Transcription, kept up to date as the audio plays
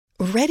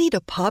Ready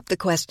to pop the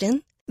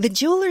question? The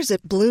jewelers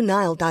at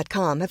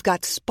BlueNile.com have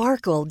got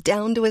sparkle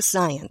down to a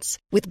science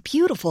with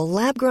beautiful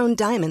lab-grown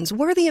diamonds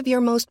worthy of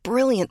your most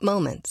brilliant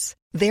moments.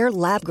 Their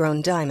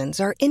lab-grown diamonds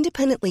are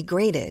independently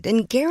graded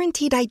and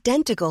guaranteed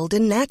identical to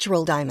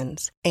natural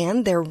diamonds,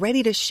 and they're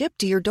ready to ship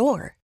to your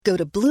door. Go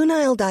to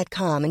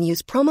BlueNile.com and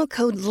use promo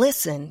code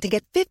LISTEN to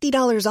get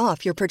 $50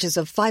 off your purchase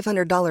of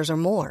 $500 or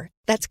more.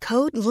 That's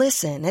code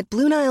LISTEN at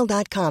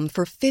BlueNile.com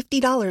for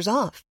 $50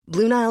 off.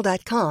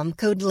 BlueNile.com,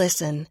 code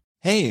LISTEN.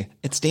 Hey,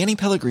 it's Danny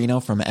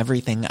Pellegrino from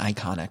Everything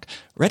Iconic.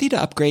 Ready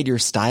to upgrade your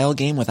style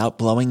game without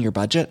blowing your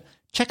budget?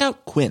 Check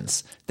out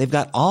Quince. They've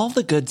got all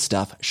the good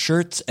stuff,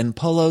 shirts and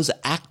polos,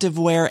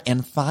 activewear,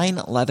 and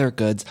fine leather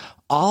goods,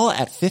 all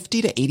at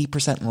 50 to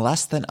 80%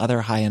 less than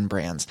other high-end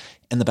brands.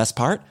 And the best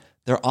part?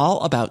 They're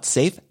all about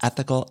safe,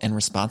 ethical, and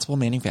responsible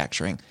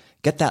manufacturing.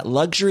 Get that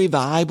luxury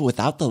vibe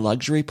without the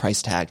luxury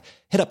price tag.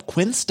 Hit up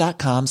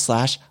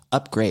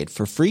quince.com/upgrade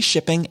for free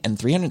shipping and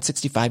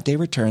 365-day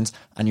returns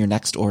on your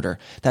next order.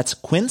 That's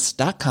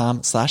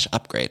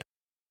quince.com/upgrade.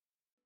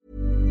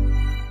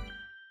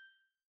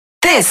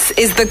 This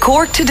is the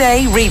Cork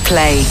Today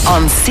replay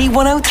on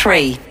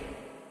C103.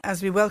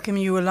 As we welcome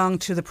you along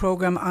to the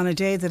programme on a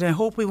day that I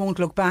hope we won't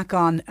look back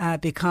on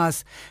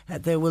because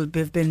there will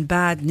have been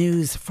bad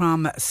news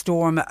from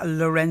Storm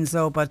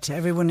Lorenzo, but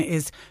everyone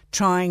is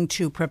trying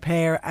to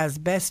prepare as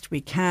best we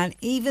can,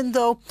 even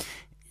though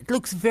it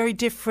looks very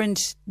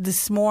different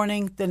this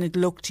morning than it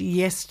looked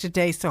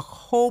yesterday. So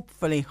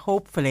hopefully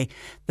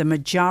the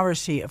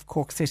majority of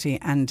Cork City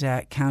and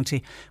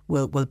County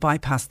will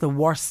bypass the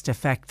worst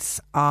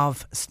effects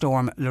of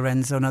Storm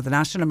Lorenzo. Now, the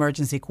National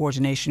Emergency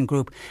Coordination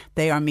Group,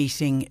 they are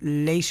meeting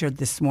later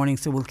this morning,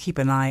 so we'll keep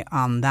an eye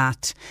on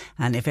that.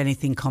 And if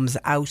anything comes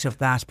out of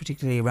that,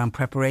 particularly around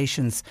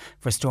preparations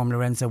for Storm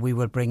Lorenzo, we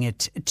will bring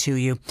it to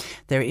you.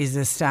 There is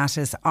a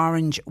status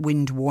orange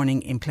wind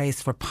warning in place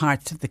for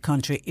parts of the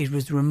country. It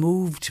was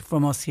removed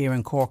from us here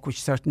in Cork, which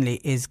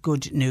certainly is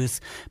good news,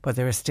 but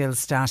there are still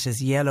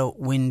status yellow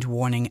wind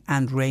warning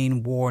and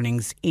rain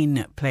warnings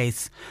in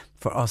place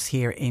for us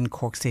here in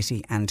Cork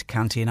City and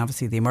County. And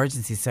obviously the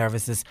emergency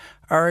services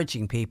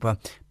urging people,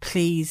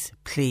 please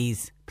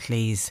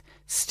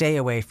stay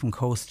away from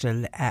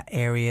coastal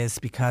areas,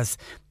 because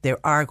there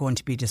are going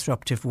to be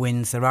disruptive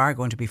winds, there are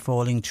going to be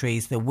falling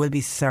trees, there will be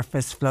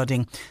surface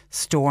flooding,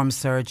 storm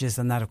surges,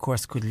 and that of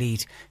course could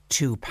lead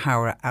to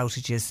power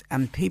outages.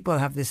 And people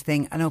have this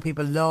thing, I know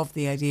people love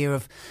the idea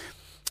of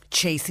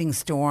chasing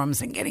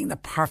storms and getting the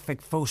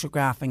perfect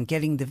photograph and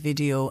getting the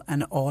video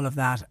and all of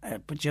that,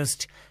 but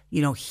just,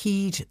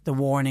 heed the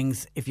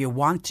warnings. If you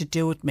want to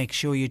do it, make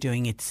sure you're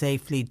doing it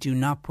safely. Do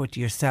not put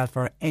yourself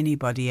or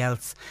anybody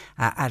else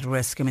at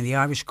risk. I mean, the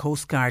Irish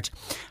Coast Guard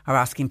are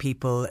asking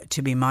people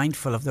to be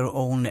mindful of their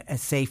own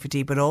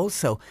safety, but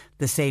also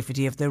the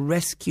safety of the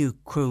rescue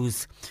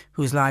crews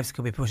whose lives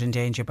could be put in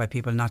danger by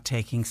people not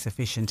taking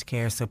sufficient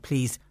care. So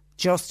please,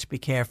 just be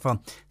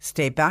careful,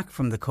 stay back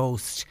from the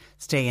coast,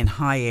 stay in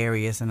high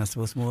areas, and I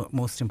suppose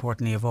most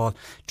importantly of all,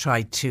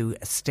 try to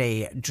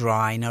stay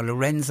dry. Now,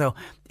 Lorenzo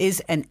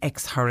is an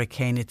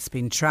ex-hurricane. It's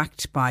been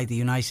tracked by the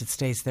United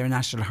States, their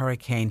National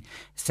Hurricane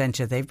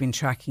Centre. They've been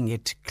tracking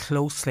it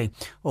closely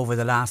over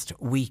the last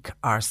week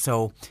or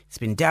so. It's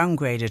been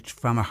downgraded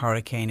from a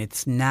hurricane.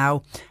 It's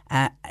now,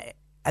 and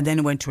then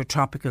it went to a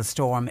tropical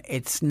storm.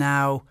 It's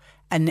now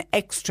an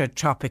extra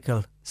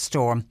tropical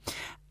storm.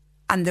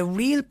 And the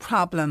real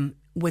problem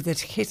with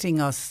it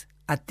hitting us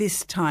at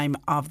this time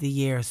of the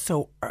year,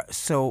 so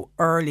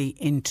early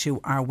into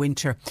our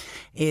winter,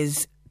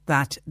 is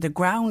that the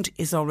ground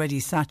is already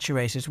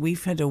saturated.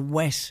 We've had a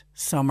wet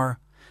summer,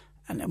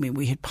 and I mean,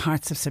 we had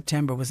parts of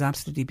September was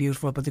absolutely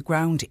beautiful, but the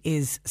ground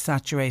is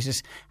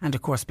saturated. And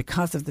of course,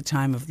 because of the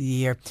time of the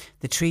year,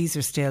 the trees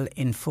are still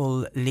in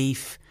full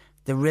leaf.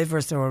 The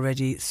rivers are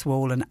already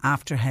swollen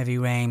after heavy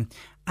rain.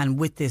 And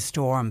with this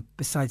storm,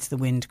 besides the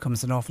wind,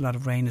 comes an awful lot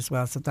of rain as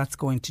well. So that's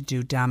going to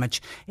do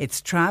damage.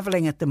 It's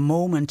travelling at the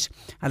moment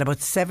at about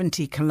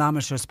 70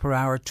 kilometres per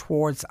hour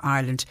towards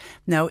Ireland.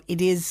 Now,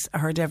 it is, I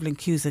heard Evelyn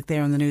Cusack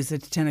there on the news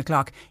at 10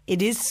 o'clock.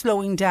 It is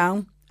slowing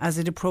down as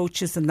it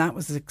approaches, and that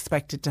was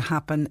expected to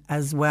happen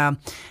as well.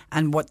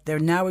 And what they're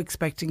now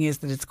expecting is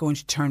that it's going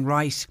to turn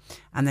right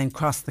and then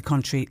cross the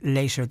country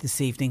later this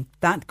evening.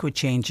 That could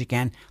change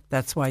again.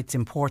 That's why it's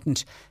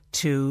important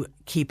to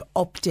keep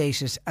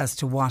updated as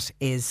to what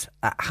is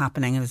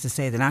happening. And as I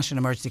say, the National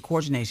Emergency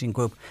Coordinating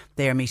Group,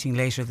 they are meeting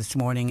later this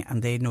morning,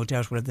 and they no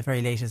doubt will have the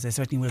very latest. They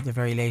certainly will have the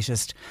very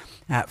latest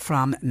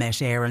from Met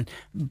Éireann.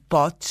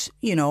 But,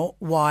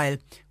 while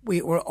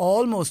we were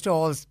almost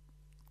all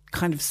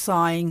kind of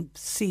sigh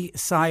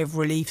of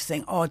relief,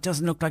 saying, it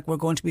doesn't look like we're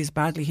going to be as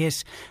badly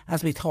hit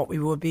as we thought we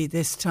would be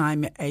this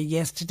time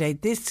yesterday.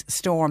 This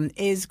storm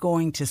is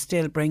going to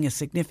still bring a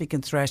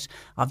significant threat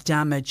of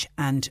damage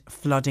and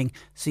flooding.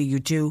 So you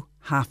do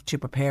have to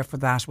prepare for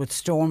that. With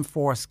storm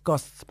force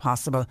gusts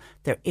possible,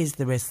 there is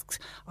the risks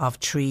of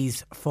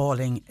trees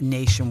falling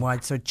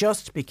nationwide. So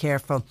just be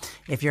careful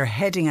if you're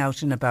heading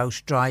out and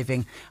about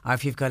driving, or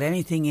if you've got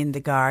anything in the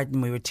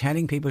garden. We were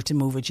telling people to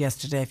move it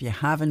yesterday. If you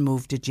haven't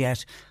moved it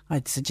yet,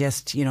 I'd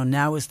suggest,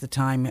 now is the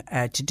time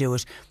to do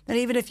it. And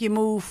even if you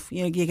move,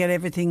 you get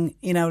everything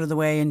in out of the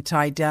way and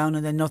tied down,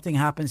 and then nothing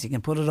happens, you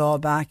can put it all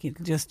back. You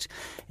just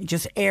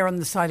err on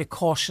the side of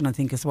caution, I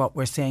think, is what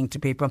we're saying to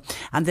people.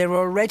 And there are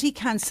already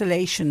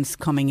cancellations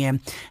coming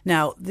in.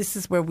 Now, this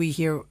is where we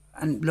hear,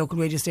 and local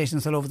radio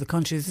stations all over the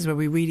country, this is where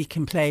we really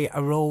can play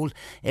a role.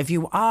 If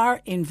you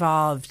are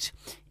involved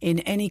in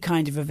any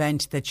kind of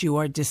event that you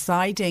are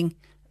deciding,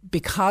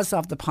 because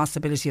of the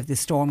possibility of the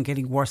storm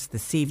getting worse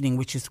this evening,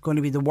 which is going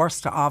to be the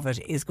worst of it,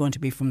 is going to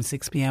be from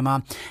 6 p.m.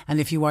 on.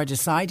 And if you are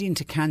deciding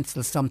to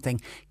cancel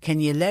something, can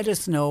you let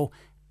us know?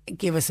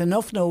 Give us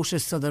enough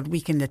notice so that we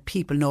can let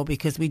people know,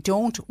 because we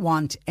don't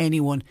want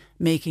anyone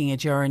making a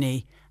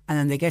journey and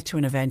then they get to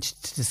an event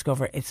to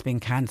discover it's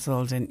been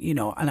cancelled. And,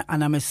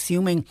 and I'm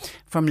assuming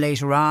from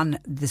later on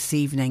this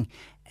evening,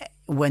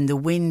 when the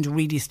wind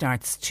really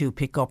starts to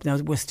pick up. Now,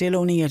 we're still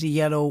only at a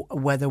yellow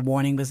weather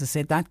warning, but as I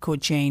said, that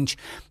could change.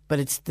 But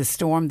it's the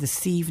storm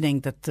this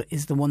evening that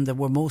is the one that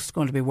we're most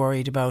going to be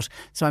worried about.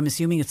 So I'm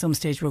assuming at some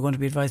stage we're going to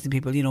be advising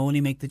people, only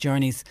make the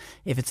journeys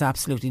if it's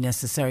absolutely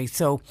necessary.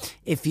 So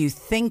if you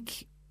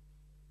think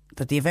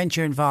that the event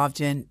you're involved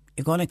in,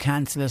 you're going to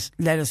cancel it,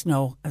 let us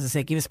know. As I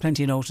say, give us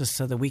plenty of notice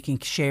so that we can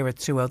share it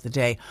throughout the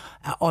day.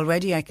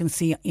 Already I can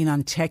see in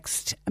on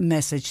text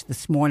message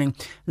this morning,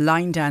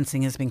 line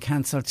dancing has been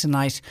cancelled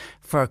tonight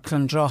for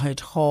Clondrohid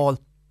Hall.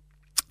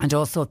 And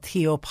also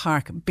Theo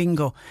Park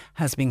Bingo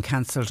has been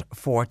cancelled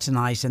for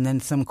tonight. And then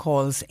some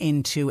calls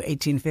into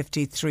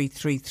 1850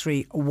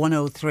 333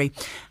 103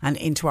 and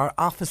into our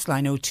office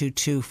line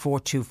 022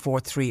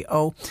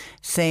 42430.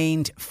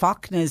 St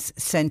Focna's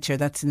Centre,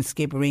 that's in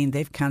Skibbereen,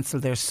 they've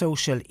cancelled their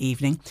social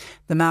evening.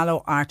 The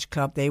Mallow Art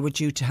Club, they were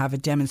due to have a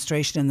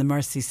demonstration in the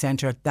Mercy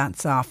Centre.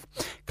 That's off.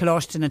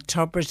 Coloston at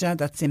Tubrida,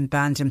 that's in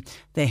Bandon,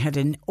 they had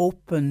an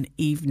open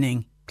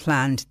evening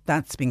planned.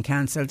 That's been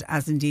cancelled,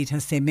 as indeed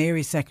has St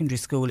Mary's Secondary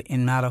School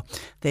in Mallow.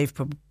 They've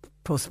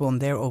postponed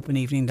their open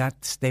evening.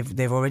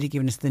 They've already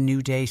given us the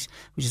new date,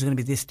 which is going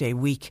to be this day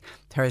week,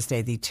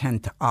 Thursday the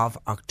 10th of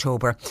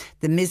October.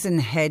 The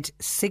Mizenhead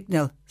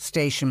Signal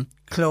Station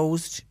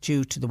closed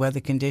due to the weather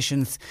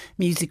conditions.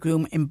 Music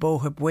Room in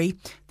Boherbue,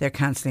 they're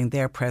cancelling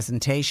their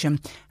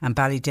presentation. And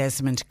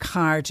Ballydesmond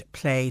Card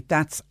Play,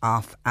 that's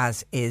off,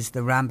 as is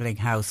the Rambling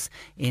House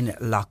in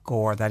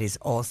Loughgore. That is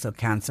also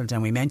cancelled.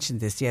 And we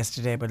mentioned this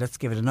yesterday, but let's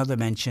give it another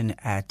mention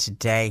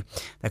today.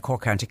 The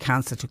Cork County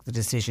Council took the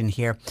decision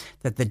here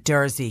that the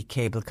Dursey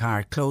cable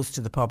car closed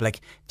to the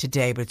public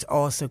today, but it's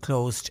also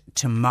closed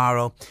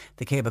tomorrow.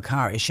 The cable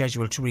car is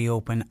scheduled to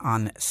reopen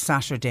on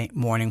Saturday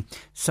morning,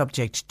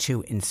 subject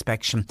to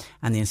inspection.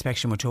 And the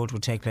inspection, we're told,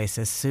 will take place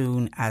as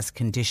soon as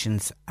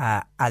conditions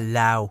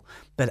allow.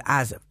 But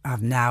as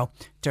of now,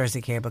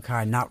 Dursey cable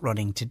car not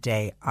running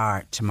today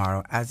or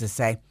tomorrow. As I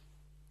say,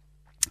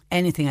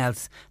 anything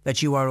else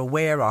that you are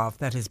aware of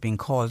that has been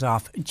called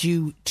off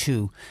due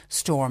to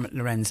Storm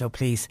Lorenzo,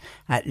 please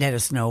let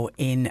us know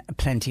in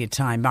plenty of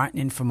time. Martin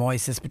in Fermoy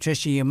says,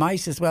 Patricia, you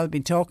might as well be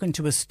talking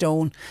to a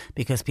stone,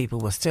 because people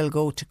will still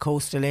go to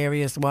coastal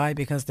areas. Why?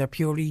 Because they're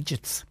pure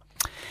Egypts,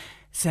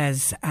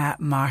 says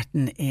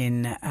Martin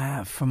in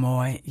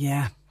Fermoy.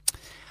 Yeah,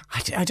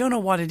 I don't know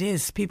what it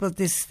is. People,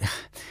 this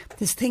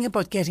thing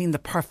about getting the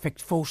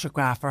perfect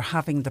photograph or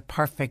having the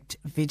perfect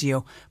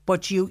video,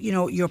 but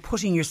you're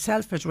putting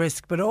yourself at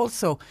risk. But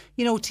also,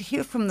 to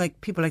hear from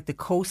people like the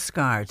Coast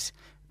Guard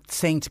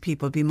saying to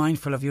people, be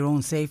mindful of your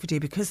own safety,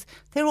 because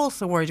they're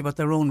also worried about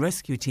their own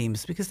rescue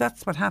teams, because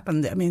that's what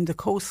happened. I mean, the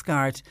Coast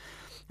Guard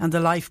and the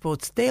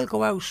lifeboats, they'll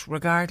go out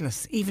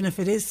regardless, even if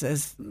it is,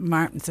 as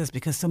Martin says,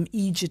 because some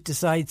Egypt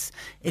decides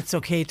it's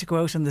okay to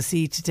go out on the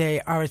sea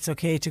today, or it's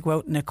okay to go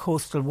out in a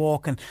coastal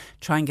walk and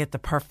try and get the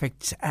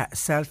perfect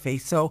selfie.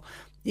 So,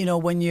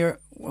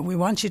 we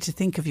want you to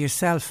think of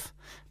yourself,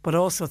 but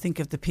also think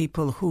of the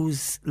people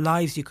whose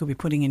lives you could be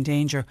putting in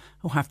danger,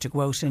 who have to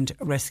go out and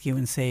rescue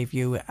and save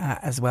you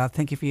as well.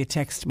 Thank you for your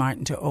text,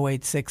 Martin, to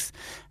 086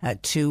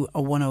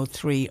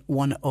 2103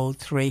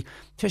 103.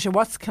 Tricia,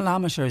 what's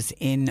kilometres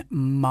in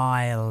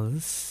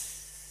miles?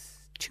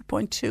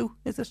 2.2,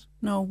 is it?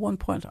 No, 1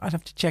 point. I'd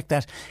have to check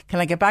that. Can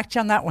I get back to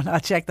you on that one?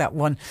 I'll check that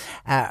one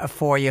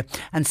for you.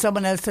 And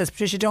someone else says,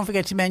 Patricia, don't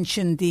forget to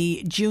mention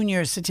the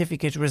junior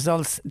certificate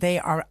results. They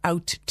are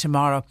out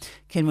tomorrow.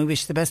 Can we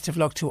wish the best of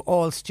luck to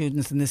all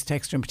students? And this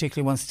texter in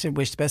particular wants to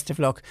wish the best of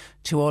luck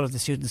to all of the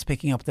students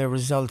picking up their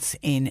results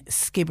in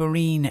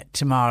Skibbereen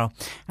tomorrow.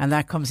 And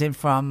that comes in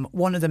from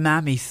one of the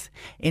mammies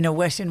in a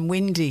wet and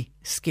windy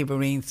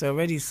Skibbereen. So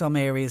already some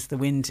areas the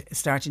wind is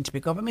starting to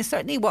pick up. I mean,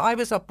 certainly, I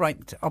was up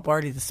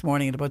early this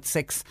morning at about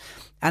 6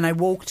 and I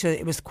woke to,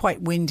 it was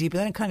quite windy, but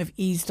then it kind of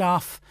eased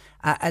off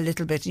a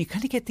little bit, and you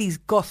kind of get these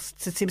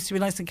gusts. It seems to be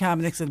nice and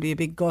calm. Next, it'll be a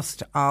big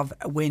gust of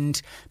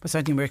wind, but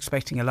certainly we're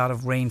expecting a lot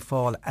of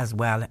rainfall as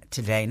well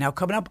today. Now,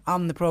 coming up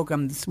on the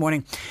programme this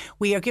morning,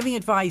 we are giving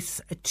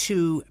advice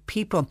to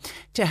people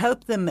to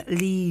help them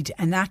lead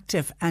an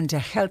active and a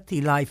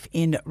healthy life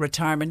in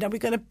retirement. Now, we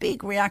got a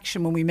big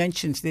reaction when we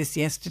mentioned this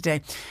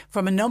yesterday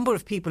from a number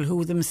of people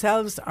who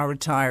themselves are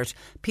retired.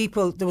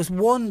 There was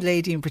one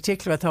lady in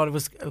particular, I thought it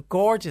was a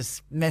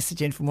gorgeous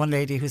messaging from one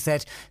lady who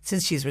said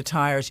since she's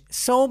retired,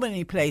 so many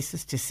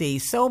places to see,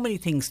 so many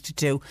things to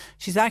do.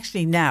 She's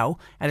actually now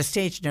at a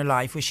stage in her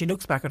life where she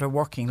looks back at her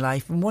working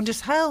life and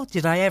wonders, how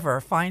did I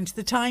ever find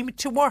the time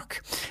to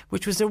work?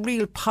 Which was a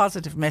real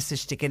positive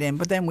message to get in.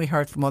 But then we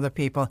heard from other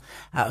people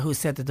who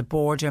said that the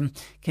boredom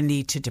can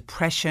lead to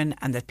depression,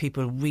 and that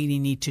people really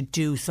need to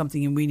do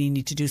something, and really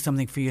need to do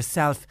something for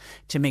yourself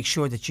to make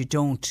sure that you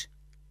don't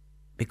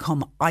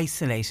become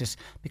isolated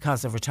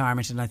because of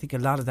retirement. And I think a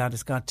lot of that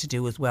has got to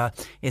do as well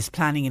is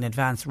planning in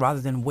advance rather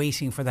than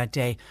waiting for that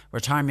day.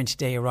 Retirement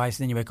day arrives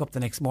and then you wake up the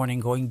next morning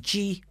going,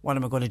 gee, what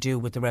am I going to do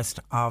with the rest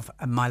of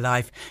my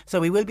life? So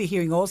we will be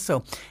hearing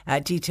also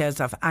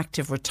details of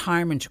active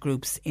retirement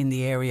groups in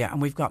the area,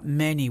 and we've got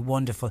many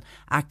wonderful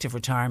active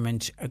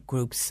retirement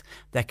groups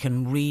that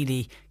can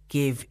really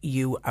give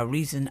you a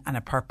reason and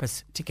a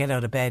purpose to get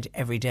out of bed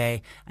every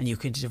day, and you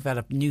can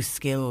develop new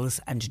skills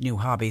and new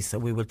hobbies. So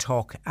we will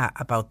talk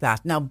about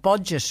that. Now,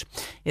 budget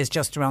is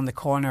just around the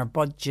corner.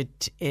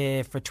 Budget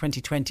for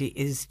 2020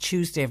 is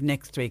Tuesday of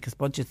next week, because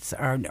budgets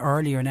are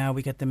earlier now.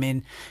 We get them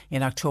in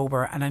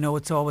October, and I know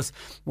it's always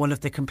one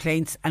of the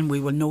complaints, and we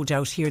will no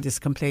doubt hear this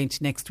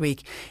complaint next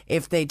week.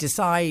 If they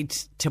decide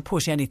to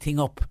put anything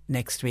up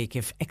next week,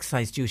 if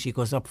excise duty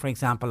goes up, for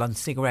example, on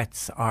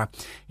cigarettes, or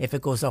if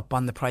it goes up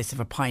on the price of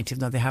a pint, even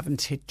though they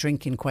haven't hit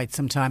drink in quite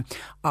some time,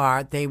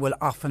 or they will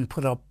often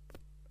put up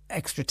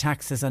extra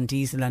taxes on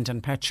diesel and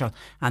on petrol,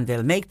 and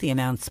they'll make the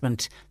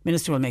announcement, the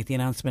Minister will make the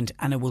announcement,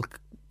 and it will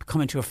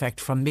come into effect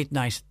from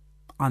midnight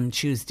on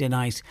Tuesday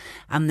night.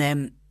 And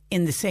then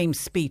in the same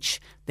speech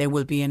there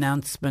will be an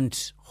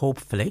announcement,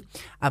 hopefully,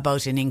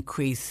 about an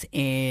increase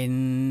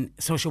in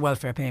social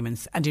welfare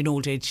payments and in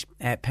old age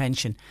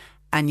pension.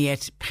 And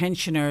yet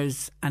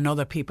pensioners and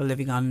other people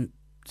living on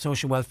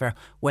social welfare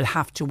will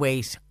have to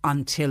wait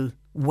until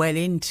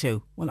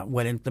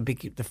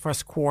the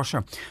first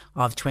quarter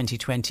of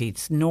 2020.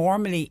 It's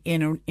normally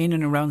in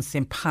and around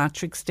St.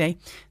 Patrick's Day.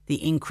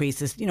 The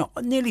increase is,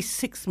 nearly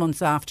 6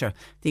 months after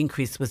the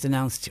increase was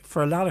announced.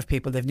 For a lot of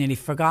people, they've nearly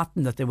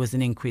forgotten that there was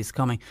an increase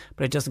coming,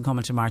 but it doesn't come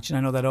into March. And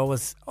I know that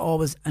always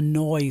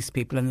annoys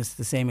people, and it's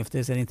the same if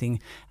there's anything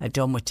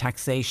done with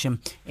taxation.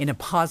 In a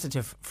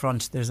positive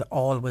front, there's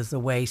always a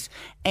wait.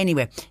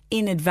 Anyway,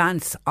 in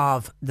advance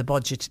of the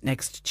budget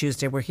next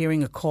Tuesday, we're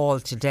hearing a call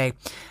today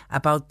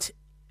about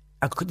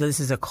this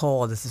is a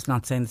call, this is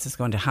not saying this is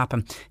going to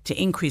happen, to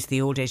increase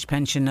the old age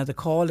pension. Now, the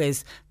call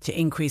is to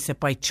increase it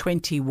by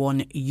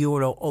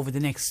 €21 over the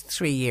next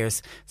 3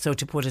 years. So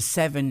to put a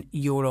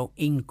 €7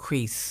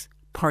 increase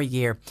per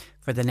year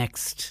for the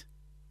next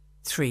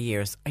 3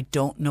 years. I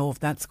don't know if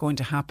that's going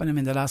to happen. I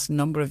mean, the last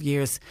number of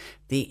years,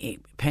 the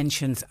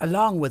pensions,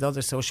 along with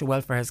other social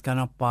welfare, has gone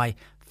up by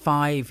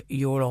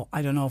 €5.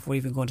 I don't know if we're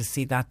even going to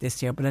see that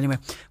this year. But anyway,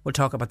 we'll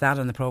talk about that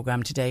on the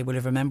programme today. We'll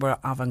have a member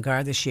of An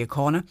Garda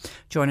Síochána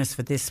join us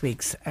for this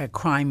week's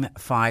crime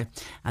file.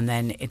 And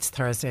then it's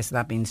Thursday, so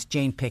that means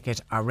Jane Pickett,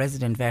 our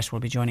resident vet, will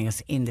be joining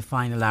us in the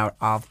final hour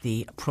of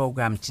the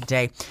programme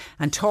today.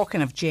 And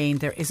talking of Jane,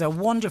 there is a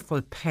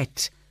wonderful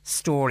pet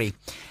story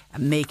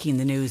making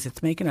the news.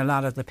 It's making a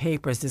lot of the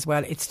papers as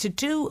well. It's to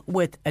do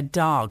with a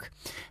dog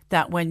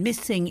that went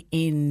missing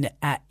in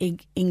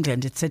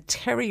England. It's a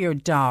terrier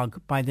dog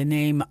by the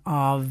name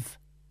of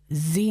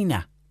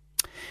Xena.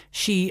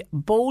 She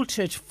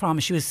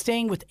was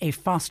staying with a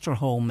foster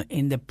home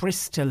in the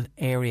Bristol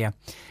area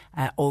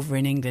over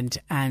in England,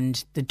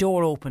 and the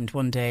door opened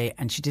one day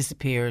and she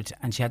disappeared,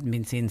 and she hadn't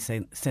been seen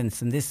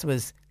since, and this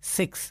was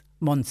 6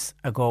 months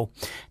ago.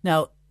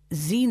 Now,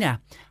 Xena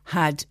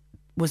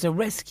was a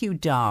rescue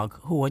dog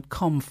who had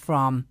come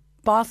from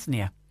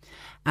Bosnia,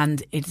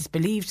 and it is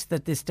believed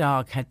that this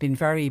dog had been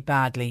very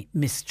badly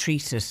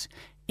mistreated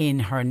in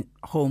her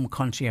home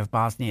country of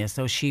Bosnia.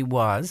 So she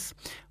was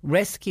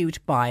rescued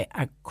by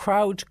a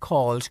crowd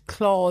called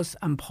Claws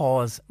and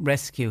Paws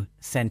Rescue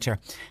Centre,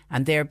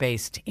 and they're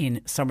based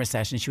in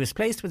Somerset, and she was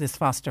placed with his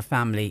foster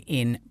family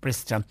in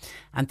Bristol,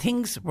 and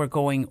things were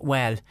going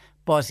well.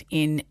 But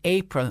in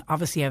April,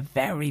 obviously a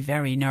very,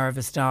 very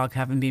nervous dog,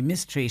 having been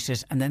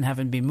mistreated and then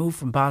having been moved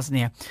from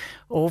Bosnia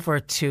over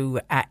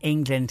to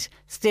England,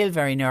 still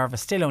very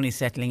nervous, still only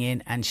settling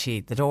in, and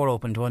the door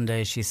opened one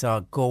day, she saw,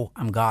 go,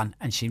 I'm gone,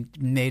 and she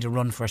made a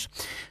run for it.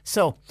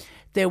 So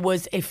there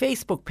was a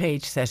Facebook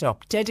page set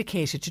up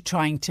dedicated to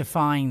trying to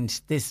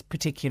find this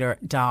particular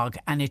dog,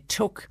 and it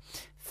took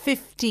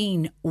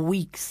 15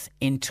 weeks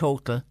in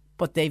total,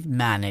 but they've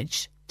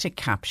managed to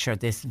capture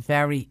this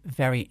very,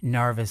 very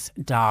nervous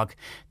dog.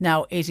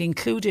 Now, it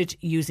included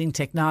using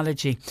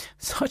technology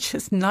such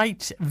as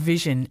night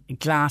vision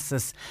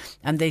glasses,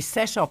 and they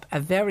set up a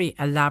very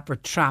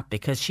elaborate trap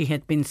because she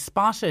had been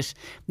spotted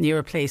near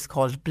a place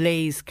called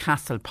Blaze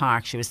Castle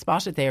Park. She was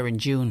spotted there in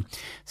June,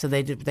 so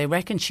they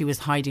reckon she was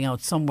hiding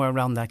out somewhere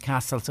around that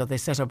castle. So they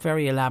set up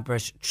very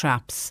elaborate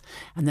traps,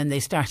 and then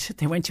they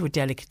went to a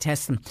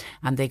delicatessen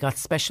and they got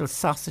special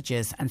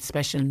sausages and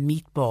special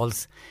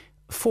meatballs.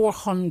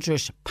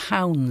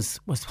 £400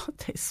 was what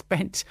they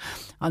spent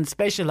on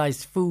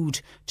specialised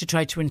food to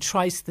try to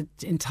entice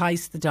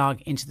the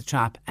dog into the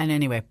trap. And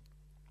anyway,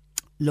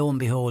 lo and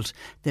behold,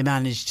 they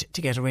managed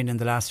to get her in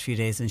the last few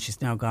days, and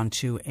she's now gone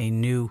to a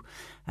new...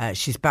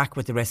 she's back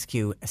with the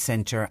rescue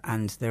centre,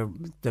 and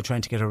they're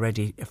trying to get her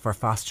ready for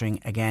fostering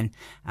again,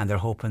 and they're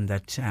hoping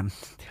that they'll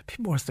be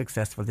more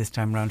successful this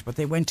time round. But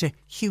they went to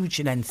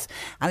huge lengths,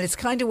 and it's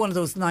kind of one of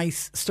those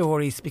nice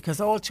stories, because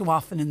all too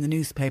often in the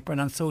newspaper and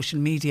on social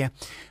media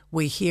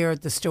we hear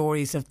the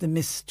stories of the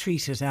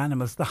mistreated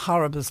animals, the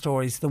horrible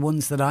stories, the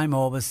ones that I'm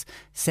always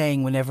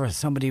saying whenever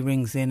somebody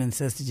rings in and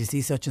says, did you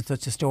see such and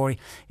such a story?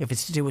 If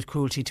it's to do with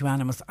cruelty to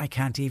animals, I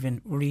can't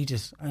even read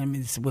it. I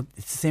mean, it's the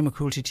same with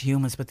cruelty to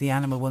humans, but the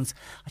animal ones,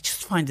 I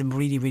just find them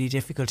really, really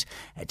difficult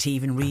to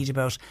even read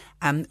about.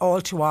 And all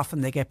too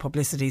often they get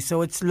publicity.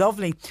 So it's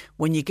lovely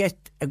when you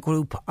get a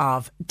group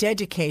of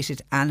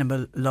dedicated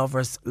animal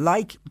lovers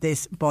like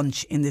this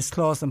bunch in this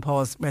Claws and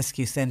Paws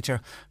Rescue Centre,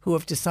 who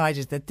have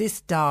decided that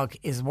this dog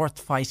is worth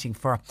fighting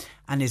for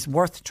and is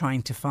worth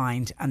trying to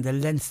find, and the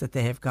lengths that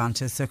they have gone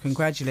to. So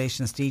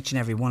congratulations to each and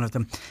every one of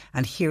them,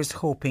 and here's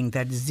hoping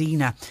that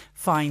Zena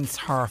finds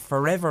her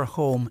forever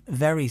home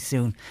very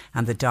soon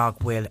and the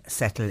dog will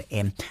settle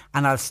in.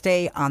 And I'll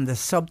stay on the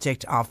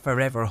subject of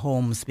forever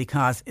homes,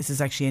 because this is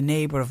actually a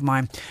neighbour of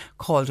mine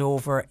called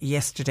over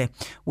yesterday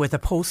with a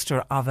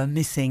poster of a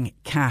missing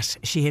cat.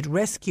 She had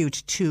rescued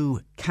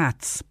 2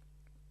 cats,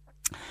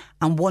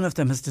 and one of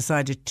them has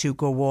decided to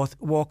go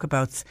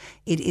walkabouts.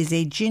 It is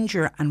a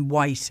ginger and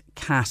white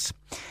cat,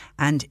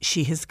 and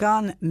she has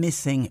gone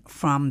missing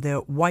from the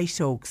White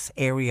Oaks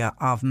area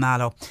of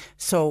Mallow.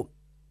 So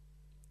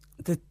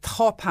the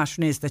thought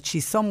pattern is that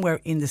she's somewhere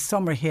in the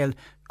Summerhill,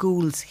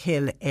 Goulds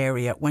Hill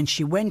area. When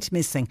she went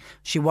missing,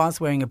 she was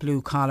wearing a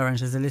blue collar and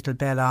has a little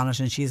bell on it,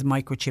 and she's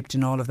microchipped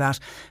and all of that.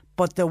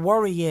 But the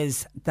worry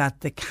is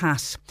that the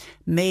cat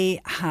may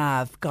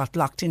have got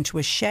locked into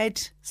a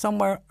shed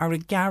somewhere or a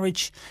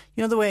garage.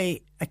 You know the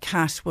way a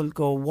cat will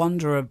go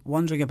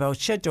wandering about,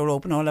 shed door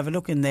open, I'll have a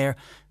look in there,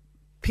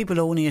 people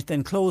owning it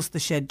then close the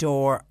shed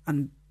door,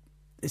 and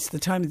it's the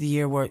time of the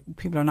year where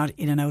people are not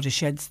in and out of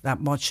sheds that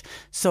much.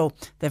 So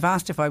they've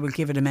asked if I will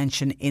give it a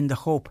mention, in the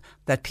hope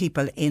that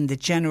people in the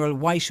general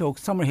White Oak,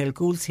 Summerhill,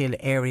 Goulds Hill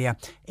area,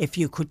 if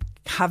you could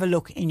have a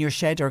look in your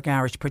shed or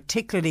garage,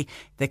 particularly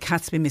the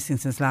cat's been missing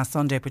since last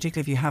Sunday, particularly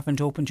if you haven't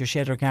opened your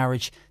shed or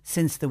garage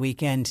since the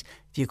weekend,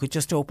 if you could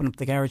just open up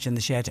the garage and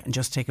the shed and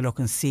just take a look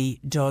and see,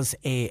 does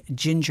a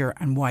ginger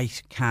and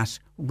white cat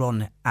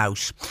run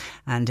out?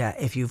 And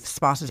if you've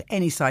spotted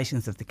any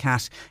sightings of the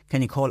cat,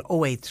 can you call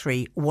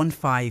 083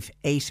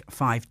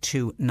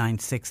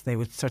 1585296? They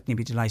would certainly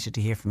be delighted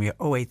to hear from you.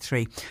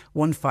 083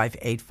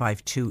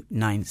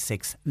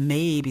 1585296.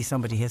 Maybe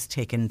somebody has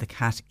taken the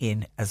cat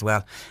in as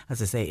well.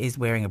 As I say, is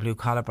wearing a blue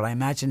collar, but I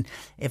imagine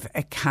if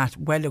a cat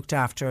well looked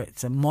after,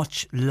 it's a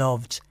much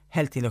loved,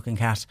 healthy looking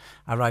cat,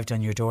 arrived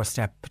on your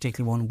doorstep,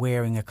 particularly one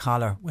wearing a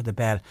collar with a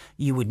bell,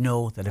 you would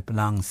know that it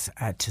belongs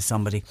to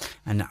somebody.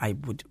 And I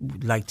would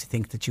like to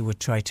think that you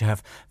would try to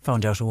have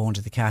found out who owned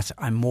the cat.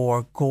 I'm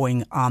more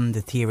going on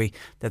the theory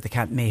that the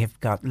cat may have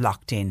got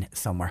locked in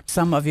somewhere.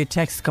 Some of your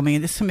texts coming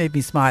in, this one made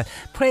me smile.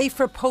 Pray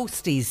for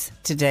posties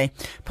today.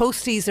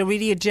 Posties are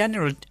really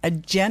adrenaline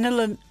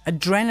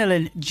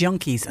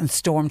junkies and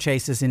storm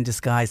chasers in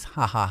disguise.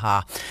 Ha ha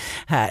ha.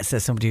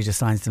 Says somebody who just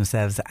signs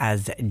themselves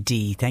as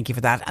D. Thank you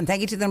for that. And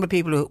thank you to the number of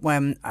people who,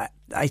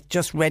 I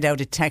just read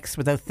out a text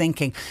without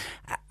thinking,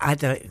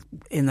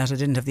 in that I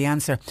didn't have the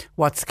answer.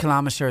 What's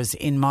kilometres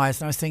in miles?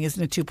 And I was saying,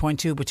 isn't it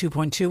 2.2? But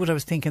 2.2, what I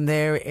was thinking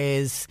there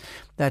is,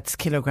 that's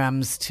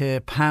kilograms to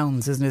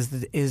pounds, isn't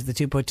it? Is the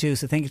 2.2.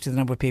 So thank you to the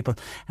number of people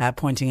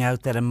pointing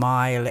out that a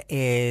mile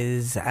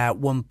is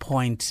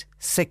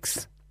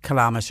 1.6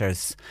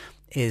 kilometres.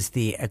 Is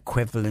the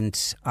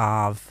equivalent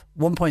of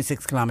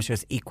 1.6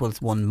 kilometres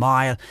equals 1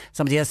 mile.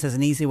 Somebody else has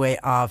an easy way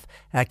of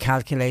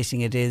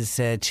calculating it, is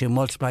to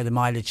multiply the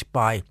mileage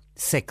by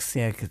 6.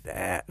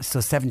 So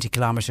 70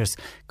 kilometres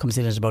comes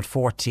in at about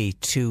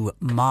 42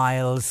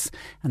 miles.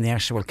 And the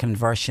actual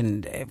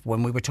conversion,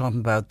 when we were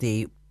talking about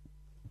this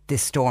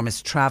storm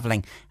is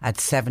travelling at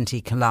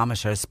 70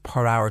 kilometres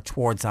per hour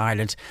towards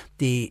Ireland,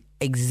 the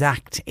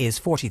exact is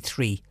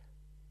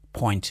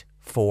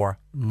 43.4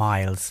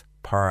 miles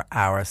per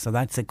hour. So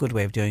that's a good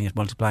way of doing it,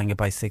 multiplying it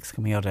by 6,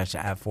 coming out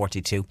at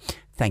 42.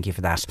 Thank you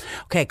for that.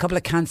 Okay, a couple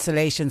of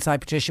cancellations. Hi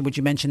Patricia, would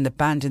you mention the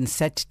band and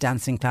set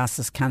dancing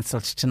classes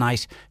cancelled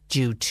tonight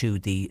due to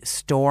the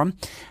storm?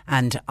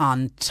 And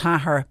on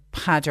Tahir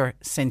Padder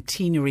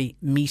centenary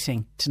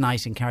meeting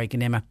tonight in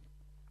Carriganimma,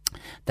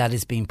 that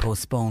is being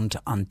postponed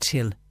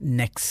until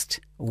next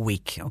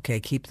week. Okay,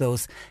 keep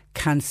those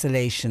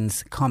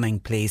cancellations coming,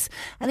 please.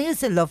 And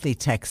here's a lovely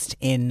text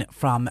in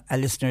from a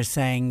listener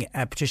saying,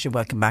 Patricia,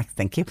 welcome back.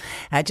 Thank you.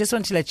 I just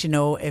want to let you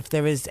know if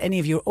there is any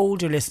of your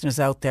older listeners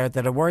out there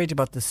that are worried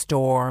about the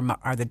storm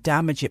or the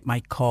damage it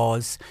might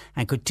cause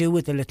and could do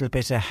with a little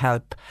bit of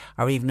help,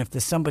 or even if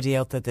there's somebody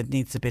out there that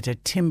needs a bit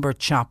of timber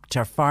chopped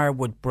or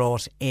firewood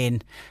brought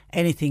in,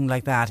 anything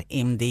like that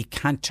in the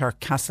Cantor,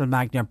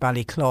 Castlemagner,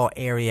 Ballyclaw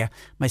area,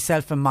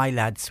 myself and my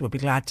lads will be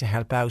glad to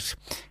help out.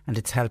 And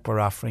it's help we're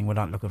offering. We're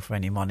not looking for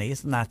any money.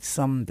 Isn't that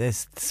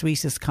the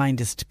sweetest,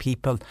 kindest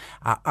people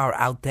are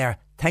out there?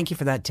 Thank you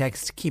for that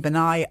text. Keep an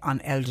eye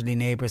on elderly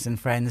neighbours and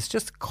friends.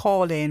 Just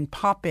call in,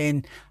 pop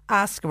in,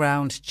 ask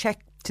around,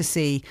 check to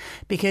see,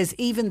 because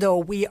even though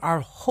we are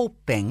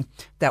hoping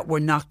that we're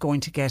not going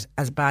to get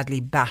as badly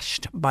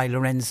bashed by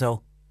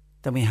Lorenzo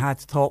than we had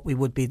thought we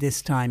would be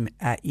this time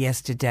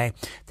yesterday,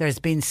 there's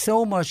been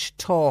so much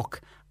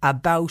talk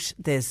about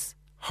this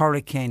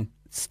hurricane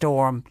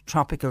storm,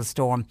 tropical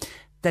storm,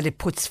 that it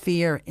puts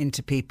fear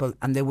into people,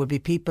 and there will be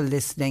people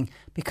listening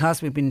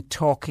because we've been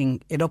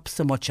talking it up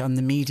so much on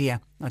the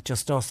media, not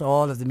just us,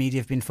 all of the media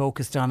have been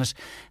focused on it,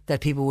 that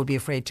people will be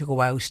afraid to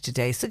go out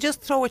today. So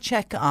just throw a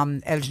check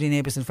on elderly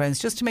neighbours and friends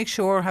just to make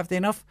sure, have they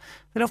enough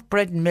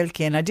bread and milk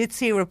in. I did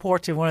see a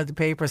report in one of the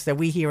papers that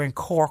we here in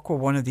Cork were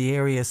one of the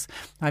areas,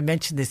 I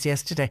mentioned this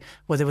yesterday,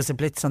 where there was a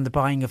blitz on the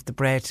buying of the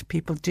bread.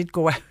 People did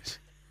go out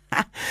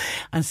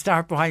and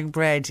start buying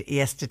bread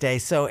yesterday.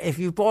 So if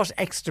you bought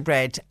extra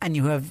bread and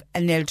you have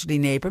an elderly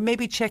neighbour,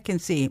 maybe check and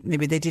see,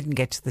 maybe they didn't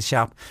get to the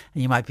shop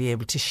and you might be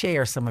able to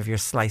share some of your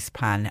slice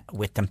pan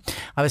with them.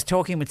 I was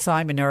talking with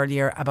Simon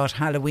earlier about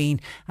Halloween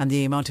and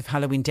the amount of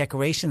Halloween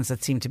decorations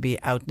that seem to be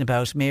out and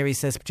about. Mary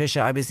says, Patricia,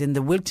 I was in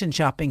the Wilton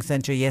shopping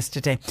centre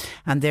yesterday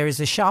and there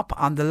is a shop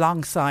on the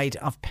long side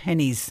of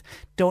Penny's.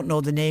 Don't know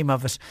the name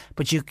of it,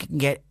 but you can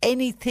get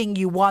anything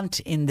you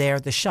want in there.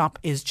 The shop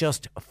is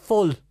just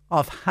full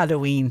of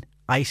Halloween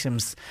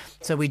items.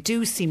 So we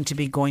do seem to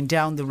be going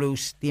down the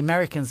route. The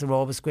Americans are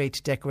always great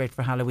to decorate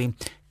for Halloween,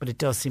 but it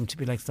does seem to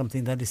be like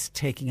something that is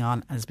taking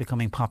on and is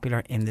becoming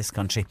popular in this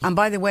country. And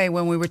by the way,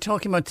 when we were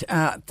talking about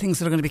things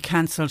that are going to be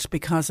cancelled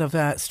because of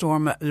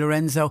Storm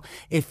Lorenzo,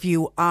 if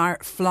you are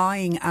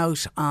flying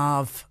out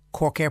of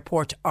Cork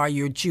Airport or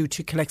you're due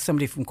to collect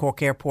somebody from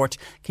Cork Airport,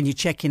 can you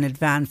check in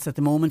advance? At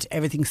the moment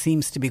everything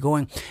seems to be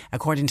going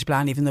according to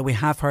plan, even though we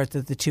have heard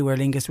that the two Aer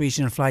Lingus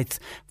regional flights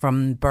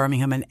from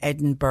Birmingham and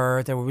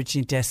Edinburgh, they were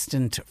originally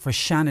destined for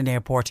Shannon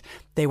Airport,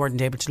 they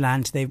weren't able to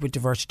land. They were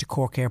diverted to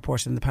Cork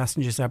Airport and the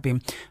passengers are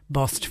being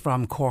bussed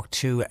from Cork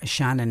to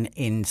Shannon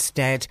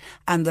instead.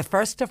 And the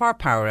first of our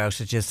power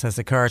outages has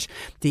occurred.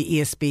 The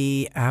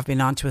ESB have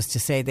been on to us to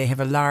say they have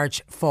a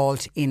large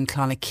fault in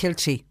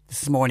Clonakilty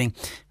this morning,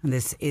 and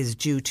this is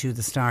due to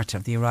the start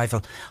of the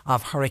arrival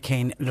of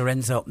Hurricane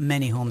Lorenzo.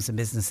 Many homes and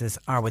businesses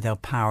are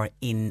without power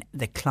in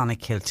the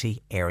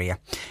Clonakilty area.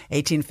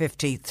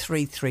 1850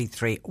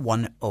 333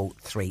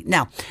 103.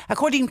 Now,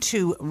 according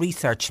to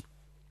research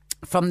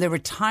from the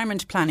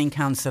Retirement Planning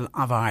Council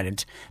of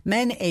Ireland,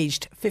 men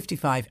aged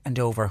 55 and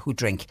over who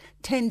drink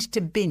tend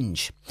to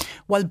binge,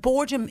 while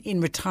boredom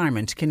in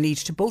retirement can lead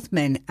to both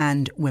men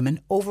and women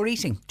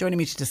overeating. Joining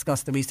me to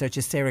discuss the research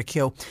is Sarah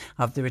Keogh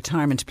of the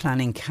Retirement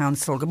Planning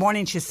Council. Good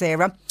morning to you,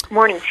 Sarah.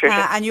 Morning,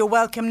 Tricia. And you're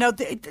welcome. Now,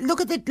 let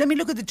me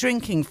look at the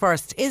drinking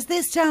first. Is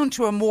this down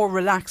to a more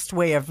relaxed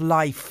way of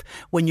life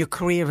when your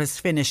career has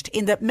finished,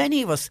 in that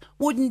many of us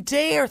wouldn't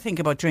dare think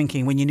about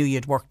drinking when you knew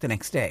you'd work the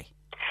next day?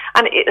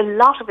 And a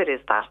lot of it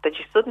is that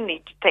you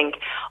suddenly think,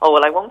 oh,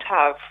 well, I won't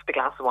have the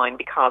glass of wine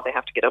because I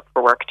have to get up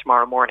for work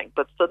tomorrow morning.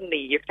 But suddenly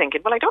you're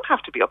thinking, well, I don't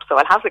have to be up, so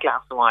I'll have the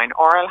glass of wine,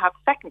 or I'll have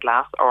the second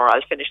glass, or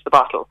I'll finish the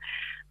bottle.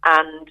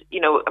 And,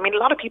 you know, I mean, a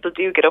lot of people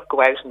do get up,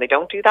 go out, and they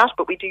don't do that,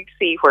 but we do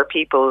see where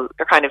people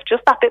are kind of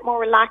just that bit more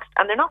relaxed,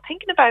 and they're not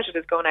thinking about it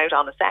as going out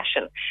on a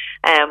session.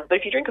 But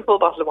if you drink a full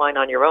bottle of wine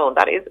on your own,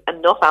 that is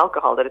enough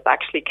alcohol that it's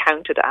actually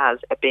counted as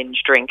a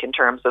binge drink in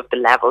terms of the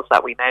levels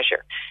that we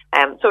measure.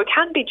 So it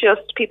can be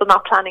just people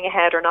not planning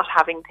ahead or not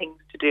having things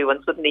to do,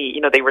 and suddenly, you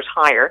know, they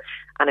retire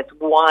and it's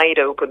wide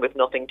open with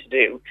nothing to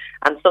do.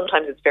 And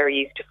sometimes it's very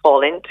easy to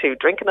fall into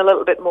drinking a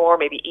little bit more,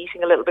 maybe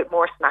eating a little bit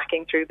more,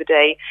 snacking through the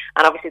day.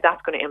 And obviously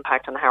that's going to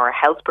impact on how our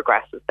health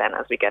progresses then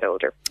as we get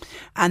older.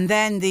 And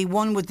then the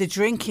one with the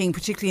drinking,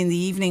 particularly in the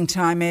evening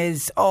time,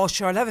 is, oh,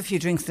 sure, I'll have a few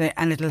drinks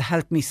and it'll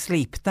help me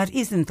sleep. That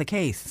isn't the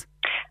case.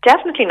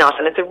 Definitely not.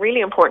 And it's a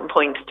really important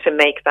point to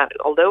make that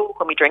although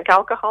when we drink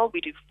alcohol, we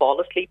do fall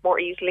asleep more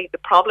easily, the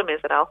problem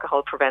is that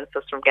alcohol prevents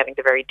us from getting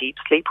the very deep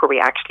sleep where we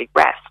actually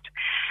rest.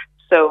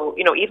 So,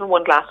 you know, even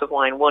one glass of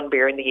wine, one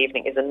beer in the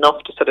evening is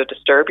enough to sort of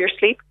disturb your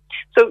sleep.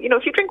 So, you know,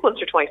 if you drink once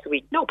or twice a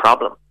week, no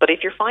problem. But if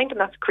you're finding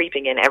that's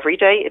creeping in every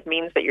day, it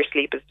means that your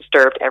sleep is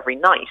disturbed every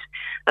night.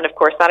 And of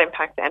course, that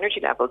impacts energy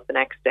levels the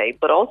next day.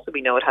 But also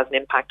we know it has an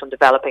impact on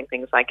developing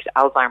things like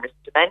Alzheimer's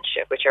and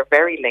dementia, which are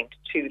very linked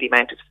to the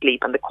amount of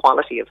sleep and the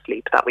quality of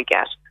sleep that we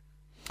get.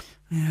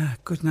 Yeah,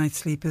 good night's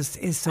sleep is so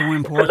It's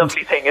important. a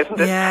lovely thing, isn't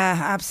it? Yeah,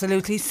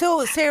 absolutely.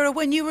 So, Sarah,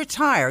 when you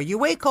retire, you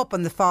wake up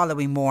on the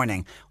following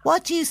morning.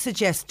 What do you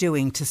suggest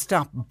doing to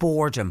stop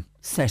boredom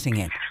setting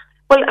in?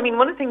 Well, I mean,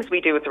 one of the things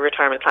we do with the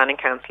Retirement Planning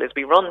Council is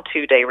we run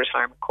 2-day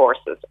retirement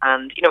courses,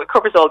 and, you know, it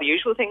covers all the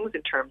usual things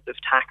in terms of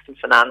tax and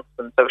finance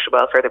and social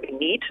welfare that we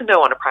need to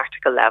know on a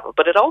practical level,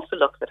 but it also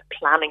looks at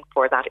planning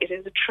for that. It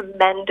is a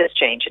tremendous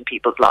change in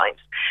people's lives,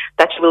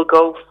 that you will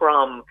go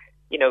from,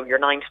 you know, your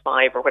 9 to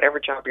 5 or whatever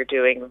job you're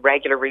doing,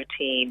 regular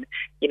routine,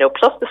 you know,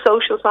 plus the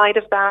social side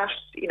of that,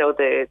 you know,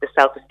 the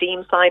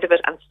self-esteem side of it,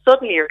 and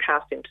suddenly you're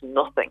cast into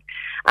nothing.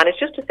 And it's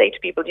just to say to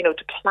people, you know,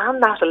 to plan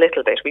that a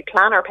little bit. We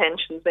plan our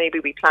pensions, maybe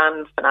we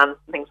plan finance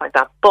and things like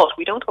that, but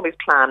we don't always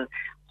plan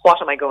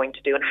what am I going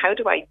to do and how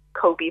do I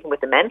cope even with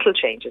the mental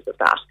changes of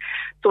that.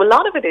 So a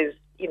lot of it is,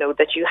 you know,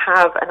 that you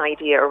have an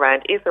idea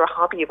around, is there a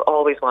hobby you've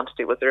always wanted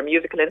to do? Was there a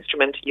musical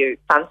instrument you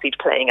fancied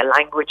playing, a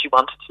language you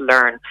wanted to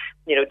learn?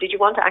 You know, did you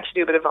want to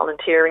actually do a bit of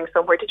volunteering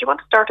somewhere? Did you want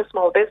to start a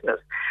small business?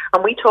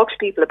 And we talk to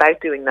people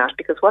about doing that,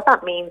 because what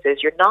that means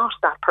is you're not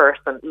that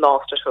person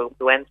lost at home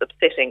who ends up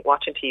sitting,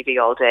 watching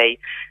TV all day,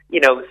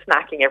 you know,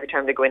 snacking every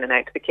time they go in and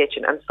out to the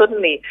kitchen. And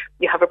suddenly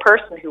you have a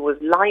person who was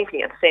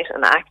lively and fit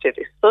and active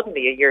is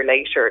suddenly a year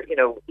later, you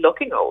know,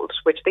 looking old,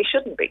 which they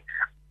shouldn't be.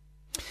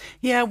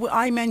 Yeah,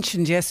 I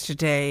mentioned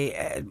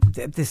yesterday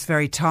this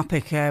very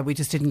topic. We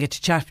just didn't get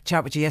to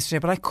chat with you yesterday,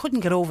 but I couldn't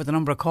get over the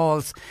number of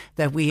calls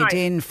that we had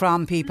in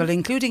from people,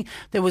 including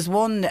there was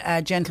one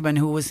gentleman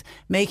who was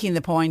making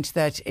the point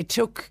that it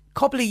took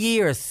couple of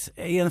years,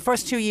 you know, the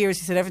first 2 years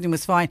he said everything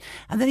was fine,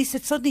 and then he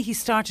said suddenly he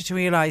started to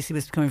realise he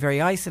was becoming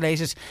very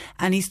isolated,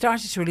 and he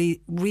started to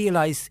really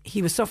realise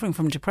he was suffering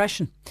from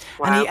depression.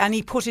 Wow. And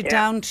he put it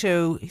down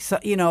to,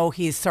 you know,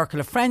 his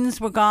circle of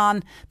friends were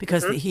gone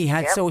because he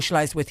had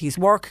socialised with his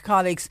work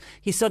colleagues.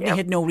 He suddenly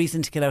had no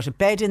reason to get out of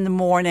bed in the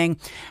morning,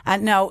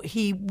 and now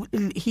he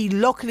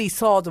luckily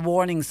saw the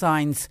warning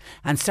signs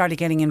and started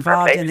getting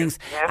involved in things.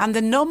 And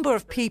the number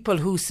of people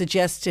who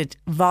suggested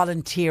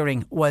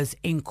volunteering was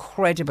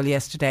incredible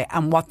yesterday,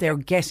 and what they're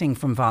getting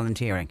from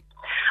volunteering.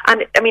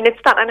 And I mean, it's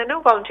that, and I know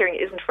volunteering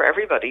isn't for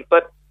everybody,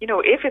 but you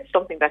know, if it's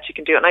something that you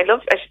can do, and I love,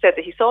 as you said,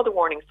 that he saw the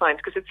warning signs,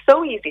 because it's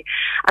so easy,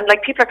 and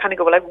like people are kind of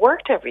go, well, I've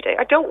worked every day,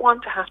 I don't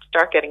want to have to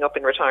start getting up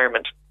in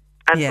retirement,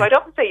 and so I'd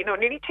often say, you know,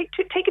 nearly take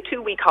a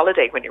 2-week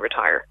holiday when you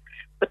retire,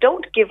 but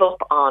don't give up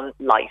on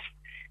life.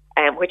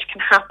 Which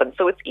can happen.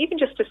 So it's even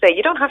just to say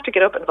you don't have to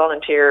get up and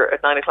volunteer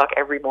at 9 o'clock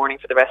every morning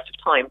for the rest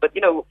of time, but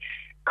you know,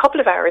 a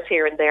couple of hours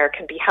here and there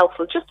can be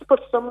helpful just to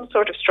put some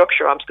sort of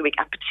structure onto the week,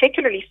 and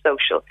particularly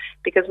social,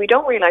 because we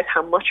don't realise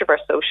how much of our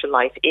social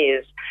life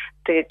is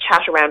the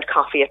chat around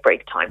coffee at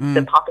break time,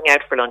 the popping out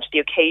for lunch, the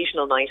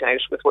occasional night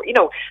out with work. You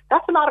know,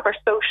 that's a lot of our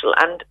social.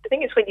 And the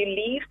thing is, when you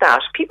leave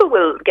that, people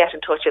will get in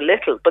touch a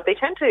little, but they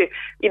tend to,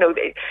 you know,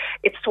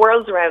 it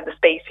swirls around the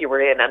space you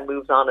were in and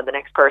moves on, and the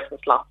next person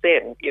slots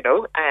in, you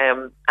know,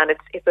 and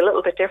it's a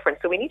little bit different.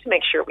 So we need to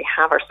make sure we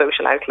have our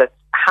social outlets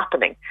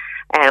happening.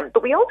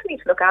 But we also need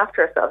to look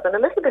after ourselves, and a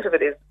little bit of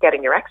it is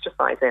getting your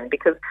exercise in,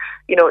 because,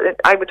 you know,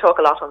 I would talk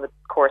a lot on the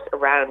course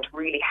around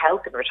really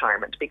health in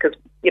retirement, because,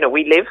 you know,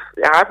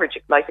 our average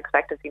life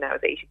expectancy now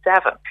is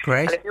 87.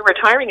 Great. And if you're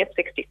retiring at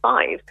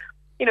 65,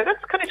 you know,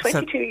 that's kind of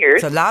 22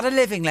 years. It's a lot of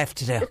living left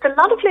to do. It's a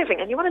lot of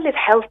living, and you want to live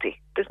healthy.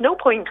 There's no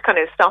point kind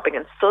of stopping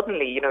and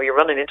suddenly, you know, you're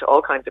running into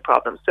all kinds of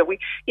problems. So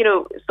you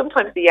know,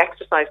 sometimes the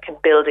exercise can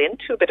build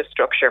into a bit of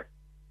structure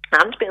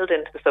and build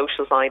into the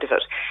social side of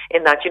it,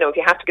 in that, you know, if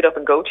you have to get up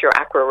and go to your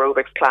aqua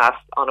aerobics class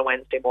on a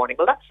Wednesday morning,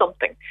 well, that's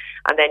something.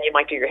 And then you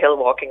might do your hill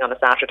walking on a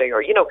Saturday,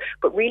 or, you know,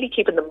 but really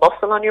keeping the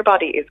muscle on your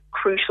body is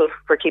crucial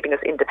for keeping us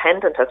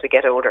independent as we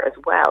get older as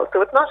well.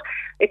 So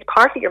it's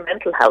partly your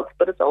mental health,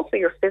 but it's also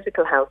your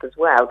physical health as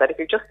well, that if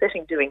you're just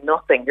sitting doing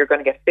nothing, you're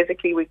going to get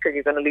physically weaker,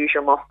 you're going to lose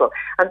your muscle,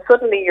 and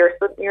suddenly you're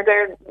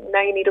there,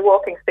 now you need a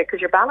walking stick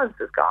because your balance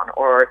is gone,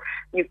 or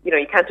you know,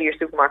 you can't do your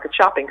supermarket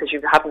shopping because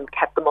you haven't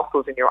kept the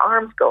muscles in your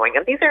arms going.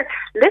 And these are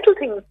little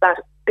things that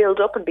build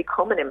up and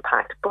become an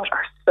impact, but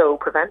are so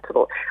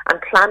preventable.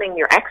 And planning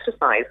your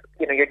exercise,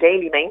 you know, your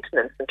daily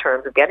maintenance in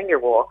terms of getting your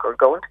walk or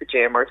going to the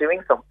gym or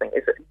doing something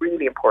is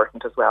really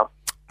important as well.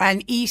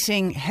 And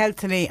eating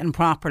healthily and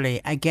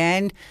properly.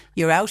 Again,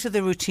 you're out of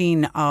the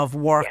routine of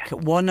work. Yeah.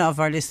 One of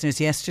our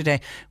listeners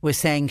yesterday was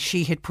saying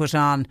she had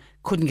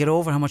couldn't get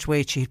over how much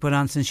weight she had put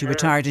on since she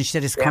retired, and she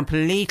said it's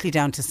completely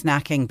down to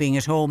snacking, being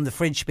at home, the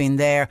fridge being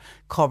there,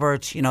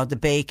 cupboard, you know, the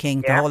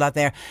baking, the whole lot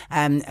there.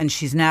 And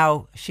she's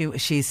now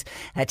she's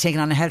taken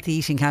on a healthy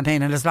eating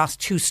campaign and has lost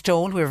 2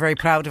 stone. We were very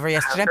proud of her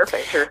yesterday.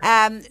 Perfect, sure.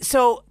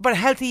 But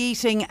healthy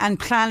eating and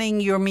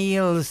planning your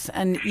meals,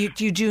 and you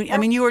do. I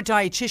mean, you're a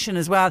dietitian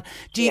as well.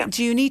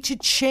 Do you need to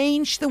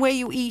change the way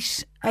you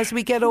eat as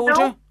we get older?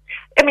 No.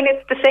 I mean,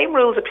 it's the same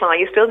rules apply.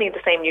 You still need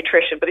the same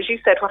nutrition. But as you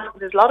said, what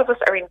happens is a lot of us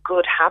are in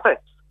good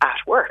habits at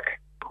work,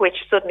 which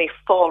suddenly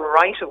fall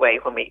right away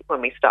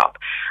when we stop.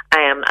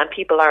 And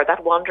people are,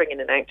 that wandering in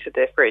and out to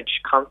the fridge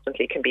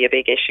constantly can be a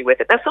big issue with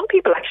it. Now, some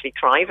people actually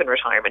thrive in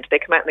retirement. They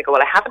come out and they go,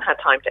 well, I haven't had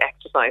time to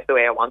exercise the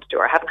way I want to,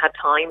 or I haven't had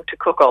time to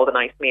cook all the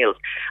nice meals.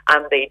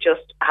 And they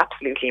just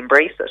absolutely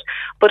embrace it.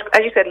 But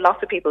as you said,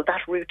 lots of people,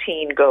 that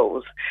routine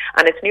goes.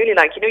 And it's nearly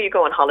like, you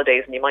go on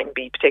holidays and you mightn't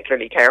be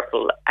particularly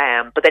careful,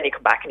 but then you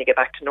come back and you get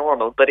back to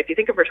normal. But if you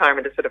think of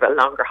retirement as sort of a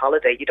longer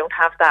holiday, you don't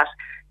have that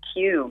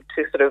cue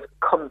to sort of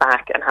come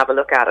back and have a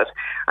look at it.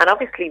 And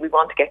obviously we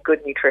want to get good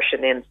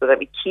nutrition in so that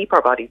we keep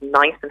our bodies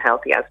nice and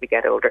healthy as we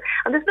get older.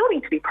 And there's no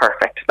need to be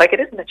perfect. Like,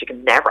 it isn't that you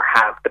can never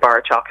have the bar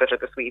of chocolate or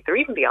the sweets or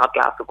even the odd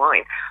glass of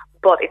wine,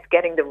 but it's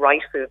getting the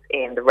right foods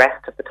in the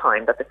rest of the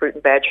time, that the fruit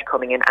and veg are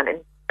coming in,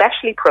 and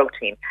especially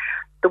protein.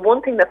 The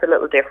one thing that's a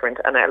little different,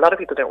 and a lot of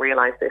people don't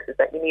realise this, is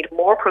that you need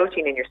more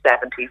protein in your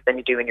 70s than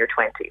you do in your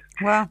 20s.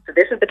 Wow. So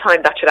this is the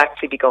time that should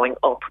actually be going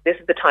up. This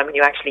is the time when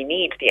you actually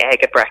need the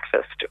egg at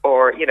breakfast,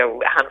 or, a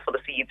handful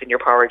of seeds in your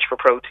porridge for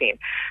protein.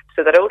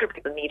 So that older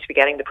people need to be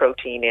getting the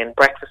protein in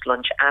breakfast,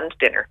 lunch and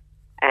dinner.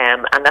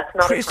 And that's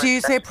not... So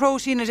you say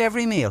protein at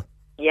every meal?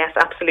 Yes,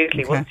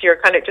 absolutely. Okay. Once you're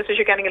just as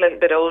you're getting a little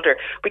bit older,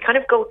 we kind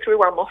of go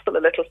through our muscle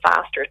a little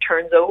faster. It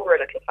turns over a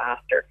little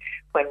faster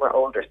when we're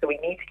older. So we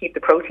need to keep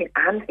the protein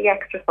and the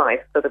exercise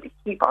so that we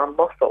keep our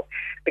muscle.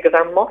 Because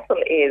our muscle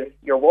is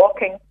your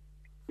walking,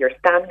 your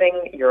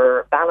standing,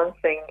 your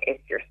balancing,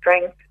 it's your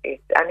strength.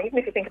 And even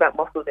if you think about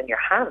muscles in your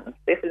hands,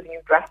 this is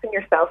you dressing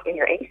yourself in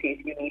your 80s,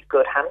 you need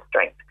good hand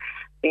strength.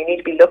 So you need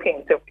to be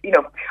looking. So,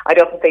 I'd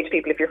often say to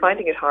people, if you're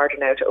finding it harder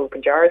now to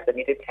open jars than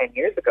you did 10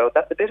 years ago,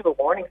 that's a bit of a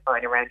warning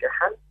sign around your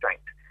hand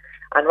strength.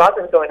 And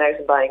rather than going out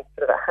and buying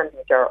sort of a handy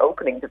jar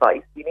opening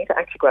device, you need to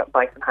actually go out and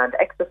buy some hand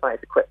exercise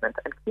equipment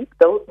and keep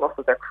those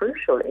muscles are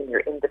crucial in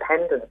your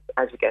independence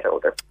as you get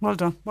older. Well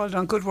done, well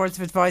done. Good words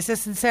of advice.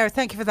 Listen, Sarah,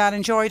 thank you for that.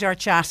 Enjoyed our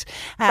chat.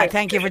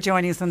 Thank you for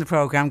joining us on the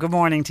programme. Good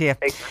morning to you.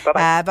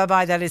 Bye-bye.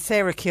 Bye-bye. That is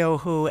Sarah Keogh,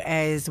 who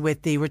is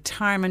with the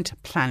Retirement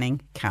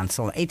Planning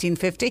Council.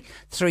 1850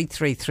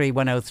 333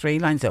 103.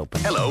 Lines open.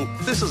 Hello,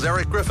 this is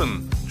Eric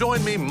Griffin.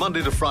 Join me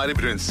Monday to Friday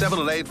between 7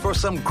 and 8 for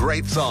some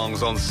great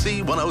songs on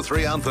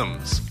C103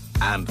 Anthems.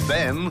 And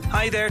then...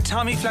 Hi there,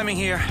 Tommy Fleming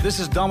here. This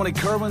is Dominic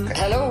Kerwin.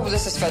 Hello,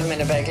 this is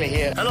Philomena Begley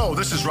here. Hello,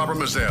 this is Robert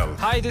Mazzell.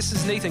 Hi, this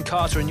is Nathan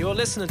Carter, and you're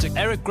listening to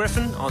Eric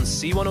Griffin on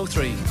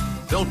C103.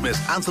 Don't miss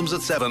Anthems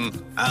at 7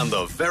 and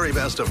the very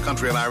best of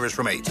country and Irish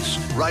from 8.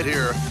 Right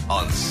here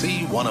on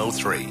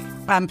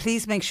C103. And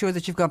please make sure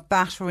that you've got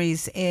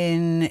batteries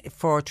in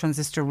for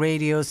transistor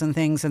radios and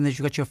things, and that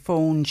you've got your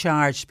phone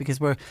charged, because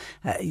we're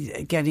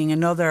getting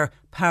another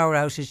power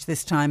outage,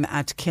 this time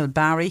at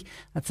Kilbarry.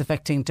 That's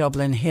affecting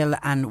Dublin Hill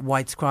and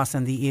Whites Cross,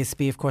 and the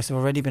ESB, of course, have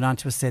already been on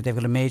to us, say they've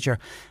got a major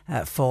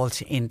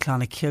fault in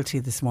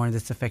Clonakilty this morning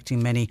that's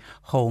affecting many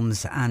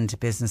homes and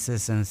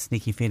businesses, and a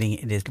sneaky feeling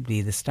it will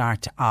be the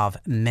start of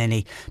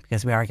many,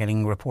 because we are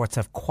getting reports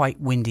of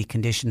quite windy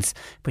conditions,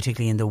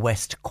 particularly in the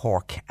West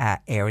Cork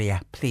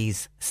area.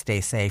 Please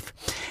stay safe.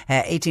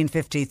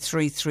 1850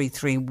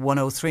 333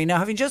 103. Now,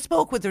 having just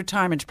spoke with the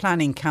Retirement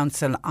Planning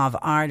Council of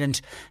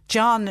Ireland,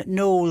 John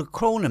Noel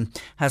Cronin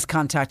has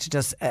contacted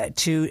us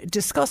to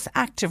discuss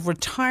active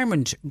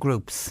retirement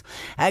groups.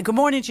 Good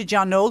morning to you,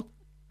 John Noel.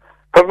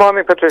 Good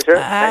morning, Patricia.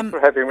 Thanks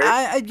for having me.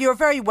 You're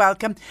very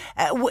welcome.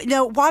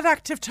 Now, what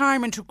active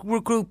retirement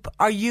group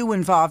are you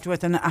involved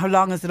with, and how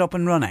long is it up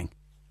and running?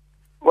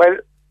 Well,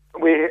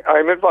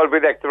 I'm involved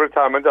with Active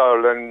Retirement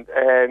Ireland,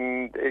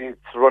 and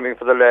it's running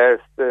for the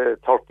last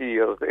 30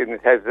 years, and it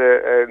has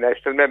a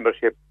national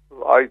membership,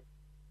 I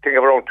think,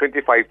 of around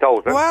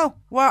 25,000. Wow.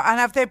 And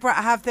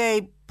have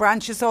they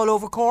branches all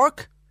over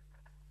Cork?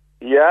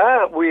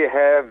 Yeah, we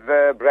have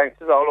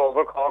branches all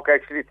over Cork.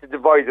 Actually, it's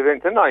divided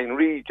into 9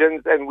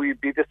 regions, and we'd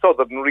be the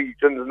southern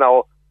regions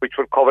now, which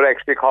would cover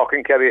actually Cork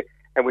and Kerry,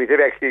 and we have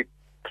actually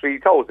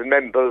 3,000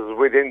 members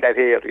within that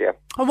area.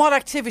 And what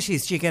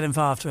activities do you get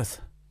involved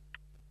with?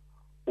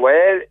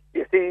 Well,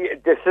 you see,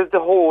 this is the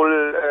whole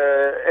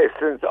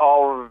essence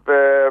of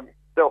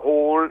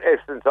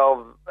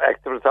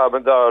Active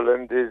Retirement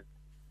Ireland. Is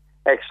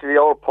actually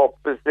our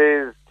purpose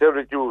is to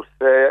reduce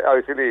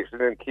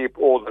isolation and keep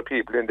older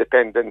people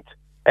independent,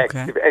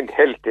 active and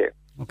healthy.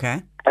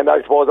 Okay. And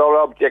I suppose our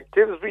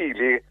objectives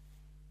really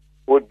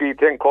would be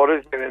to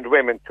encourage men and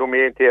women to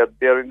maintain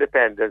their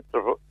independence,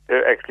 to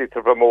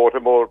promote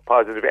a more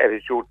positive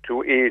attitude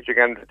to ageing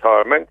and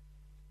retirement,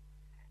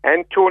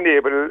 and to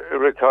enable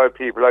retired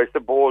people, I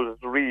suppose,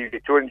 really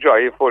to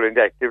enjoy a full and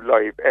active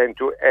life and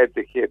to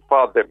advocate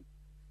for them.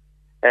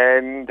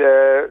 And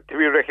to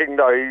be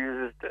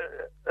recognised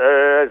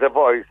as a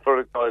voice for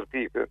retired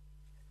people.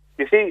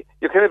 You see,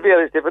 you can have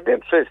various different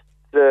interests,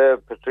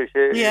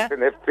 Patricia. Yeah. You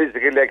can have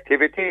physical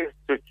activities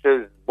such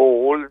as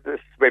bowls,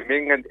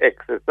 swimming and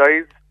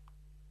exercise.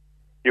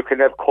 You can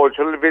have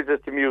cultural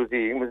visits to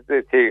museums,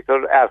 the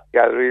theatre, art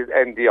galleries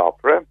and the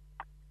opera.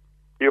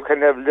 You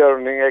can have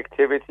learning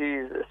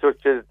activities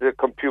such as the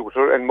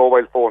computer and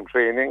mobile phone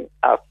training,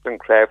 arts and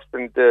crafts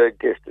and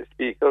guest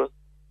speakers.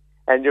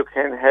 And you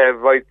can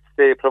have, I'd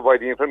say,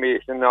 providing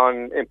information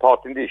on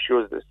important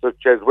issues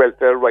such as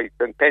welfare rights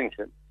and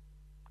pensions.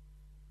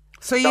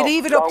 So you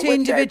leave it up to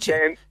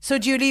individual. So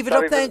do you leave it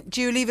up then? then? Do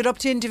you leave it up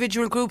to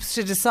individual groups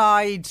to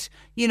decide?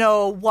 You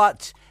know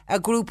what a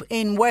group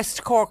in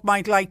West Cork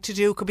might like to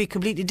do could be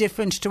completely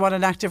different to what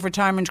an active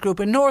retirement group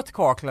in North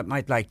Cork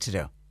might like to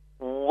do.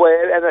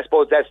 Well, and I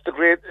suppose that's the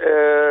great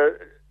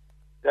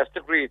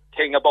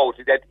thing about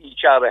it, that each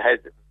area has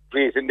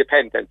great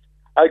independence.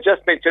 I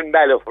just mentioned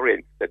Mallow, for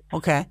instance.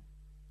 Okay.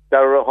 There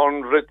are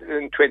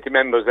 120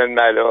 members in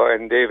Mallow,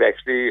 and they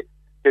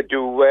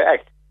do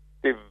active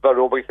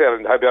aerobics there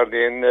in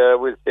Hibernian,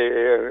 we'll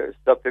say,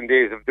 certain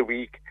days of the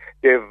week.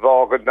 They've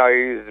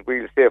organised,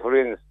 we'll say, for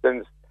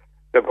instance,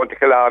 they're going to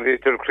Killarney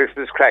to the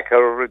Christmas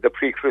Cracker, the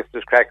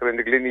pre-Christmas Cracker in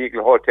the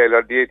Gleneagle Hotel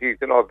on the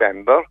 18th of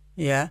November.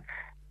 Yeah.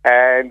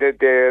 And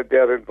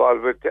they're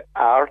involved with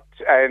art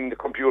and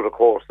computer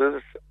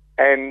courses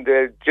and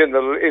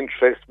general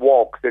interest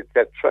walks,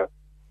 etc.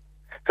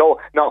 So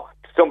now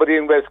somebody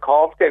in West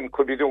Cork then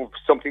could be doing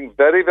something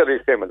very, very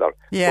similar.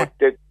 Yeah.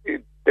 But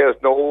there's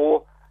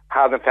no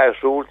hard and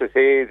fast rule to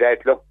say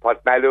that, look,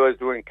 what Mallow is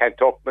doing,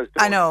 Kanturk is doing.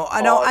 I know.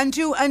 And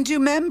do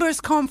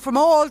members come from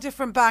all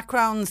different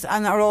backgrounds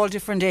and are all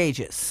different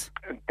ages?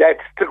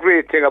 That's the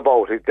great thing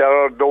about it. There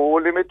are no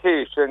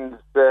limitations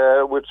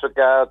with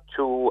regard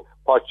to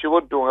what you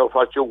were doing or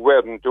what you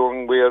weren't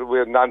doing.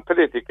 We're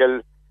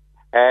non-political,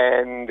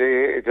 and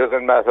it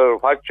doesn't matter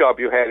what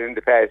job you had in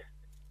the past.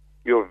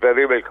 You're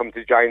very welcome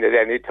to join at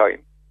any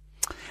time.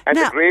 And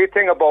the great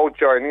thing about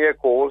joining a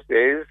course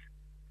is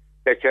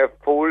that you have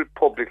full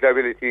public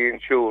liability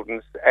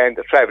insurance and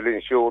travel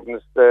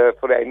insurance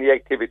for any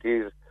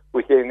activities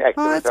within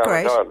Active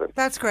Retirement Ireland.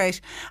 That's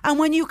great. And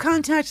when you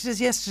contacted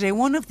us yesterday,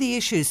 one of the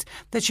issues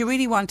that you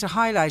really want to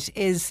highlight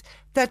is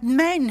that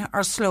men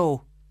are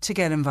slow to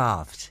get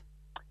involved.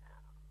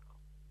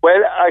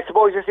 Well, I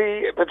suppose, you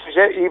see,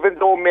 Patricia, even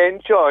though men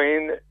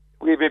join,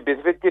 we have a bit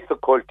of a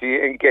difficulty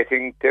in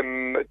getting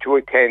them to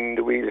attend,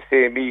 we'll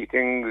say,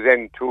 meetings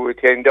and to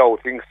attend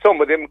outings.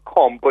 Some of them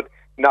come, but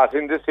not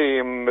in the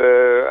same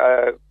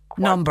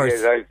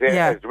numbers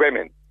as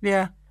women.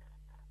 Yeah.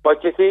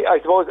 But you see,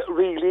 I suppose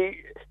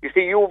really,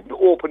 you've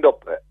opened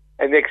up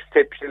an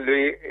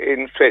exceptionally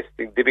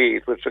interesting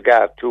debate with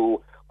regard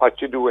to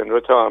what you do in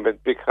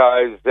retirement,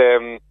 because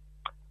I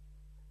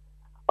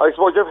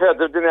suppose you've heard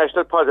of the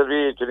National Positive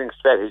Ageing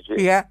Strategy.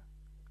 Yeah.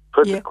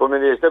 For the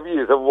culmination of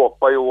years of work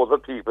by other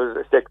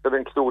people's sector,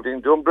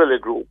 including the Umbrella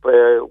Group,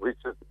 which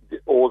is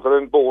older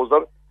and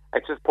bolder,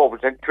 which was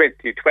published in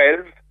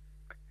 2012.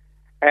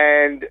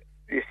 And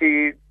you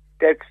see,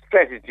 that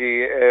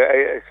strategy,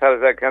 as far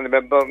as I can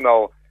remember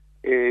now,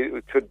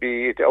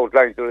 it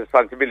outlines the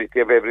responsibility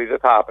of every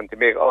department to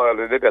make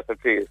Ireland a better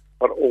place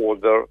for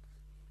older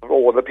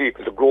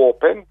people to grow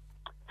up in.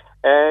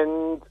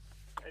 And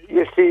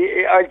you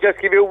see, I'll just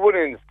give you one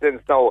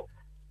instance now.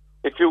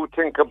 If you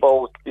think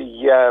about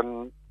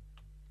the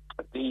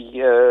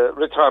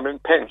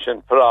retirement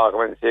pension, for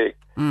argument's sake,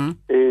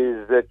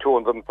 is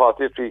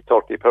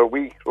 $243.30 per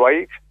week,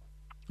 right?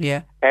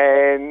 Yeah.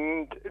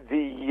 And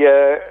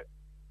the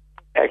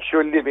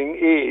actual living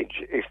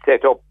age is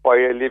set up by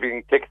a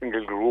living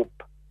technical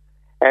group,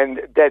 and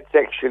that's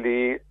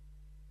actually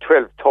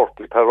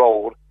 €12.30 per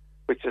hour,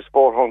 which is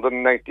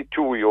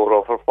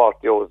 €492 for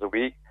 40 hours a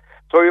week.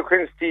 So you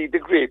can see the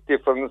great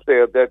difference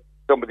there, that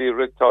somebody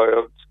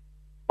retired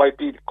might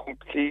be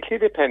completely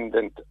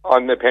dependent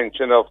on a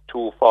pension of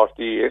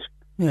 $248.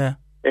 Yeah.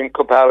 In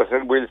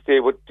comparison, we'll say,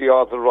 with the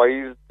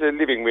authorised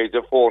living wage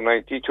of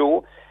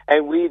 $492,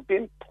 and we've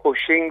been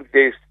pushing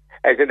this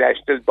as a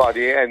national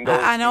body. And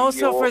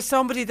also for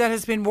somebody that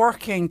has been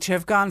working to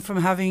have gone from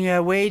having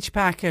a wage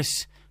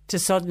packet to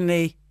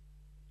suddenly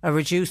a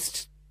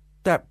reduced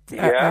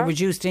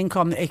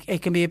income,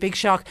 it can be a big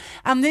shock.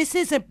 And this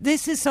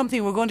is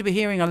something we're going to be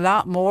hearing a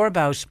lot more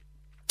about,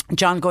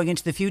 John, going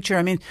into the future.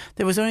 I mean,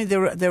 there was only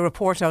the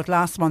report out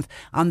last month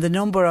on the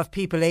number of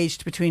people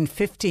aged between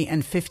 50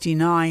 and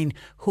 59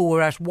 who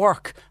were at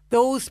work.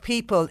 Those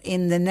people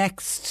in the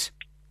next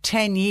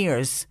 10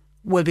 years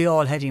will be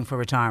all heading for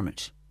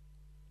retirement.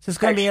 So it's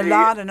going to be a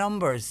lot of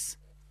numbers.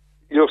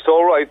 You're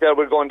so right there.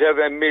 We're going to have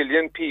 1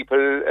 million people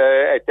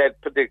at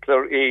that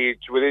particular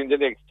age within the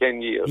next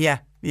 10 years.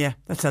 Yeah,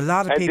 that's a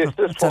lot of people.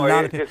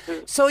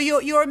 So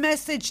your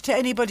message to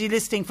anybody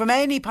listening from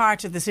any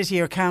part of the city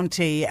or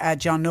county,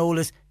 John Noel,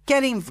 is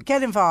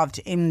get involved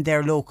in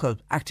their local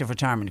active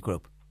retirement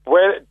group.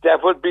 Well,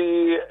 that would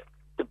be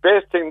the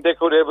best thing they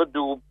could ever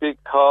do,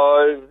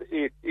 because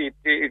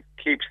it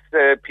keeps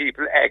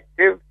people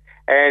active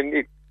and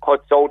it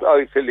cuts out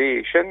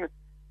isolation.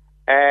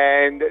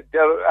 And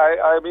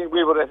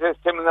we were at a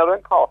seminar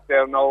in Cork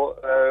there now,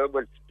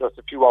 just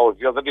a few hours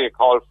the other day,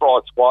 called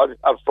Fraud Smart,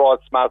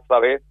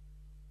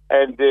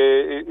 and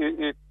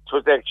it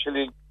was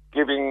actually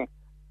giving,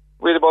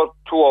 with about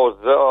 2 hours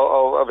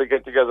of a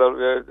get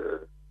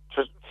together.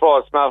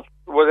 Fraud Smart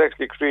was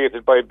actually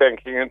created by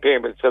Banking and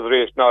Payments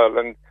Federation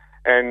Ireland,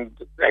 and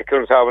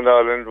Active Retirement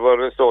Ireland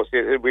were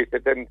associated with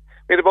it, and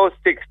we had about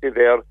 60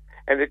 there.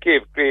 And it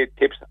gave great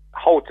tips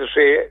how to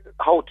stay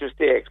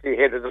actually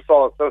ahead of the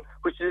fraudster,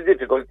 which is a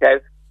difficult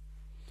task.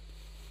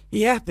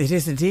 Yeah, it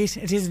is indeed.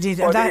 It is indeed.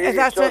 And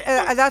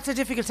that's a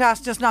difficult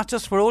task, not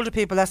just for older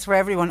people, that's for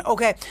everyone.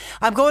 OK,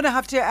 I'm going to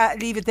have to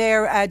leave it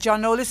there, John.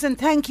 No, listen,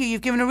 thank you.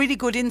 You've given a really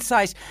good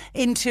insight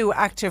into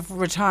active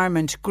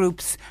retirement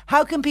groups.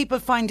 How can people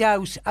find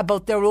out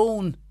about their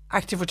own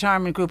active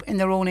retirement group in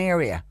their own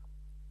area?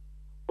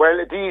 Well,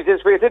 the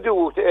easiest way to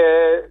do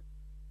it,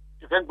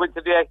 you can go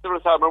to the Active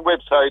Retirement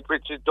website,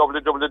 which is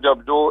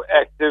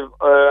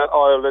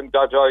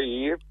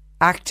www.activeireland.ie.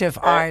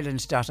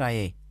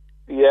 Activeireland.ie.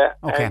 Yeah,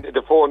 okay. And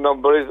the phone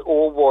number is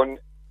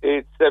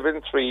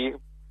 01873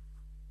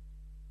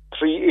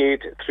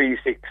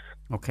 3836.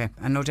 Okay,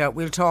 and no doubt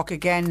we'll talk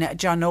again,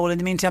 John Noel. In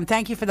the meantime,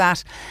 thank you for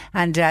that,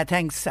 and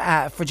thanks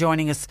for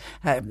joining us,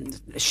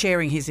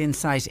 sharing his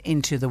insight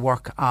into the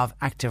work of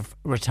Active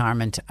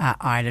Retirement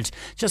Ireland.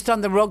 Just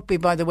on the rugby,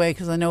 by the way,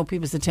 because I know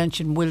people's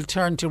attention will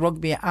turn to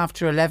rugby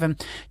after 11.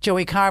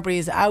 Joey Carberry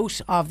is out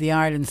of the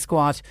Ireland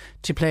squad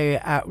to play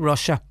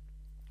Russia.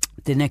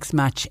 The next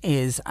match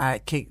is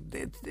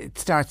it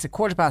starts at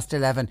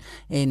 11:15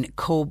 in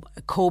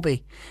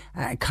Kobe.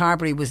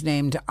 Carberry was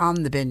named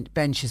on the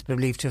bench, is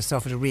believed to have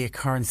suffered a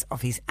reoccurrence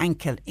of his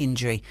ankle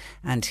injury,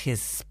 and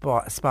his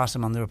spot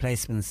among the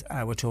replacements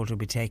we're told will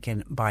be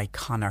taken by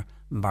Conor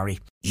Murray.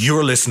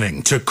 You're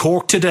listening to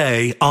Cork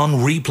Today on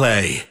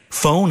replay.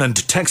 Phone and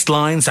text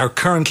lines are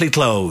currently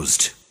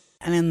closed.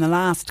 And in the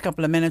last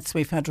couple of minutes,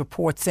 we've had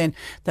reports in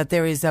that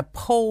there is a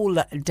pole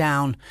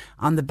down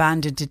on the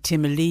Bandon to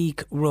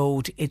Timoleague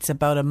Road. It's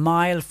about a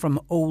mile from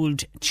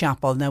Old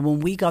Chapel. Now, when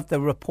we got the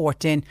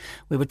report in,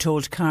 we were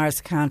told cars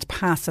can't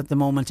pass at the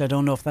moment. I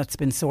don't know if that's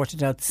been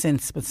sorted out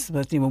since, but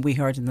certainly when we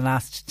heard in the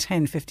last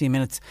 10-15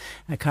 minutes,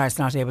 cars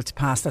not able to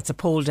pass. That's a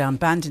pole down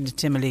Bandon to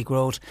Timoleague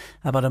Road,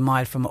 about a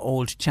mile from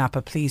Old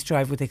Chapel. Please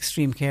drive with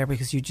extreme care,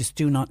 because you just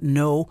do not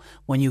know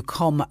when you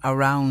come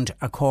around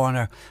a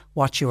corner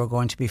what you are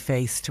going to be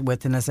faced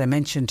with. And as I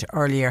mentioned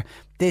earlier,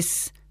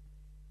 this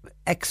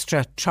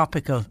extra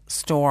tropical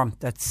storm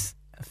that's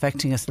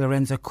affecting us,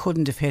 Lorenzo,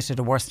 couldn't have hit at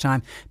a worse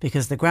time,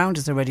 because the ground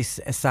is already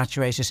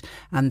saturated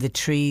and the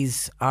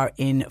trees are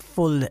in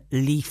full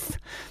leaf.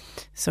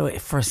 So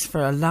for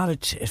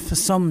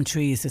some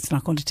trees, it's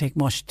not going to take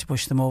much to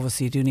push them over,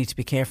 so you do need to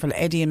be careful.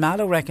 Eddie in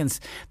Mallow reckons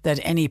that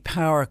any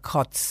power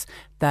cuts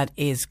that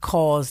is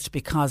caused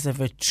because of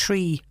a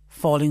tree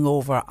falling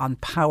over on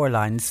power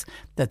lines,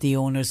 that the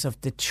owners of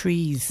the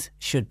trees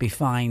should be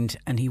fined,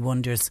 and he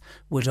wonders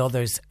would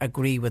others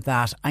agree with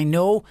that. I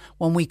know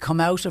when we come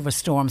out of a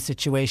storm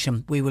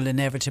situation, we will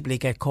inevitably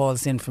get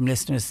calls in from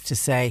listeners to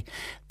say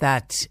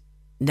that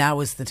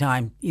now is the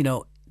time,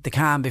 the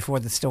calm before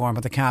the storm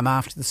or the calm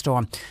after the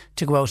storm,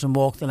 to go out and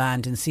walk the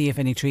land and see if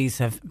any trees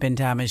have been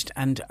damaged.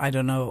 And I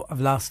don't know,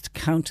 I've lost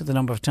count of the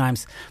number of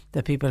times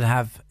that people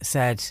have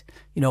said,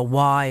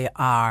 why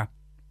are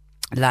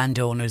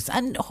landowners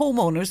and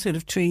homeowners who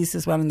have trees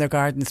as well in their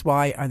gardens,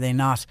 why are they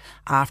not,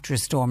 after a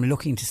storm,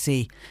 looking to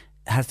see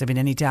has there been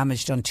any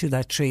damage done to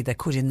that tree that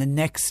could in the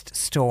next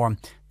storm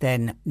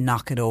then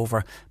knock it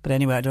over. But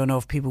anyway, I don't know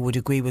if people would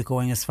agree with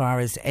going as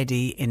far as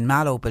Eddie in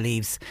Mallow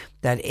believes,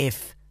 that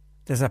if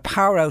there's a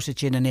power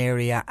outage in an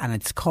area and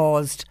it's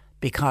caused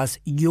because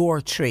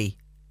the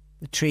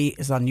tree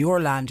is on your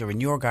land or in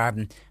your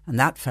garden, and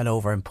that fell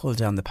over and pulled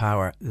down the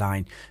power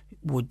line,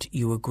 would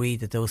you agree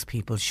that those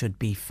people should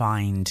be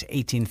fined?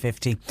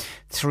 1850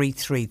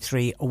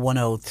 333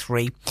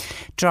 103.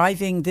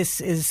 Driving,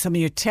 this is some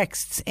of your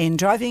texts in.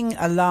 Driving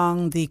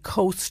along the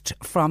coast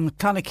from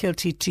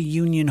Clonakilty to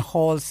Union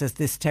Hall, says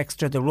this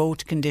texter, the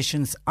road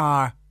conditions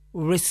are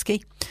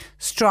risky.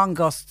 Strong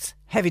gusts,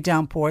 heavy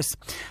downpours.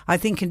 I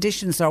think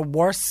conditions are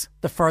worse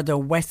the further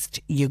west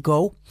you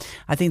go.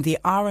 I think the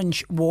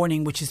orange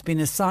warning, which has been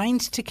assigned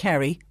to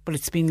Kerry, but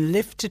it's been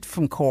lifted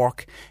from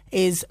Cork,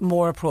 is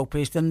more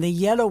appropriate than the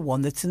yellow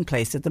one that's in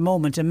place at the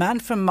moment. A man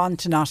from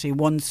Montenotte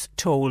once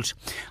told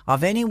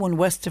of anyone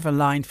west of a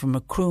line from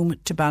Macroom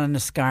to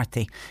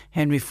Ballinascarthy.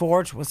 Henry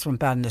Ford was from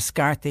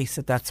Ballinascarthy,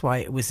 so that's why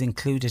it was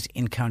included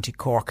in County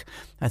Cork.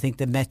 I think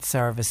the Met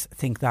Service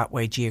think that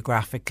way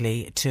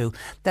geographically too.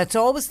 That's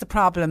always the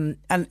problem,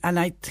 and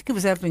I think it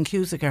was Evelyn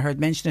Cusack I heard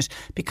mention it,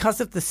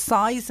 because of the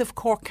size of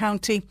Cork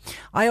County.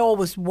 I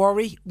always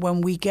worry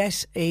when we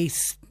get a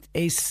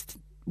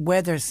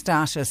weather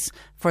status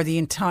for the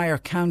entire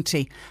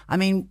county. I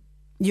mean,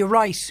 you're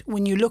right,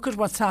 when you look at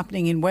what's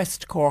happening in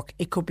West Cork,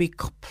 it could be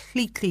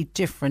completely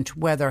different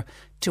weather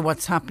to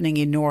what's happening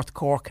in North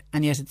Cork,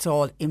 and yet it's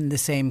all in the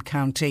same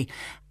county.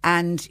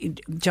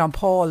 And John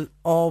Paul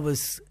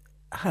always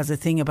has a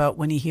thing about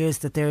when he hears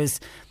that there is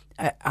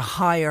a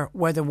higher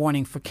weather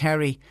warning for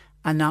Kerry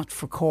and not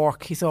for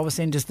Cork. He's always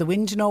saying, does the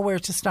wind know where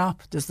to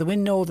stop? Does the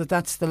wind know that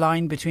that's the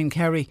line between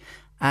Kerry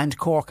and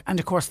Cork. And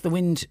of course the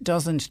wind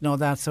doesn't know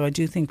that, so I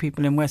do think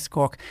people in West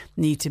Cork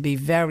need to be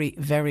very,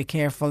 very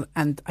careful.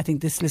 And I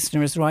think this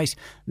listener is right.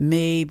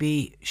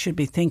 Maybe should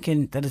be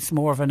thinking that it's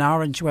more of an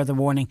orange weather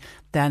warning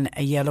than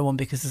a yellow one,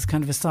 because it's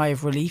kind of a sigh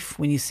of relief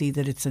when you see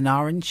that it's an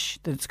orange,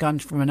 that it's gone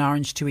from an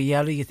orange to a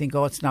yellow. You think,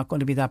 oh, it's not going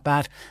to be that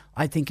bad.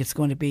 I think it's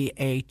going to be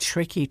a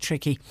tricky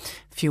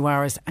few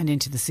hours and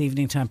into this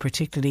evening time,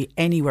 particularly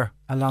anywhere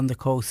along the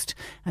coast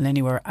and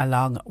anywhere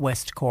along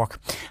West Cork.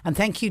 And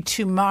thank you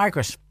to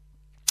Margaret,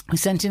 who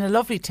sent in a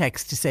lovely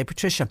text to say,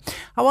 Patricia,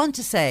 I want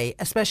to say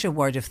a special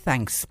word of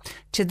thanks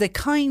to the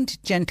kind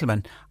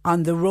gentleman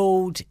on the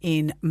road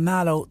in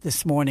Mallow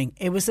this morning.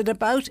 It was at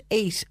about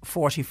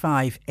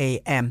 8:45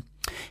 a.m.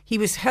 He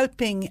was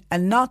helping a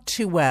not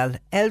too well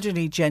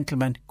elderly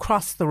gentleman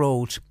cross the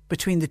road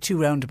between the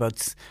two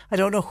roundabouts. I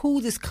don't know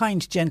who this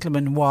kind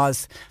gentleman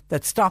was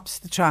that stops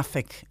the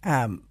traffic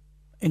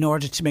in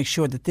order to make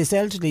sure that this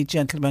elderly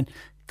gentleman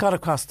got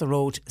across the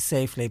road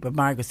safely. But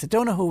Margaret said,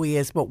 don't know who he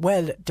is, but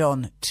well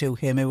done to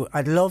him.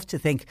 I'd love to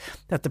think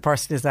that the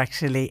person is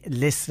actually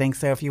listening.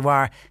 So if you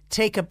are,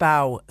 take a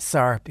bow,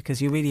 sir,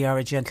 because you really are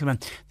a gentleman,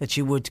 that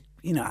you would,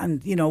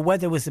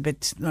 weather was a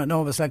bit, it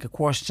was like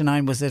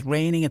 8:45. Was it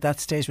raining at that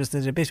stage? Was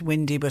it a bit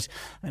windy? But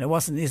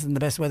it isn't the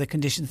best weather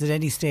conditions at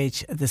any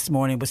stage this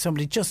morning. But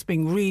somebody just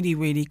being really,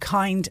 really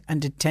kind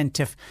and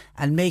attentive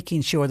and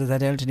making sure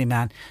that elderly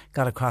man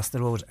got across the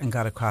road and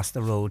got across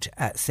the road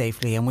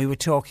safely. And we were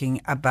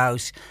talking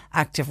about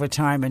active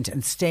retirement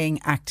and staying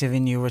active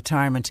in your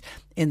retirement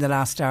in the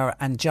last hour,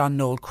 and John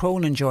Noel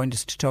Cronin joined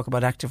us to talk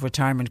about active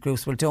retirement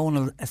groups. Well,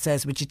 Donal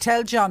says, would you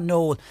tell John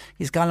Noel,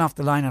 he's gone off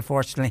the line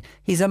unfortunately,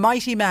 he's a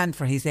mighty man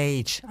for his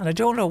age. And I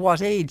don't know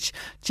what age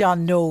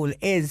John Noel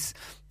is,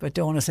 but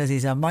Donal says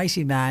he's a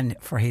mighty man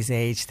for his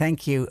age.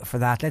 Thank you for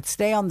that. Let's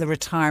stay on the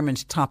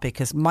retirement topic,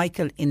 because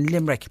Michael in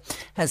Limerick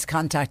has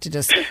contacted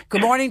us. Good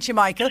morning to you,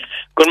 Michael.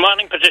 Good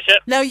morning, Patricia.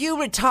 Now, you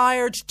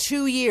retired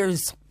 2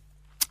 years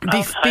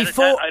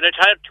before. I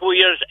retired 2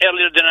 years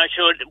earlier than I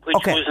should,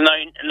 which was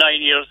nine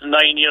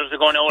years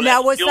ago now.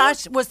 Now,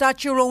 was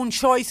that your own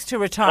choice to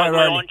retire early?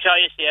 My own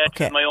choice, yeah.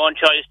 Okay. My own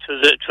choice.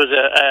 It was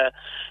a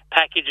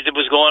package that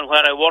was going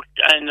where I worked,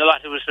 and a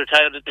lot of us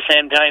retired at the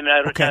same time, and I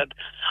retired.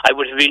 I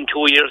would have been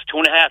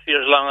 2.5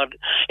 years longer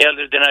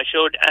earlier than I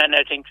should, and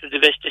I think it was the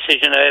best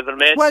decision I ever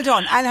made. Well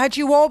done. And had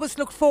you always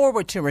looked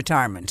forward to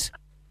retirement?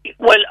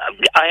 Well,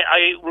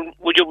 I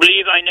would you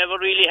believe I never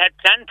really had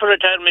planned for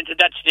retirement at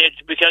that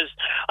stage, because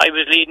I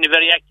was leading a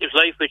very active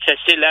life, which I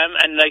still am,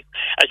 and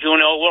as you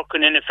know,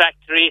 working in a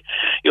factory,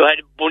 you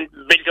had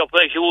built up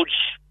a huge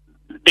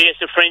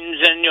base of friends,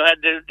 and you had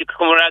the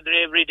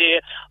camaraderie every day.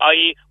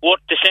 I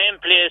worked the same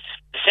place,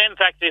 the same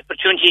factory for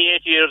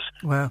 28 years.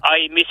 Wow.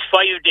 I missed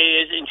 5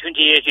 days in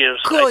 28 years.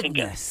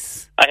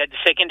 Goodness. I had the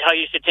second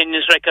highest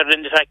attendance record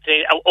in the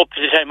factory up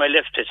to the time I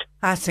left it.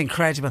 That's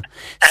incredible.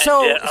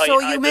 So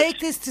you make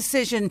this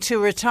decision to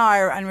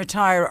retire and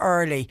retire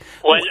early.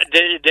 Well,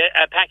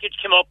 a package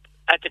came up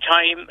at the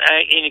time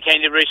in a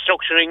kind of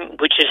restructuring,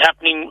 which is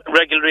happening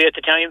regularly at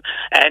the time,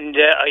 and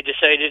I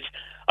decided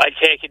I'd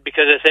take it,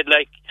 because I said,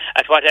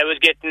 at what I was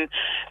getting,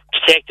 to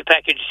take the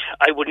package,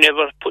 I would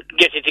never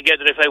get it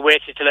together if I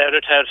waited till I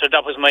retired. So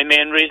that was my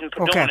main reason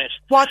for doing it.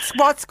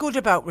 What's good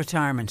about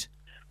retirement?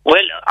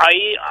 Well,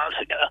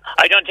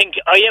 I don't think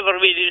I ever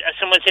really,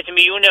 someone said to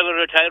me, you never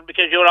retired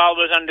because you're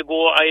always on the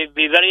go. I'd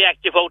be very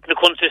active out in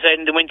the countryside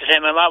in the winter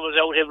time. I'm always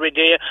out every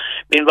day,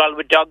 be involved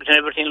with dogs and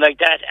everything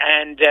like that.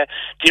 And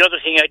the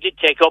other thing I did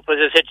take up, as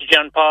I said to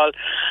John Paul,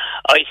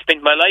 I spent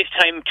my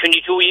lifetime,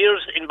 22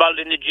 years, involved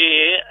in the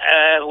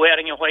GA,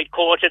 wearing a white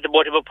coat at the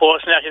bottom of a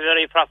post. Not a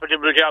very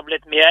profitable job,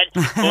 let me add,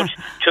 but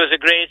it was a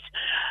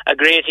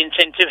great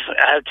incentive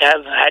to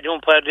have had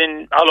umpired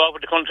in all over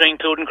the country,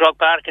 including Croke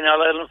Park and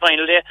All Ireland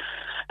final day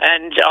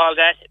and all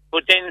that.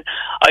 But then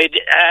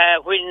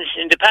when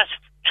in the past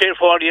 3 or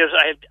 4 years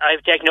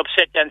I've taken up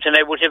set dance, and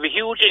I would have a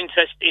huge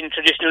interest in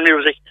traditional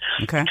music.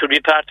 To be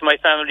part of my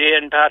family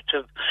and part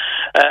of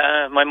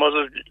my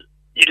mother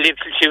lived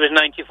till she was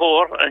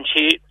 94, and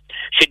she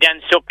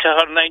danced up to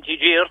her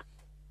 90th year.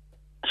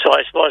 So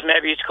I suppose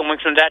maybe it's coming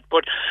from that.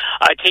 But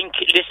I think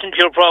listening to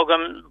your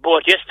programme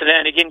both yesterday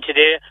and again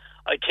today,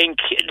 I think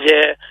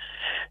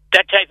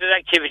that type of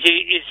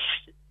activity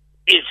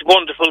is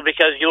wonderful,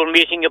 because you're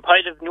meeting a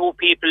pile of new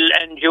people,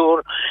 and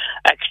your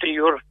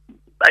exercise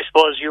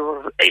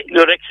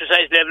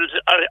levels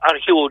are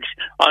huge.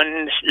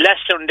 On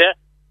last Sunday,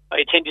 I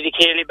attended the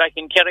Cayley back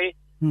in Kerry,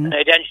 and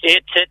I danced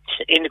 8 sets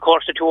in the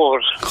course of 2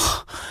 hours.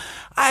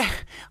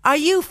 Are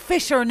you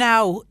fitter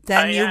now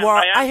than you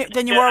were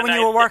when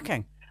you were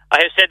working? I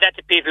have said that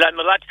to people. I'm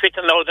a lot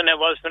fitter now than I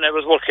was when I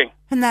was working.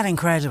 Isn't that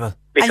incredible?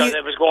 Because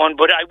I was going,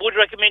 but I would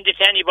recommend it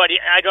to anybody.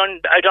 I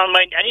don't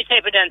mind any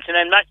type of dancing.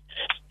 I'm not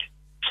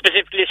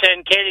specifically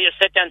saying Cayley or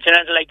set dancing or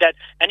anything like that.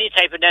 Any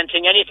type of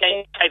dancing, any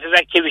type of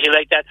activity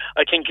like that,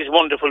 I think is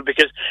wonderful,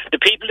 because the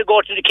people who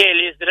go to the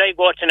Cayleys that I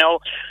go to now,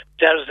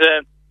 there's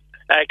a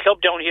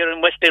club down here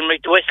in West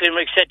Limerick, the West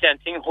Limerick Set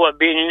Dancing, who have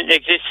been in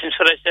existence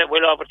for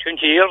over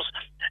 20 years,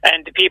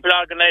 and the people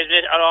organising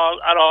it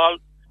are all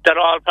they're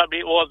all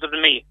probably older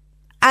than me.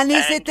 And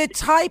is it the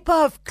type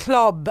of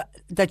club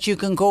that you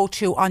can go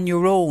to on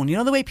your own? You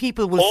know the way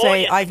people will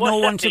say, yes, I've no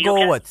one to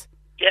go with.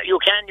 Yeah, you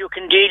can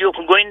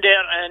go in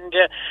there, and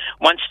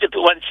once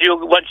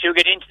you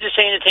get into the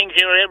scene of things,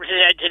 you're able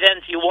to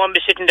dance. You won't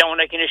be sitting down,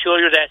 I can assure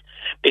you that,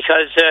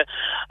 because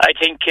I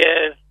think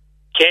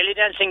Cayley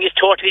dancing is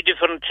totally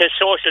different to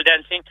social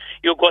dancing.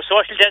 You go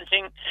social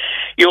dancing,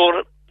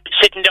 you're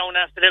sitting down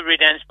after every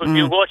dance, but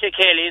you go to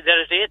Cayley,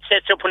 there's 8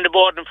 sets up on the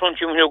board in front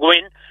of you when you go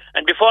in,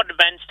 and before the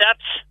band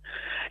starts,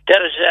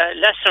 there's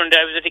last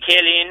Sunday I was at the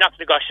Cayley in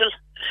Knocknagoshel,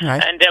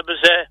 right. And there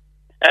was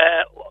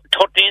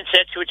 13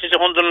 sets, which is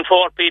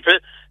 104 people.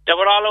 They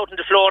were all out on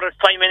the floor at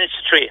 5 minutes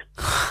to 3.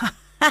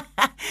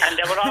 And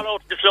they were all out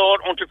on the floor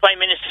until 5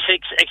 minutes to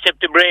 6, except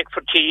the break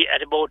for tea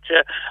at about,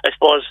 I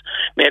suppose,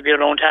 maybe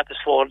around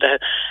 4:30.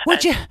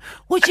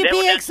 Would you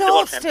be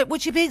exhausted?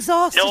 Would you be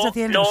exhausted at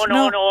the end of it?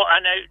 No.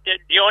 And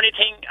the only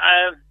thing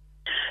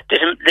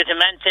that a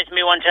man said to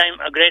me one time,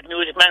 a great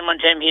music man one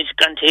time, he's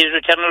gone to his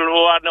eternal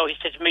reward now, he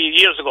said to me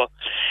years ago,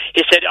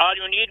 he said, all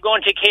you need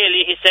going to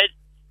Cayley, he said,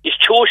 is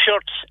 2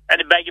 shirts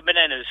and a bag of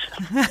bananas.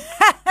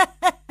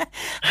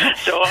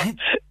 So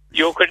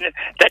you couldn't.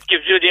 That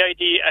gives you the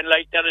idea. And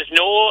like there is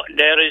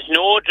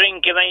no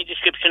drink of any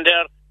description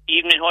there.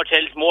 Even in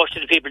hotels, most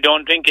of the people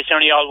don't drink. It's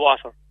only all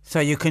water. So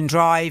you can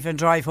drive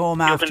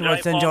home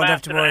afterwards and don't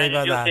have to worry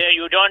about that.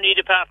 You don't need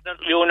a partner.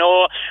 You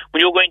know,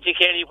 when you go into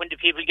Cayley, when the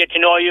people get to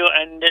know you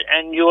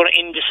and you're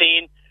in the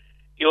scene,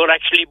 you're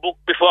actually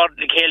booked before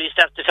the Cayley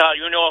starts at all.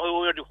 You know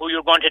who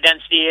you're going to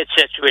dance the 8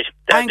 sets with.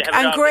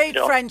 And great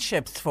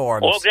friendships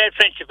formed. Oh, great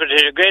friendship.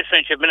 Great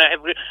friendship.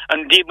 And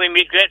indeed we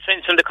meet great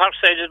friends from the Cork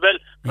side as well.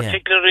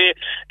 Particularly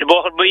the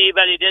Boherbee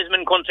Valley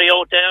Desmond country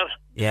out there.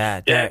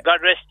 Yeah.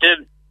 God rest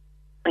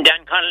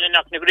Dan Connell in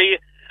Knocknagree.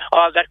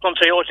 All that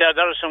country out there.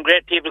 There are some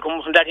great people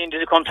coming from that into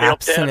the country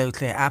up there.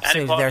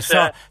 Absolutely.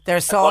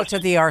 They're salt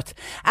of the earth.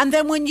 And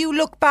then when you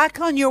look back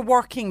on your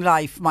working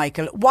life,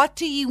 Michael, what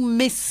do you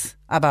miss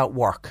about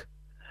work?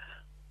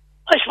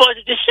 I suppose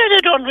at this stage I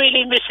don't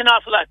really miss an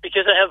awful lot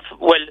because I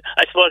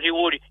suppose you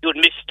would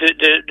miss the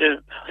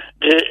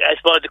I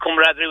suppose the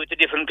camaraderie with the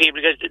different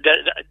people because the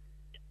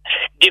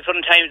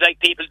different times like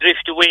people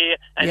drift away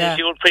and as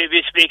your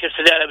previous speakers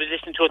today I was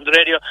listening to on the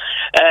radio,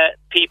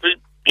 people.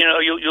 You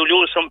know, you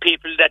lose some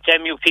people that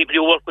time. People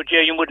you work with,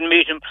 you wouldn't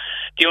meet them.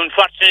 The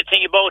unfortunate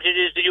thing about it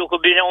is that you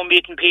could be now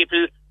meeting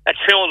people at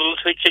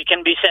funerals, which it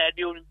can be sad.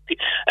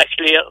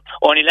 Actually,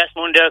 only last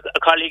Monday, a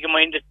colleague of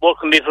mine that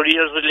worked with me for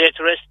years was laid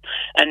to rest,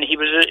 and he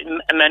was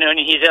a man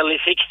in his early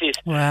 60s.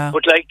 Wow.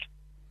 But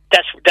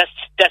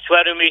that's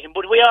where we meet him.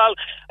 But we all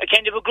are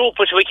kind of a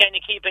group, so we kind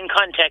of keep in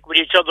contact with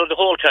each other the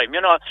whole time. You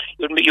know,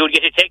 you'd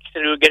get a text,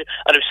 or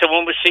if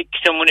someone was sick,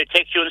 someone would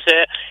text you and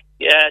say,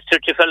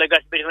 such a fella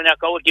got a bit of a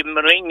knockout, give him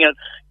a ring, and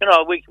you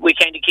know, we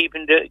kind of keep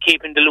in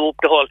the loop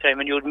the whole time,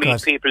 and you'd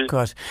meet people.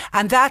 Good,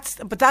 and that's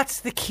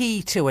the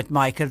key to it,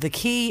 Michael. The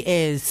key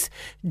is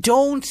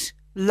don't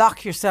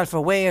lock yourself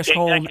away at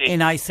home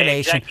in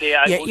isolation.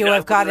 Exactly.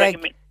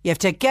 You have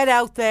to get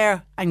out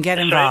there and get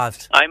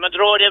involved. Right. I'm on the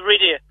road every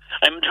day.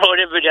 I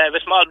have a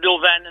small blue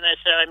van, and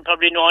I'm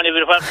probably known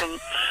everywhere from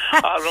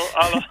all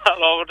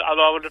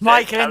over the place.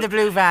 Michael in the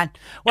blue van.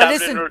 Well,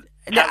 listen.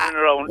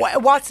 Around.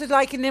 What's it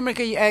like in Limerick?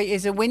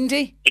 Is it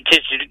windy?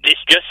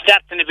 It's just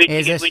starting a bit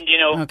to get windy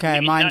now. Okay,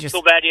 it's not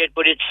so bad yet,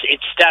 but it's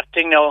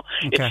starting now.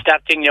 Okay. It's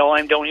starting now.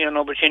 I'm down here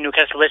now between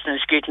Newcastle West and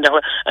Skeeton,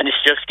 and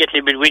it's just getting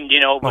a bit windy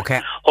now. But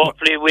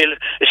hopefully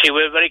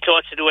we're very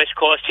close to the west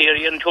coast here.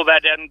 You're not too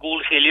bad there in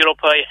Goulds Hill. You're up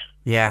high.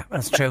 Yeah,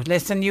 that's true.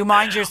 Listen, you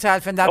mind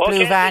yourself in that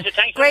blue van.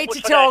 Great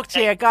to talk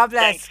to you. God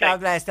bless. God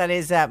bless. That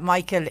is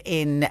Michael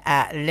in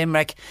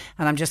Limerick.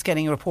 And I'm just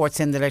getting reports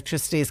in that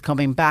electricity is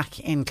coming back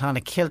in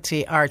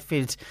Clonakilty,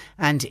 Ardfield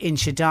and in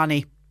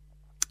Shidani.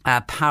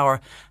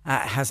 Power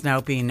has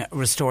now been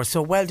restored.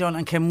 So well done.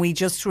 And can we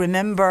just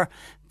remember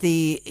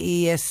the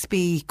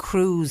ESB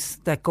crews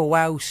that go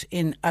out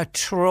in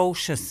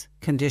atrocious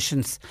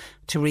conditions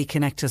to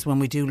reconnect us when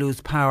we do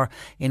lose power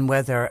in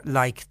weather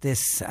like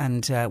this,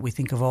 and we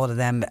think of all of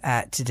them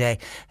today.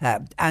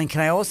 And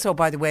can I also,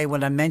 by the way,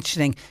 when I'm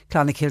mentioning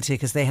Clonakilty,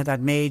 because they had that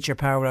major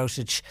power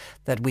outage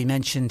that we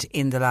mentioned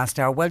in the last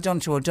hour, well done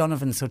to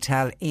O'Donovan's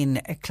Hotel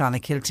in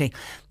Clonakilty,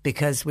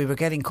 because we were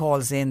getting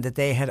calls in that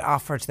they had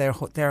offered their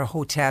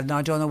hotel. Now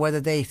I don't know whether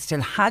they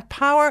still had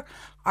power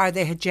or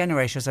they had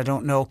generators, I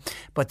don't know,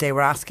 but they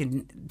were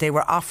offering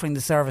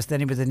the service to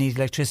anybody that needed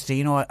electricity.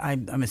 You know,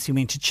 I'm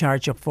assuming to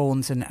charge up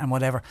phones and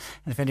whatever.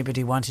 And if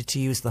anybody wanted to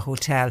use the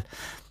hotel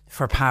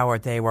for power,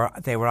 they were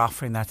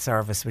offering that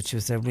service, which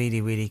was a really,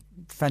 really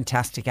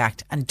fantastic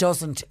act, and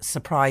doesn't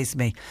surprise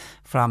me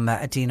from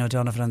Dean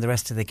O'Donovan and the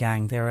rest of the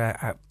gang.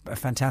 They're a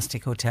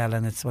fantastic hotel,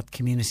 and it's what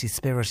community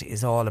spirit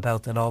is all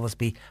about. They'll always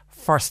be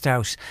first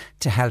out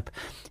to help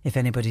if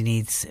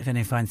anybody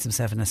finds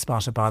himself in a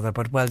spot of bother.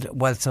 But well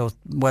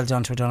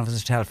done to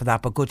O'Donovan's Hotel for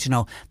that. But good to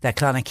know that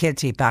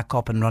Clonakilty back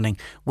up and running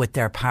with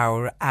their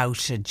power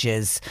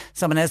outages.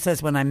 Someone else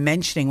says, when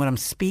I'm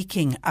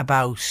speaking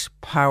about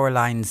power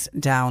lines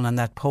down and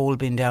that pole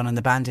being down in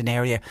the Bandon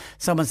area,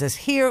 someone says,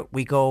 here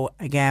we go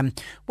again.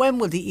 When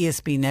will the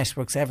ESB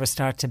networks ever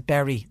start to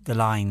bury the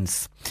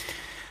lines?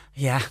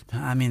 Yeah,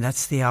 I mean,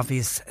 that's the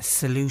obvious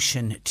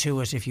solution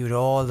to it. If you had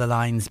all the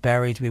lines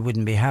buried, we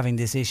wouldn't be having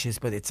these issues.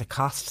 But it's a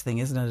cost thing,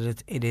 isn't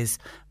it? It is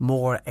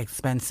more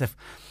expensive.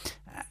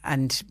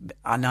 And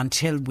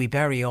until we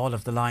bury all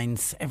of the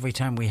lines every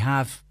time we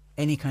have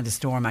any kind of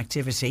storm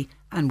activity,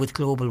 and with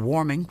global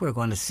warming, we're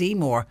going to see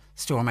more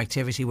storm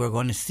activity. We're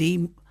going to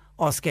see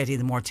us getting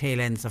the more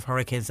tail ends of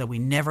hurricanes that we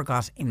never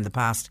got in the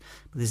past.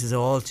 But this is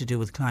all to do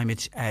with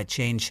climate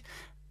change.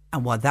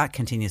 And while that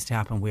continues to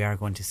happen, we are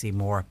going to see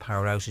more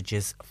power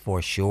outages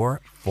for sure.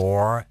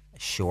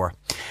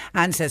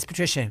 Anne says,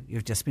 Patricia,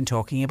 you've just been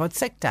talking about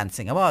set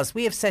dancing.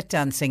 We have set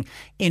dancing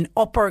in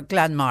Upper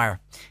Glanmire.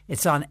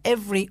 It's on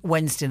every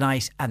Wednesday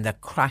night and the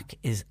crack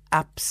is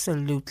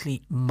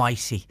absolutely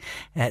mighty,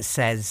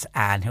 says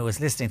Anne, who was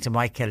listening to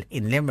Michael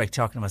in Limerick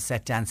talking about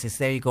set dancing.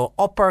 So there you go,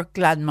 Upper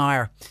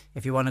Glanmire,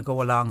 if you want to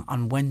go along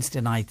on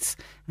Wednesday nights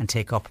and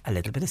take up a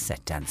little bit of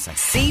set dancing.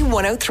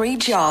 C103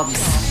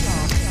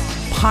 Jobs.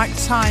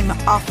 Part-time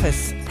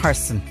office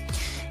person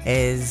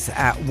is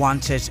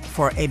wanted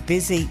for a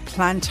busy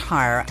plant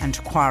hire and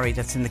quarry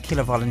that's in the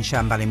Killavollen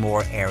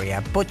Shanballymore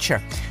area.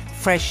 Butcher,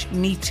 fresh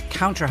meat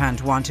counterhand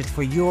wanted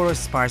for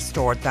Eurospar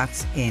store,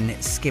 that's in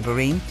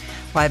Skibbereen.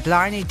 While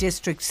Blarney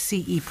District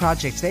CE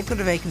Project, they've got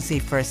a vacancy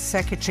for a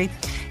secretary.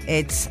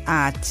 It's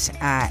at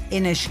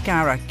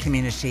Inishgara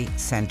Community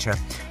Centre.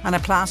 And a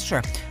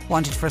plasterer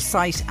wanted for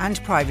site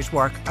and private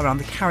work around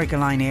the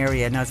Carrigaline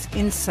area. Now it's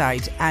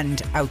inside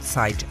and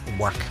outside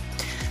work.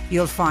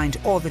 You'll find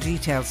all the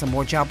details and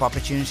more job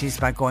opportunities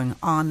by going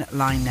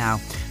online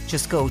now.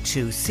 Just go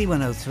to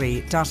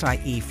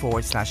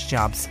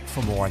c103.ie/jobs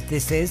for more.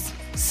 This is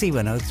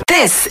C103.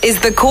 This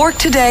is the Cork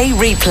Today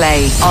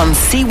replay on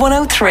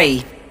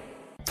C103.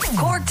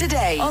 Cork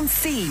Today on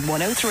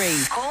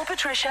C103. Call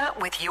Patricia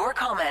with your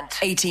comment.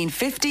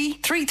 1850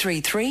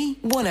 333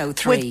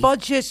 103. With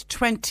Budget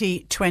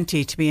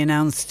 2020 to be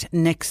announced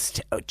next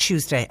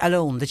Tuesday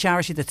alone, the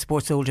charity that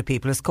supports older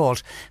people has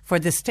called for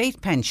the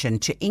state pension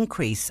to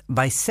increase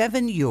by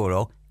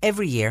 €7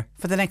 every year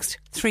for the next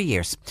 3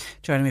 years.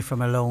 Joining me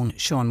from Alone,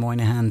 Sean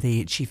Moynihan,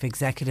 the Chief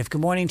Executive.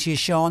 Good morning to you,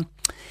 Sean.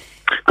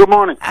 Good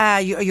morning.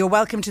 You're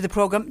welcome to the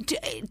programme.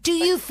 Do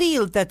you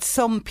feel that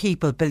some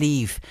people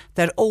believe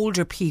that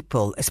older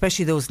people,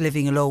 especially those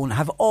living alone,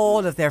 have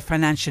all of their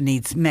financial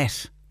needs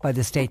met by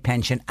the state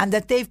pension and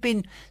that they've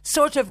been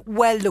sort of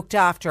well looked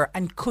after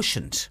and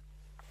cushioned?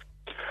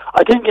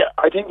 I think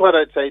what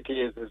I'd say to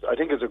you is I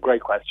think it's a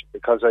great question,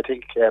 because I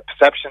think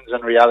perceptions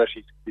and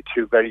reality can be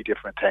two very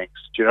different things,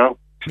 do you know?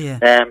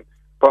 Yeah.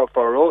 But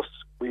for us,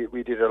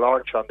 we did a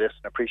launch on this,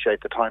 and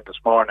appreciate the time this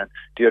morning,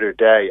 the other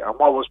day. And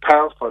what was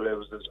powerful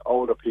was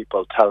older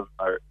people telling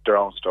their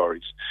own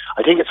stories.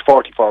 I think it's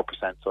 44%.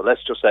 So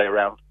let's just say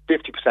around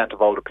 50%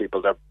 of older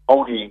people, their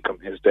only income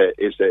is the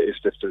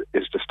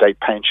state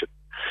pension.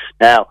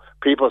 Now,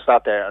 people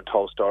sat there and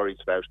told stories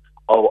about,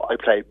 I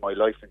paid my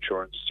life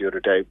insurance the other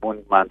day.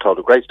 One man told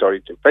a great story.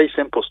 It's a very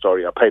simple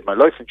story. I paid my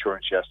life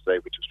insurance yesterday,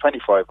 which was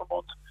 $25 a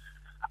month.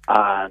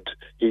 And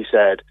he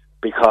said,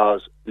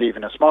 because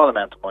leaving a small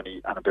amount of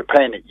money, and I've been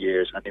paying it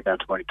years, and the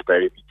amount of money to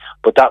bury me.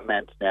 But that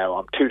meant now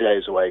I'm 3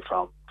 days away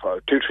from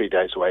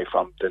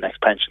the next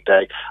pension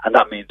day, and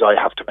that means I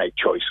have to make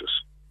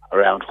choices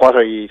around what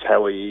I eat,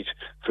 how I eat,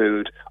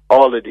 food,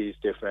 all of these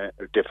different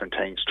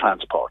things,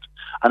 transport.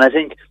 And I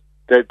think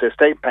the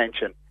state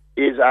pension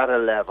is at a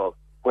level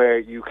where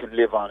you can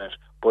live on it,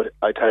 but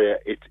I tell you,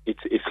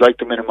 it's like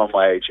the minimum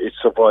wage. It's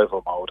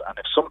survival mode, and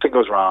if something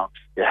goes wrong,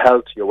 your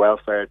health, your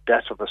welfare,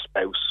 death of a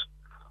spouse,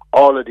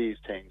 all of these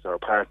things, or a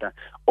partner,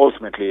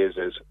 ultimately is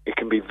it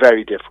can be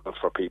very difficult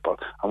for people.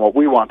 And what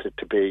we want it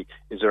to be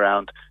is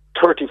around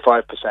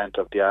 35%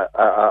 of the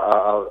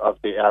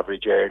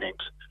average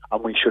earnings,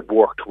 and we should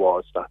work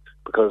towards that,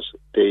 because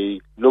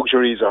the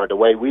luxuries or the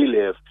way we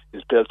live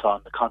is built on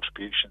the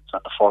contributions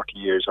and the 40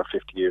 years or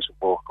 50 years of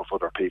work of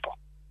other people.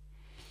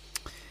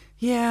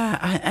 Yeah,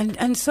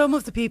 and some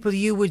of the people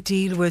you would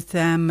deal with,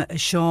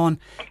 Sean,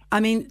 I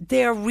mean,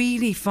 they're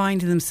really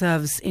finding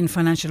themselves in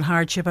financial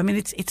hardship. I mean,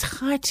 it's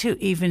hard to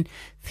even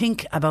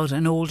think about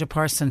an older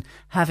person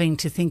having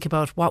to think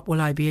about, what will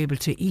I be able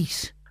to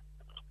eat?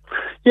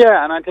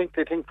 Yeah, and I think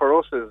the thing for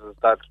us is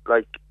that,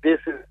 like, this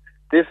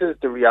is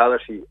the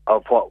reality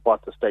of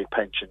what the state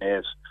pension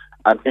is.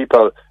 And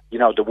people, you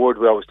know, the word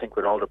we always think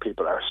with older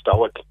people are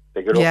stoic.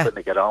 They get up and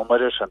they get on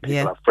with it, and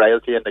people have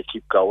frailty and they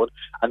keep going.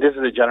 And this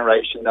is a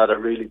generation that are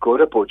really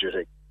good at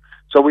budgeting.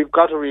 So we've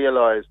got to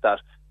realise that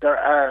there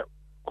are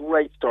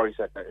great stories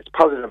out there. It's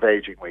Positive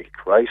Aging Week,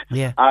 right?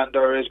 Yeah. And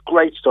there is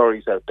great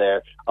stories out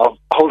there of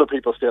older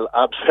people still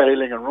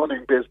abseiling and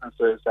running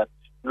businesses and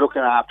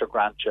looking after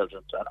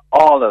grandchildren and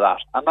all of that.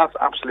 And that's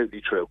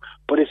absolutely true.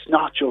 But it's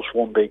not just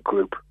one big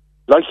group.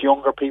 Like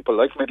younger people,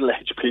 like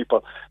middle-aged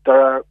people,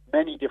 there are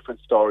many different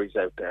stories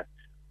out there.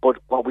 But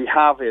what we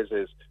have is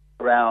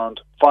around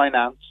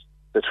finance.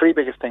 The three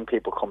biggest thing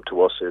people come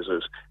to us is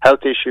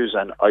health issues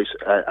and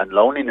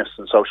loneliness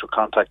and social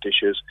contact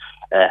issues,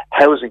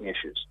 housing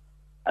issues.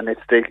 And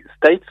it's the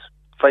state's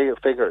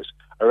figures,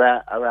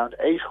 around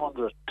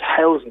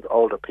 800,000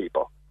 older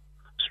people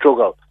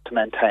struggle to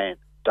maintain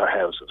their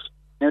houses.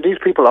 Now, these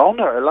people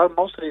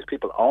most of these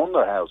people own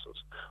their houses,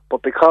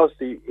 but because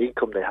the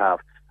income they have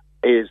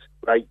is,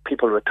 right,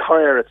 people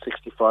retire at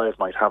 65,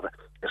 might have a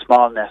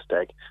small nest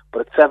egg,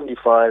 but at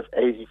 75,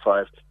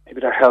 85,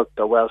 maybe their health,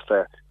 their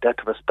welfare, death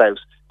of a spouse,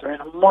 they're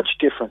in a much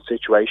different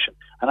situation.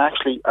 And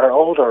actually, our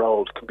old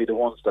can be the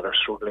ones that are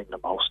struggling the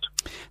most.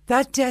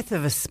 That death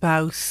of a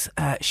spouse,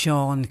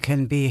 Sean,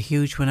 can be a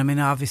huge one. I mean,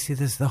 obviously,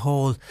 there's the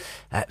whole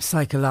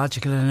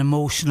psychological and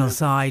emotional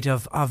side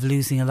of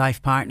losing a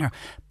life partner.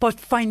 But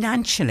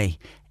financially,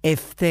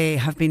 if they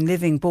have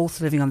been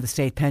both living on the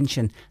state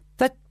pension,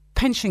 that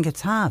pension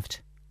gets halved.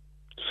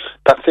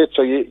 That's it.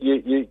 So you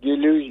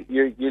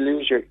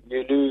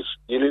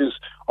lose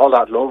all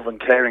that love and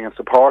caring and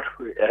support.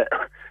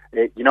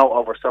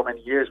 Over so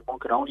many years, one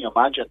can only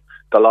imagine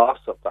the loss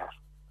of that.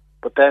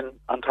 But then,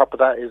 on top of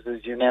that, is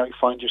you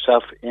find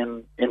yourself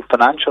in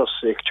financial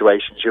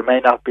situations you may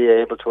not be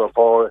able to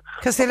afford.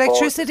 Because the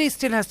electricity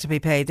still has to be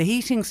paid, the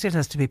heating still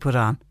has to be put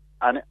on.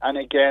 And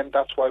again,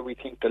 that's why we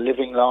think the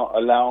living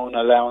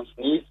allowance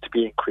needs to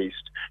be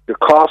increased. Your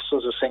costs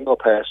as a single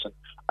person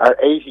are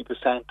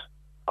 80%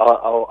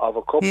 of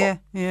a couple.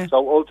 Yeah.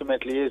 So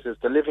ultimately is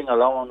the living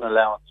alone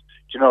allowance.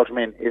 Do you know what I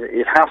mean?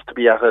 It has to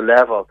be at a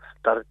level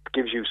that it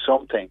gives you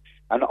something.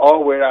 And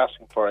all we're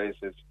asking for is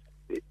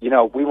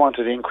we want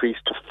it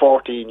increased to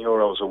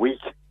 €14 a week.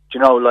 Do you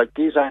know, like,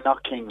 these are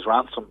not king's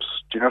ransoms.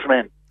 Do you know what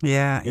I mean?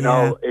 Yeah.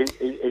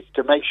 It's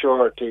to make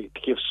sure to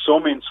give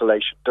some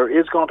insulation. There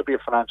is going to be a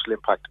financial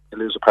impact if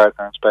you lose a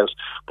partner and spouse,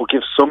 but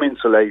give some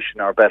insulation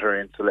or better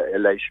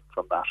insulation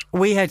from that.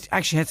 We had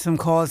some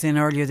calls in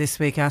earlier this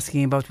week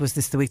asking about, was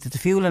this the week that the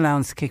fuel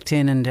allowance kicked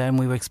in, and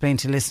we were explaining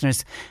to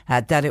listeners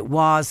that it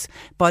was.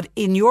 But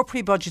in your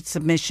pre-budget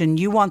submission,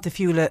 you want the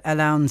fuel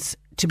allowance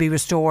to be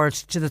restored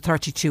to the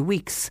 32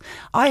 weeks.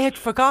 I had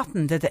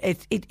forgotten that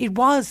it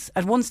was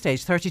at one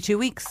stage 32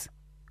 weeks.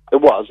 It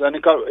was, and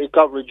it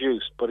got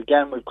reduced. But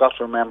again, we've got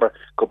to remember,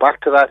 go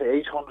back to that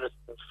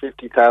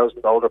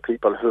 850,000 older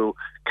people who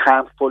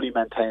can't fully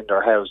maintain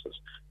their houses.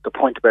 The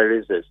point about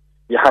it is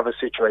you have a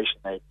situation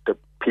that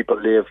people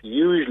live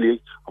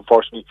usually,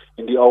 unfortunately,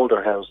 in the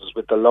older houses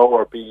with the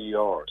lower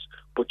BERs.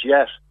 But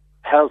yet,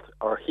 health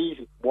or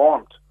heat,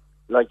 warmth,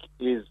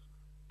 is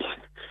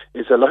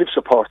a life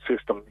support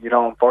system.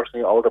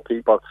 Unfortunately, older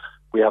people,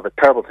 we have a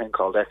terrible thing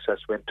called excess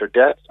winter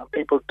deaths, and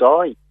people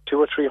die.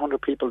 200 or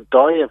 300 people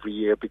die every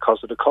year because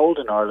of the cold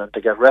in Ireland.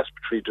 They get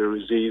respiratory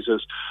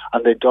diseases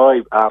and they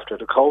die after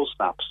the cold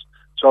snaps.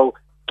 So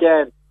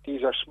again,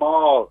 these are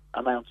small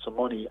amounts of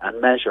money and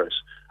measures.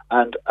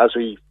 And I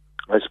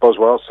suppose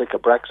we're all sick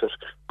of Brexit,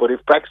 but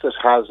if Brexit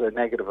has a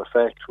negative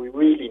effect, we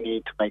really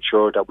need to make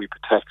sure that we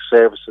protect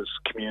services,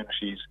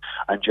 communities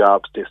and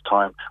jobs this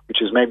time,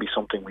 which is maybe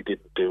something we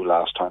didn't do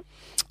last time.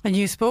 And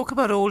you spoke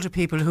about older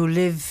people who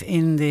live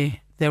in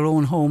their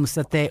own homes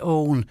that they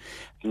own.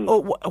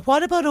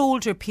 What about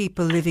older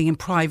people living in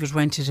private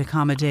rented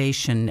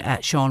accommodation,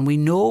 Sean? We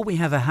know we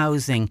have a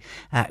housing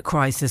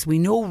crisis. We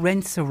know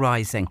rents are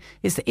rising.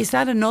 Is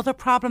that another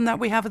problem that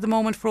we have at the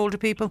moment for older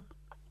people?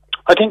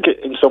 I think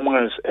in some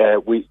ways,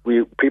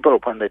 people,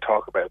 when they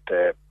talk about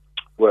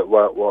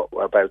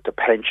about the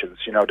pensions,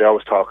 they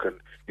always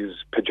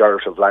use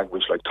pejorative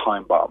language like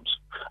time bombs,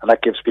 and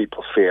that gives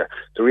people fear.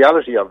 The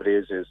reality of it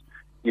is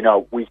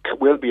we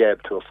will be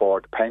able to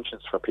afford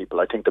pensions for people.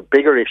 I think the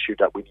bigger issue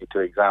that we need to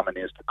examine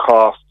is the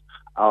cost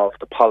of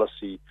the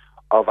policy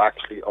of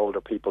actually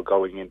older people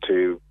going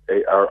into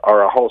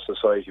or a whole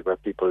society where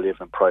people live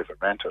in private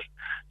rented.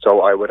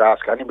 So I would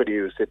ask anybody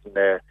who's sitting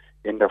there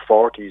in their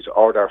 40s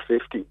or their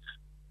 50s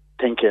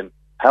thinking,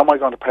 how am I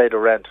going to pay the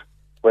rent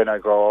when I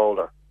grow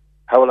older?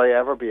 How will I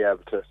ever be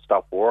able to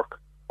stop work?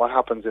 What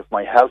happens if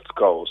my health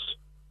goes?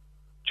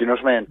 Do you know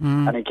what I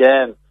mean? And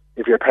again,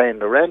 if you're paying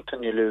the rent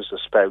and you lose a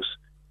spouse,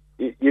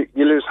 you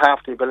lose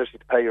half the ability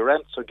to pay your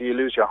rent. So do you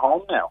lose your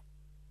home now?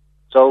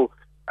 So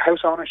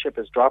house ownership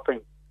is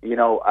dropping,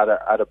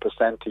 at a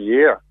 % a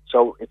year.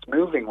 So it's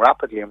moving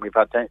rapidly, and we've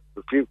had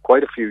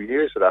quite a few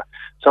years of that.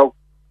 So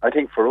I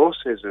think for us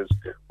is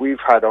we've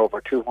had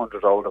over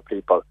 200 older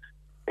people,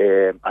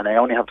 and I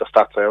only have the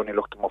stats. I only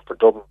looked them up for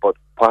Dublin. But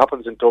what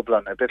happens in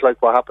Dublin, a bit like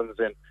what happens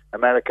in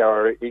America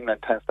or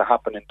England, tends to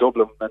happen in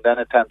Dublin, and then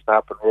it tends to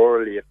happen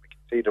rurally, and we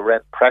can see the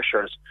rent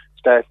pressures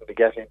starting to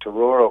get into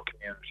rural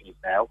communities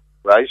now.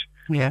 Right?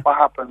 Yeah. What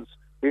happens?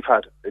 We've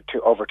had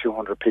over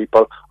 200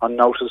 people on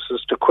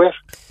notices to quit.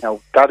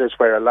 Now, that is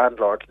where a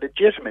landlord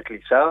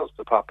legitimately sells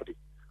the property.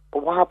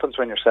 But what happens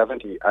when you're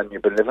 70 and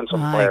you've been living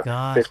somewhere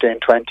 15,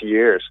 20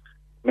 years?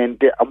 I mean,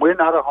 and we're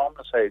not a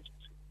homeless agency,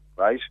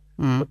 right?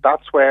 But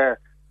that's where,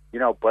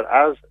 but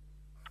as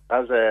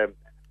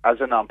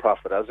a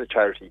non-profit, as a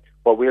charity,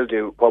 what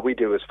we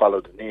do is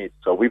follow the needs.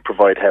 So we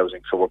provide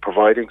housing. So we're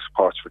providing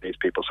supports for these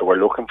people. So we're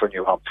looking for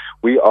new homes.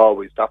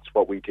 That's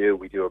what we do.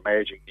 We do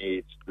emerging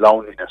needs,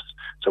 loneliness.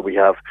 So we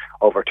have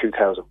over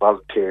 2,000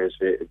 volunteers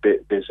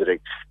visiting.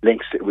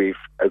 Links. We've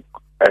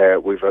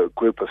a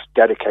group of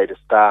dedicated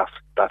staff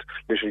that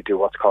literally do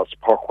what's called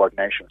support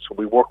coordination. So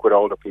we work with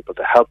older people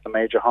to help them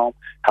age at home,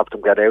 help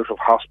them get out of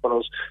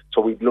hospitals.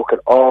 So we look at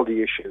all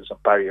the issues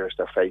and barriers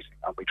they're facing,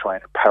 and we try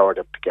and empower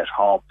them to get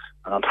home.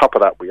 And on top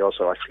of that, we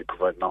also actually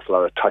provide an awful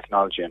lot of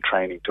technology and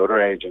training to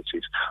other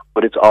agencies.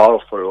 But it's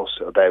all for us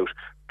about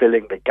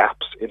filling the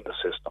gaps in the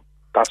system.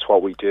 That's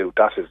what we do.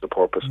 That is the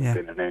purpose of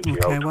being an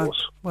NGO to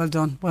us. Well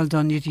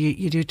done.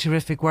 You do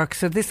terrific work.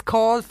 So this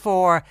call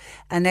for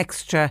an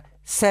extra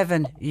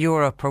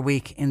 €7 per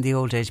week in the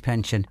old age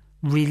pension,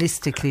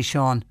 realistically,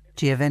 Sean,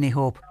 do you have any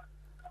hope?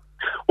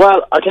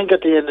 Well, I think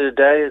at the end of the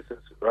day,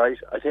 right,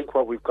 I think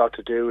what we've got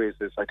to do is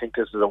I think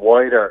this is a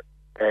wider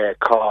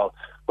call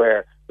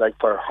where, like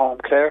for home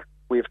care,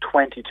 we have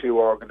 22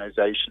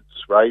 organisations,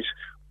 right,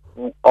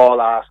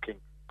 all asking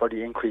for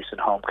the increase in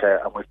home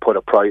care, and we've put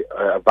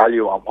a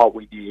value on what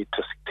we need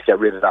to get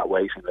rid of that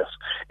waiting list.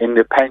 In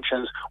the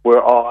pensions,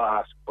 we're all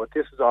asking, but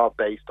this is all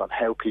based on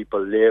how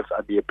people live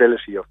and the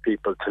ability of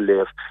people to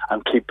live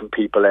and keeping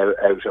people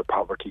out of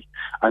poverty.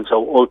 And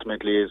so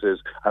ultimately is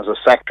as a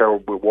sector,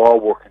 we're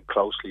all working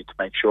closely to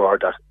make sure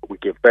that we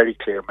give very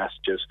clear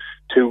messages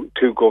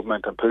to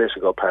government and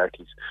political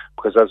parties.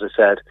 Because as I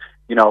said,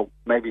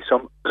 maybe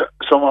some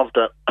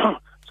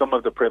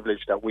of the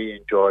privilege that we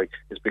enjoy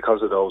is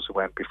because of those who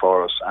went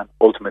before us, and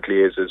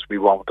ultimately is we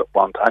won't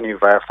want any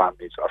of our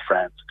families or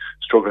friends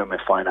struggling with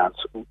finance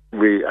and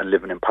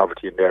living in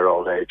poverty in their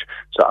old age.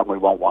 And we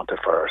won't want it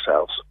for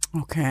ourselves.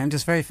 Okay, and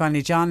just very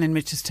finally, John in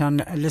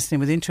Mitchelstown listening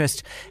with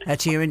interest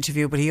to your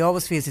interview, but he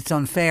always feels it's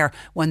unfair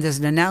when there's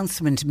an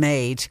announcement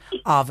made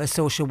of a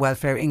social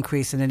welfare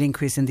increase and an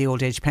increase in the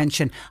old age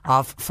pension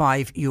of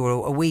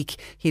 €5 a week.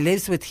 He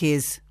lives with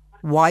his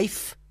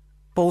wife,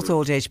 both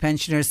old age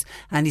pensioners,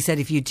 and he said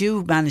if you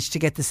do manage to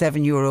get the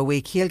 €7 a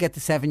week, he'll get the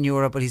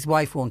 €7, but his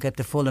wife won't get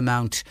the full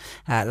amount.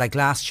 Like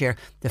last year,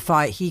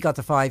 he got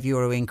the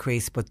 €5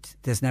 increase, but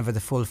there's never the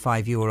full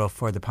 €5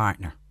 for the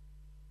partner.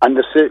 And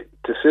the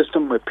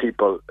system with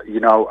people,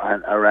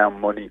 and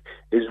around money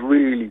is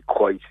really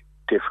quite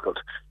difficult.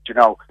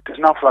 There's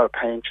an awful lot of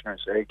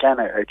pensioners. Again,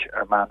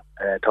 a man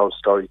told a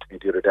story to me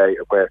the other day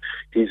where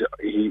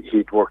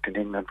he'd worked in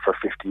England for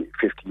 50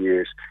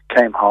 years,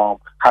 came home,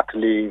 had to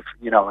leave,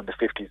 in the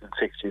 50s and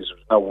 60s, there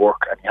was no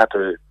work, and he had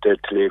to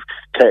leave,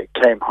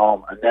 came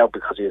home, and now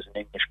because he has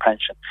an English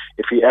pension,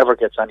 if he ever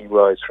gets any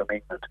rise from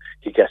England,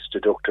 he gets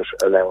deducted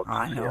allowance.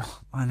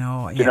 I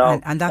know. Yeah.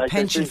 And that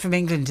pension from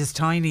England is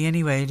tiny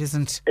anyway, it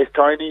isn't? It's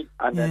tiny,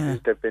 and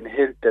then they've been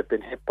hit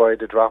by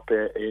the drop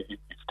in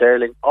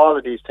sterling, all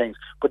of these things.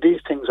 But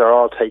these things are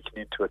all taken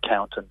into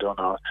account and done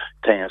on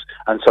things.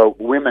 And so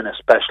women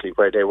especially,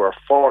 where they were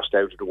forced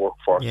out of the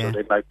workforce, so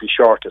they might be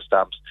short of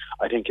stamps,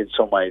 I think in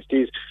some ways,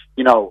 these,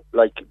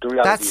 like the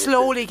reality that's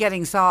slowly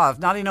getting solved,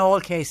 not in all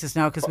cases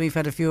now, because we've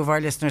had a few of our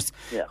listeners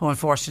who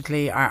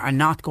unfortunately are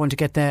not going to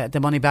get the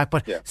money back,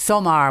 but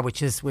some are,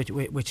 which is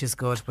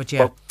good.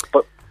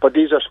 But but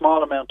these are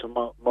small amount of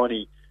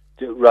money,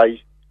 right?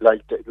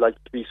 Like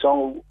to be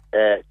so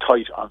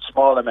tight on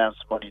small amounts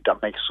of money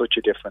that makes such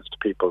a difference to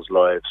people's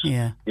lives.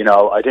 Yeah.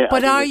 I think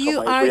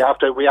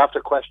we have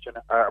to question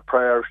our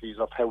priorities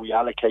of how we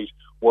allocate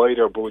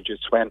wider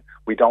budgets when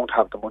we don't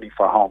have the money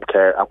for home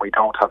care, and we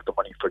don't have the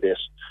money for this,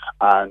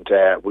 and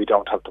we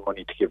don't have the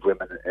money to give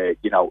women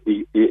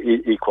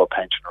equal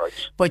pension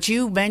rights. But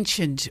you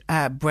mentioned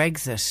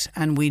Brexit,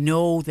 and we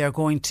know the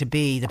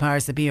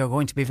powers that be are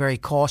going to be very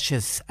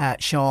cautious,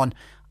 Sean.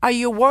 Are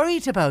you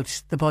worried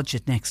about the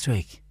budget next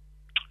week?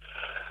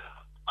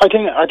 I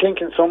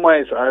think in some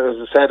ways, as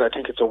I said, I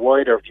think it's a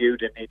wider view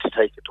they need to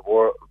take it to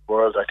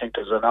world. I think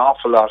there's an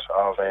awful lot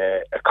of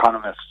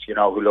economists,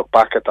 who look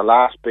back at the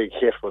last big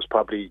hit was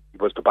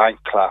the bank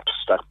collapse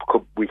that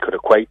we could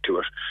equate to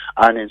it,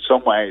 and in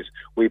some ways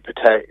we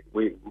protect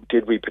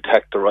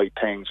the right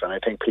things, and I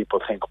think people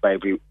think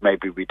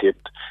maybe we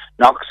didn't.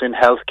 Knocks in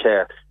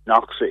healthcare,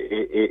 knocks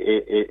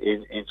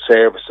in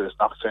services,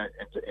 knocks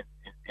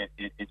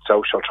in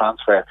social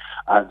transfer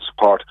and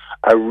support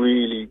are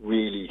really,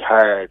 really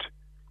hard.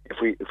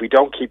 If we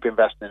don't keep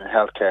investing in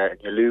healthcare and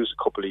you lose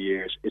a couple of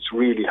years, it's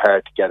really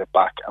hard to get it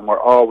back. And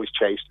we're always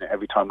chasing it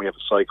every time we have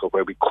a cycle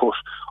where we cut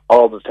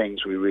all the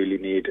things we really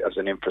need as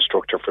an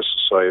infrastructure for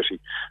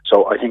society.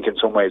 So I think in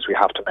some ways we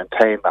have to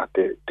maintain that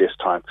this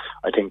time.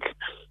 I think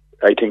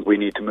I think we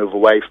need to move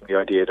away from the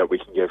idea that we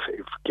can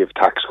give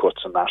tax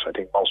cuts and that. I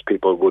think most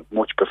people would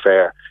much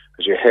prefer,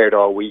 as you heard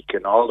all week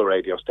in all the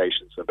radio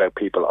stations about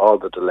people, all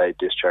the delayed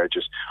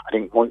discharges, I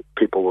think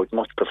people would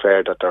much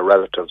prefer that their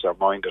relatives are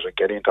minded and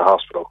get into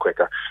hospital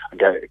quicker and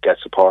get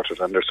supported.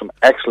 And there's some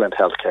excellent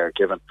health care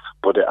given,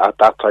 but at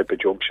that type of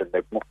junction,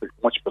 they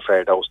much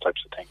prefer those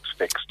types of things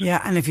fixed.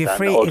 Yeah, and if you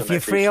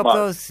free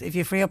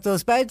up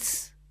those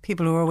beds,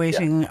 people who are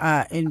waiting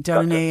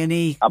down in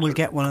A&E will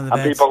get one of the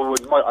beds.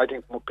 I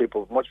think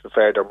people would much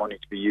prefer their money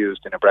to be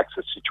used in a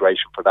Brexit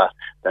situation for that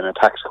than a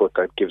tax cut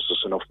that gives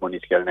us enough money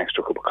to get an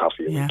extra cup of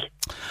coffee a week.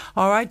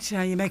 All right,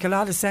 you make a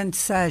lot of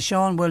sense,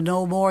 Sean. We'll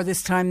know more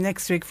this time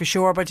next week for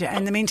sure. But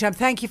in the meantime,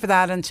 thank you for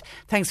that, and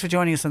thanks for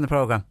joining us on the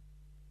programme.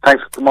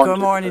 Thanks. Good morning.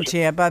 Good morning to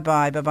you.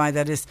 Bye-bye.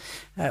 That is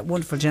a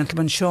wonderful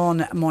gentleman,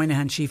 Sean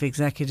Moynihan, Chief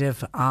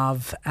Executive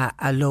of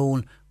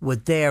Alone,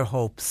 with their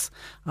hopes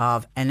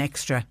of an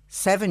extra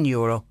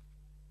 €7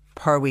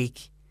 per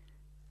week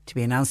to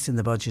be announced in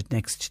the budget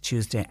next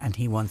Tuesday, and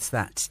he wants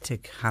that to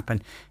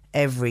happen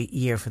every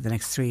year for the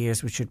next 3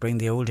 years, which would bring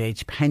the old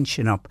age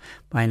pension up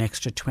by an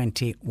extra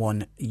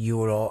 €21.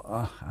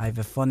 I have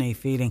a funny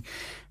feeling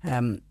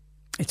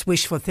it's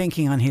wishful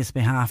thinking on his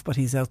behalf, but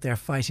he's out there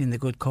fighting the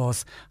good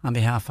cause on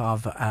behalf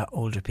of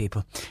older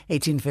people.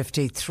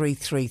 1850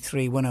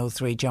 333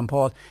 103. John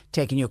Paul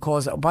taking your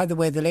calls. Oh, by the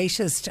way, the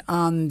latest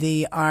on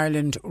the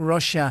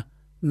Ireland-Russia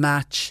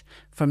match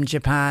from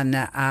Japan.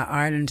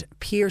 Ireland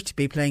appear to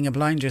be playing a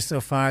blinder so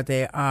far.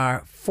 They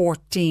are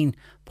 14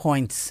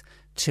 points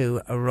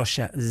to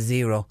Russia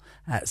 0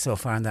 so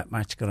far, and that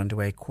match got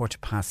underway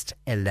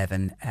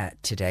 11:15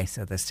 today,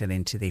 so they're still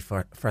into the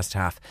first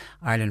half.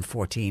 Ireland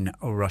 14,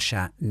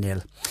 Russia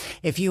 0.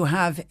 If you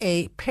have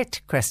a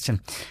pet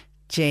question,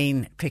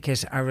 Jane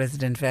Pickett, our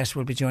resident vet,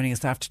 will be joining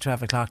us after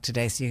 12 o'clock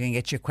today, so you can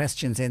get your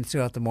questions in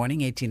throughout the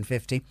morning.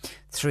 1850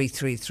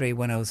 333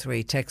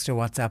 103. Text or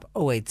WhatsApp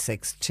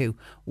 0862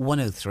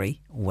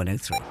 103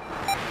 103.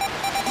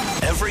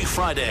 Every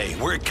Friday,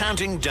 we're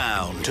counting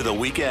down to the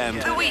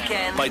weekend.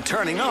 By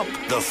turning up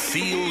the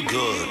Feel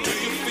Good.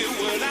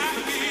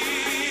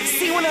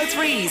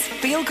 C103's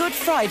Feel Good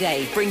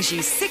Friday brings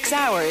you 6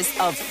 hours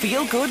of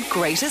Feel Good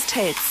greatest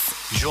hits.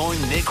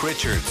 Join Nick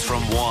Richards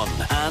from 1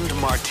 and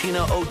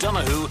Martina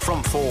O'Donoghue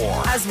from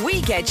 4. As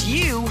we get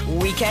you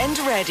weekend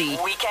ready.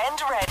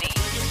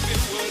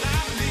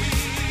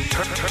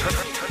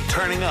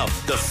 Turning up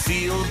the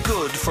Feel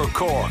Good for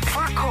Cork.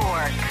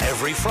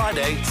 Every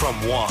Friday from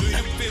 1.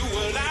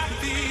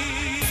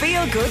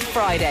 Feel Good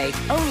Friday,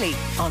 only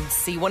on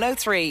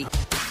C103.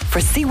 For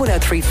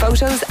C103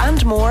 photos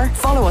and more,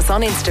 follow us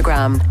on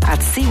Instagram at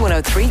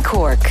C103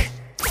 Cork.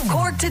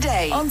 Cork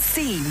Today on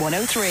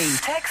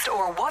C103. Text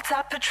or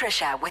WhatsApp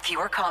Patricia with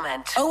your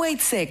comment.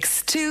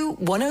 0862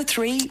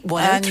 103 103.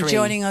 And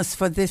joining us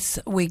for this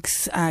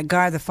week's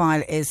Garda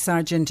File is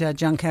Sergeant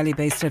John Kelly,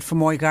 based at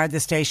Fermoy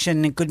Garda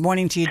Station. Good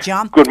morning to you,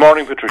 John. Good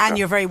morning, Patricia. And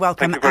you're very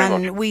welcome. Thank you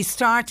very much. We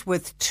start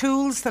with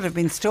tools that have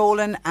been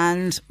stolen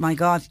and, my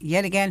God,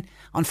 yet again,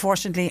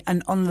 unfortunately,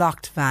 an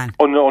unlocked van.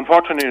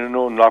 Unfortunately, an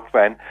unlocked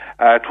van.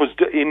 It was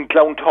in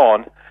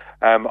Clowntown.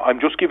 I'm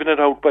just giving it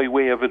out by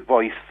way of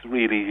advice,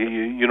 really,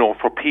 you know,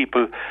 for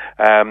people.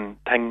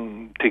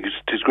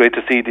 It's great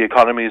to see the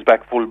economy is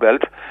back full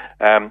belt,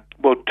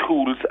 but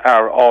tools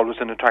are always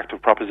an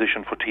attractive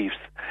proposition for thieves.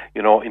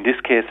 You know, in this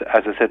case,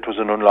 as I said, it was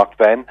an unlocked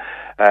van,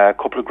 a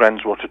couple of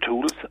grand's worth of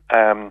tools,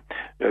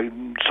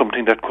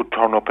 something that could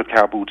turn up at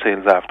car boot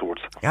sales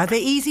afterwards. Are they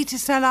easy to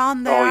sell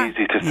on there? Oh,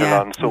 easy to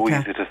sell on,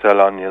 easy to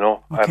sell on, you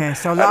know. Okay,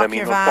 so lock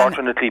your van.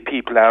 Unfortunately,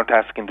 people aren't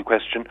asking the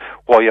question,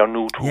 why are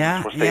new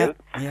tools for sale?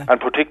 Yeah. And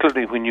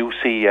particularly when you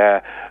see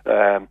a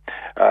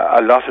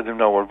lot of them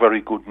now are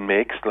very good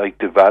makes, like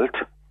the Valt,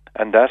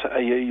 and that,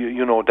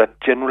 you know,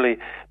 that generally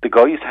the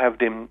guys have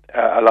them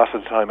a lot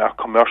of the time are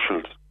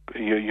commercials,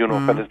 you know,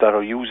 fellas that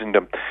are using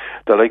them.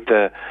 They're like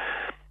the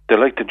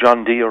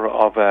John Deere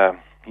of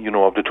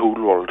the tool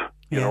world.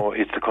 You know,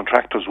 it's the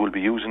contractors will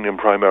be using them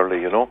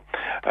primarily, you know.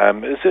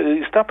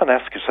 Stop and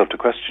ask yourself the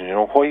question, you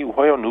know,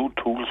 why are new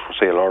tools for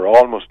sale, or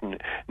almost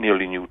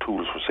nearly new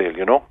tools for sale,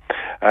 you know?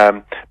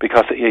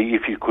 Because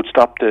if you could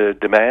stop the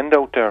demand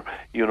out there,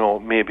 you know,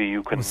 maybe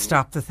you can...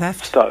 Stop the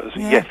theft?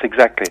 Yes,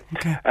 exactly.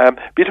 Okay.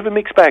 Bit of a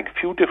mixed bag,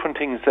 few different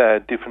things,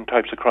 different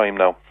types of crime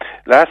now.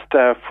 Last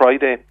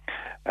Friday...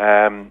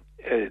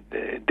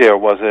 there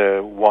was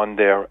one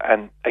there,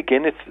 and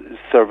again it's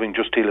serving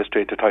just to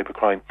illustrate the type of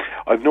crime.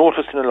 I've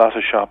noticed in a lot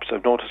of shops,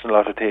 I've noticed in a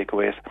lot of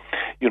takeaways,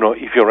 you know,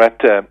 if you're at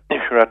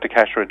the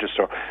cash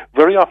register,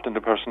 very often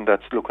the person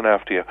that's looking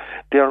after you,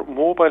 their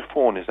mobile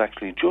phone is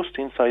actually just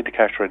inside the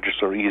cash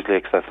register, easily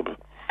accessible.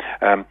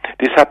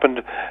 This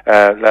happened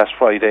last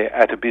Friday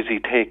at a busy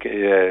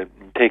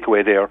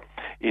takeaway there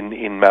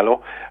in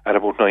Mallow at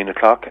about 9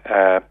 o'clock.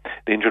 The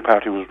injured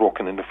party was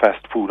working in the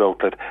fast food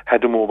outlet,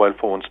 had the mobile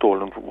phone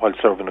stolen while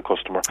serving a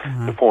customer.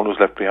 The phone was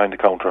left behind the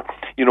counter.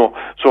 You know,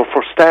 so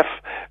for staff,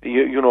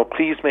 you know,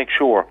 please make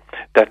sure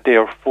that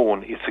their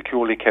phone is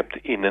securely kept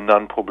in a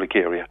non-public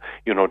area,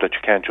 you know, that you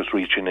can't just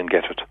reach in and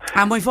get it.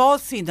 And we've all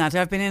seen that.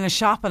 I've been in a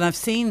shop and I've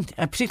seen,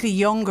 particularly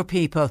younger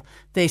people,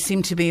 they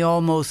seem to be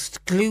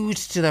almost glued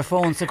to their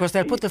phones. Of course,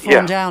 they'll put the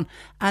phone down,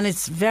 and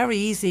it's very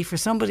easy for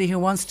somebody who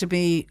wants to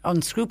be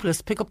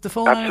unscrupulous, pick up the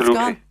phone and it's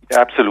gone.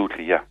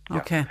 Absolutely, yeah.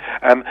 Okay.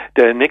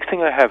 The next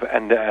thing I have,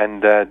 and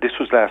this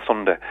was last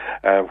Sunday,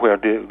 where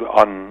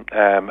an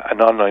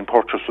online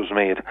purchase was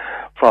made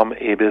from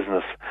a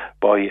business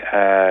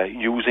by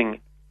using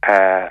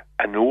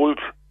an old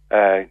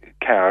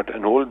card,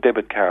 an old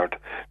debit card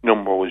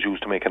number was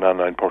used to make an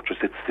online purchase.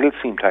 It still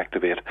seemed to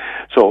activate.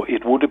 So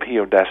it would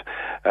appear that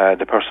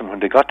the person, when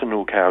they got the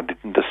new card,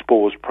 didn't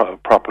dispose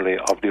properly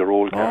of their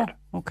old card.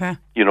 Okay.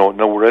 You know,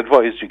 now we're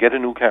advised, you get a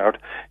new card,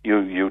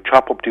 you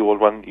chop up the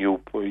old one, you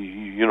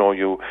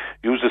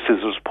use the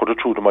scissors, put it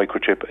through the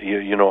microchip,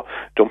 you know,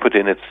 dump it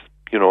in, it's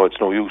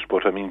no use,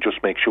 but I mean,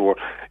 just make sure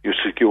you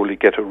securely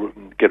get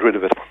rid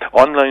of it.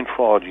 Online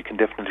fraud, you can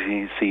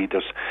definitely see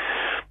there's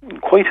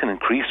quite an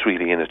increase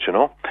really in it, you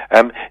know.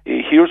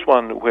 Here's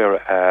one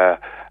where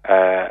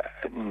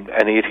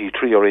an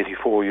 83 or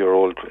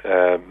 84-year-old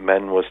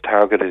man was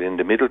targeted in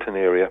the Middleton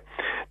area.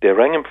 They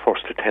rang him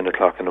first at 10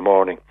 o'clock in the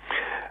morning,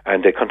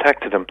 and they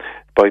contacted him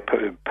by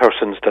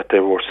persons that they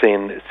were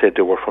said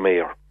they were from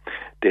Ayr.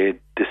 They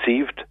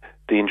deceived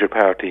the injured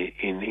party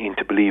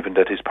into believing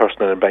that his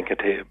personal and bank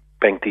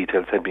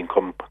details had been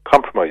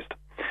compromised.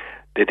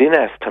 They then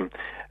asked him,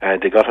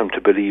 they got him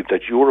to believe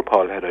that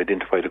Europol had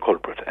identified a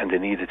culprit and they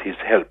needed his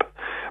help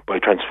by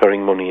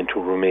transferring money into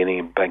a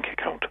Romanian bank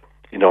account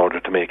in order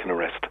to make an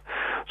arrest.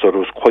 So there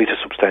was quite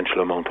a substantial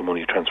amount of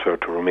money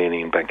transferred to a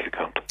Romanian bank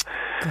account.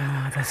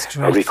 God, that's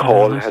dreadful. A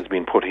recall has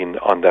been put in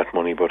on that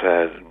money, but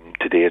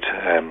to date,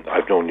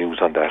 I've no news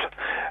on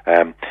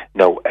that.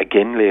 Now,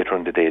 again, later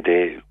in the day,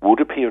 they would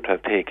appear to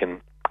have taken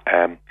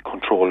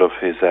control of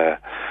his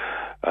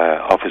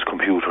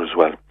computer as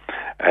well.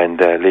 And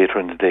later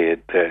in the day,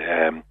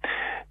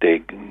 they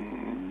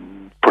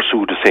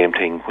pursued the same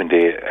thing when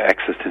they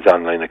accessed his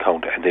online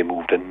account, and they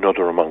moved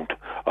another amount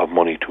of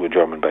money to a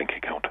German bank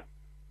account.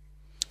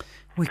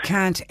 We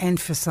can't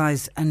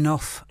emphasise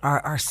enough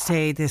or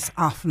say this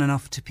often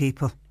enough to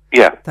people.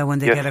 Yeah. That when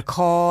they get a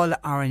call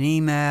or an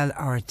email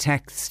or a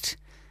text,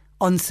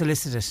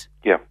 unsolicited.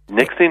 Yeah.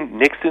 Next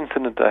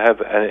incident I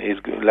have is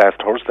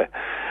last Thursday.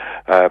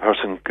 A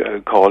person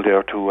called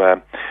there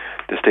to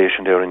the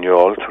station there in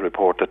Youghal to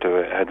report that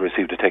they had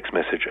received a text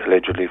message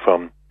allegedly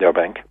from their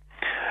bank,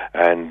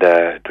 and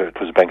it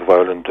was Bank of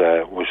Ireland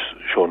was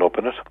shown up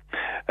in it.